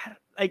don't see.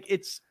 Like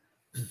it's.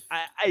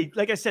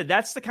 Like I said,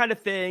 that's the kind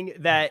of thing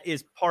that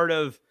is part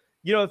of.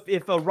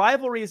 If a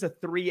rivalry is a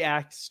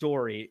 3-act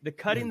story, the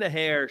cutting the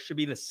hair should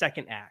be the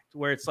second act,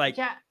 where it's like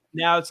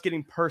now it's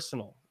getting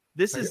personal.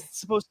 This is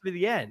supposed to be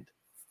the end.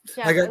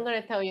 Yeah, I'm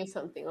going to tell you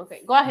something.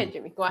 Okay, go ahead,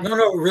 Jimmy. Go ahead.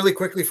 No, really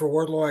quickly for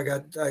Wardlow,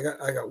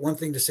 I got one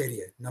thing to say to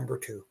you. Number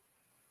two.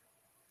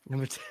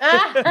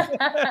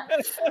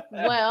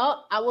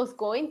 Well, I was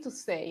going to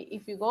say,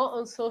 if you go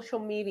on social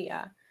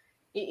media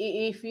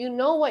if you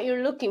know what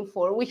you're looking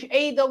for, which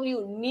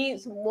AEW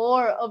needs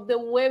more of the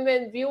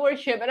women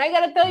viewership. And I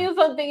gotta tell you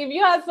something, if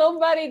you have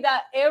somebody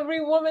that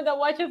every woman that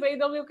watches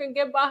AEW can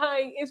get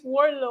behind is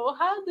Wardlow,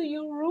 how do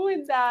you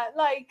ruin that?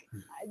 Like,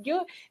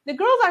 the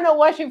girls are not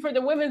watching for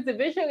the women's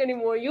division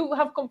anymore. You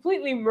have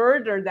completely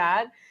murdered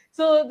that.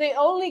 So the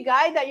only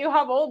guy that you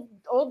have all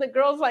the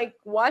girls like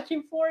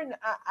watching for,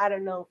 I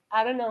don't know.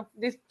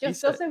 This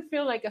just doesn't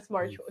feel like a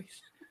smart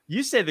choice.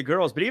 You say the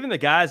girls, but even the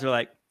guys are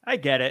like, I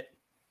get it.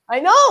 I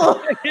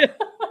know.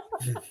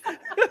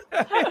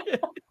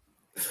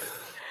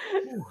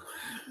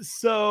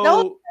 So that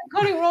was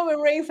cutting Roman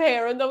Reigns'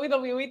 hair on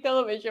WWE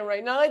television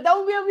right now. Like, that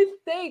would be a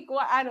mistake.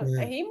 Well, I don't.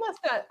 He must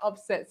have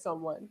upset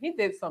someone. He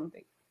did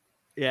something.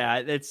 Yeah,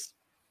 it's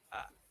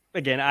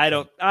again, I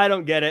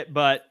don't get it,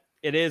 but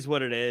it is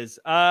what it is.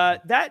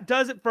 That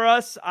does it for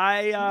us.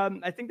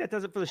 I think that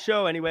does it for the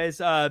show.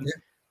 Anyways,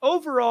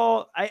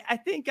 overall, I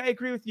think I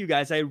agree with you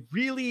guys. I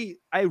really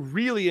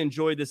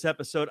enjoyed this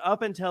episode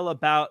up until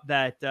about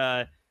that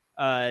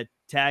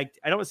tag.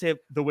 I don't want to say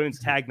the women's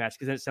tag match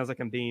because then it sounds like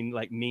I'm being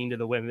like mean to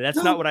the women. That's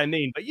not what I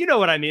mean, but you know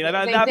what I mean. They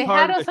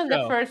had us in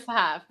the first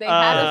half. They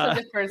had us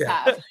in the first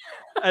half.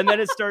 And then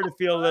it started to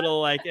feel a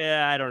little like,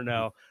 I don't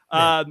know.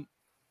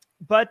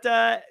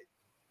 But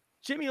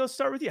Jimmy, let's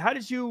start with you. How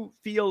did you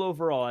feel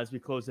overall as we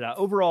close it out?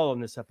 Overall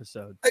on this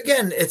episode?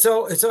 Again,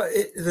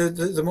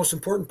 the most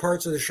important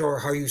parts of the show are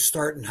how you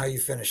start and how you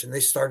finish, and they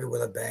started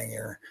with a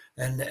banger,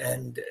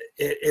 and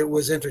it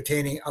was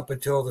entertaining up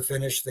until the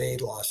finish. They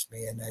lost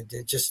me, and I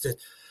did just,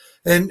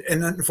 and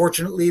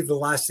unfortunately, the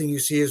last thing you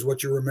see is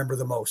what you remember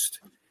the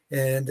most,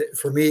 and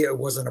for me, it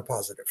wasn't a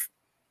positive.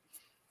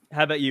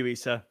 How about you,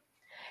 Issa?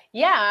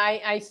 Yeah,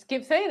 I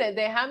keep saying that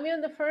they had me in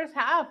the first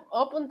half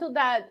up until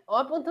that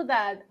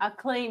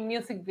acclaimed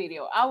music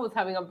video. I was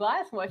having a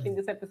blast watching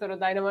this episode of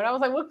Dynamite. I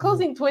was like, we're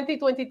closing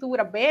 2022 with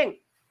a bang.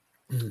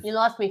 You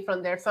lost me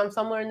from there, so I'm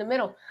somewhere in the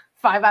middle.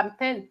 5 out of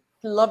 10.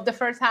 Loved the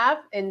first half,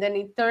 and then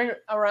it turned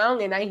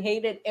around, and I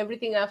hated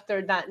everything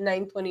after that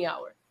 9:20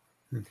 hour.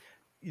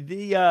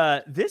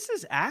 This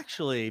has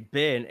actually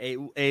been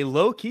a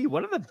low key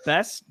one of the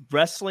best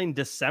wrestling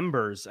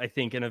Decembers, I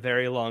think, in a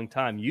very long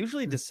time.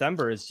 Usually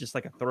December is just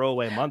like a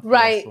throwaway month.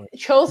 Right.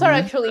 Shows are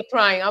actually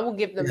trying. I will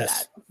give them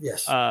that.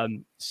 Yes.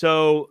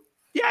 So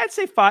yeah, I'd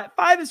say 5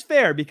 is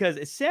fair because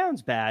it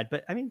sounds bad,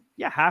 but I mean,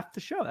 yeah, half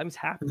the show. That means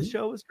half of the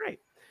show was great.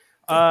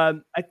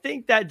 I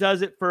think that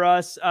does it for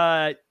us.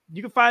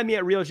 You can find me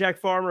at Real Jack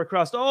Farmer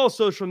across all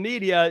social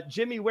media.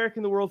 Jimmy, where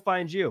can the world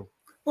find you?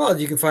 Well,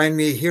 you can find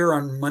me here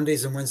on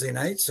Mondays and Wednesday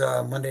nights.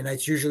 Monday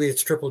nights, usually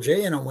it's Triple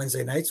J. And on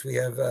Wednesday nights, we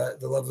have the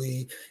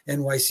lovely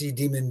NYC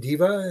Demon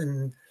Diva.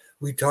 And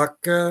we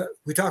talk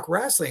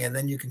wrestling. And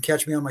then you can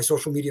catch me on my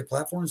social media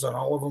platforms on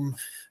all of them,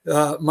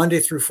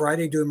 Monday through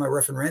Friday, doing my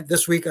Ref and Rant.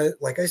 This week,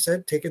 like I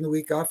said, taking the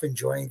week off,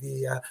 enjoying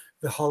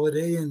the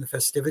holiday and the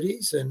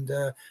festivities. And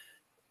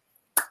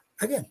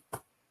again,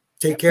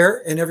 take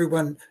care. And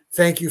everyone,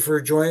 thank you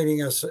for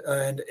joining us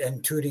and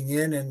tuning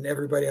in. And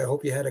everybody, I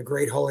hope you had a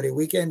great holiday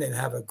weekend and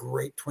have a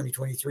great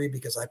 2023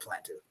 because I plan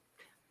to.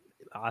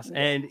 Awesome.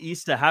 And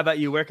Issa, how about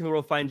you? Where can the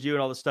world find you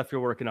and all the stuff you're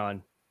working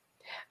on?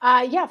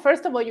 Yeah,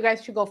 first of all, you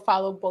guys should go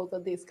follow both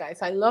of these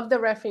guys. I love the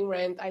Reffing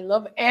Rant. I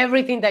love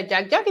everything that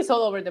Jack is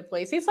all over the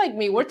place. He's like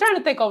me. We're trying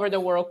to take over the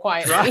world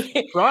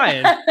quietly.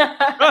 Brian.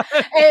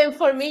 And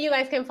for me, you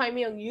guys can find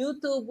me on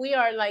YouTube. We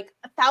are like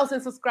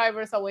 1,000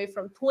 subscribers away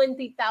from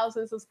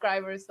 20,000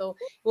 subscribers. So it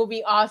will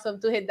be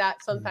awesome to hit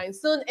that sometime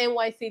soon.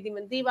 NYC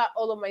Demon Diva.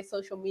 All of my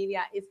social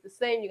media is the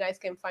same. You guys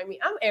can find me.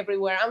 I'm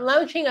everywhere. I'm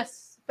launching a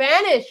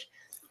Spanish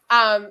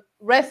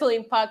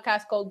wrestling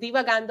podcast called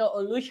Divagando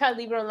on Lucha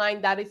Libre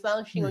Online that is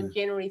launching on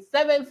January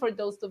 7th. For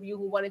those of you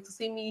who wanted to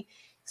see me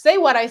say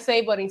what I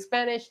say, but in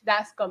Spanish,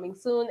 that's coming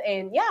soon.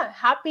 And yeah,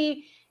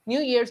 happy New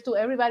Year's to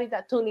everybody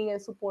that tuning in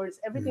and supports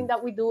everything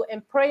that we do.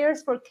 And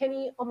prayers for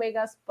Kenny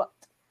Omega's butt.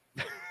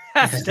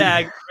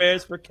 Hashtag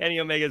prayers for Kenny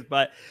Omega's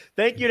butt.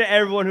 Thank you to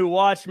everyone who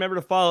watched. Remember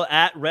to follow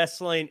at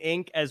Wrestling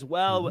Inc. as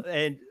well,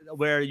 and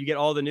where you get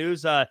all the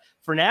news.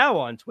 For now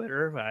on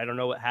Twitter, I don't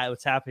know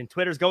what's happening.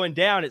 Twitter's going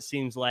down, it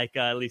seems like,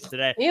 at least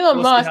today.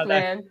 Elon Musk,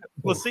 man.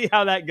 We'll see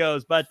how that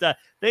goes. But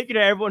thank you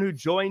to everyone who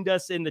joined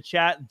us in the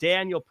chat.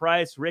 Daniel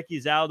Price,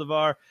 Ricky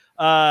Zaldivar,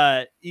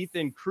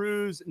 Ethan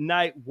Cruz,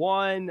 Night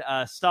One,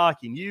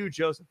 Stalking You,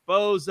 Joseph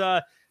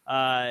Boza,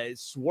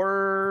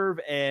 Swerve,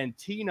 and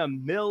Tina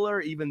Miller,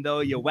 even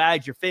though you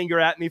wagged your finger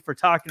at me for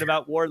talking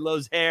about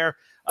Wardlow's hair.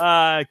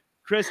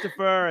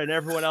 Christopher and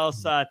everyone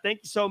else, thank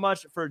you so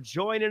much for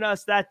joining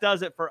us. That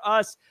does it for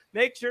us.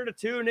 Make sure to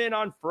tune in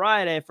on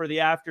Friday for the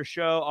after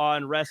show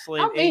on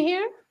Wrestling. I'll be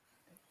here.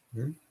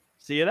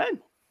 See you then.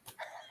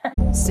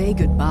 Say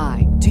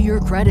goodbye to your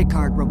credit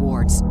card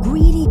rewards.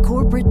 Greedy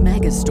corporate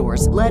mega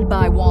stores, led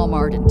by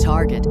Walmart and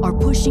Target, are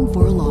pushing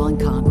for a law in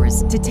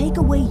Congress to take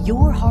away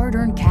your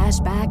hard-earned cash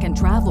back and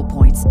travel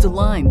points to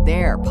line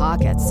their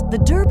pockets. The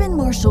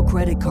Durbin-Marshall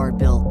credit card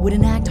bill would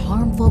enact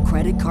harmful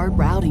credit card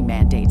routing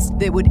mandates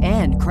that would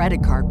end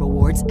credit card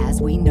rewards as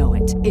we know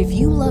it. If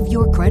you love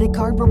your credit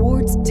card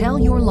rewards, tell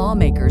your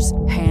lawmakers,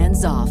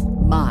 hands off.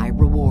 my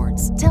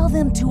rewards. Tell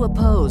them to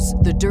oppose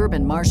the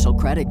Durbin Marshall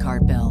credit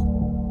card bill.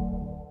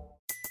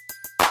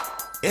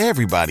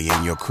 Everybody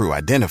in your crew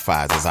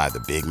identifies as either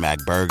Big Mac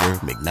Burger,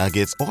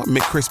 McNuggets, or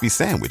McCrispy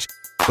Sandwich.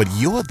 But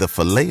you're the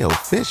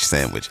Filet-O-Fish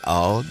Sandwich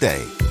all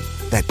day.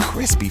 That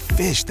crispy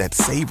fish, that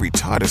savory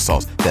tartar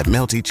sauce, that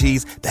melty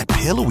cheese, that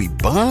pillowy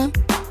bun.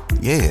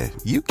 Yeah,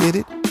 you get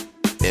it.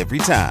 Every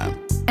time.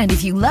 And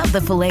if you love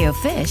the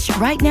Filet-O-Fish,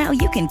 right now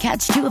you can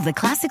catch 2 of the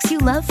classics you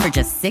love for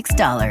just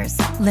 $6.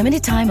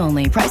 Limited time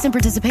only. Price and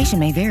participation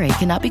may vary.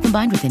 Cannot be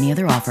combined with any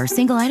other offer.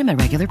 Single item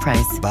at regular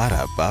price.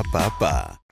 Ba-da-ba-ba-ba.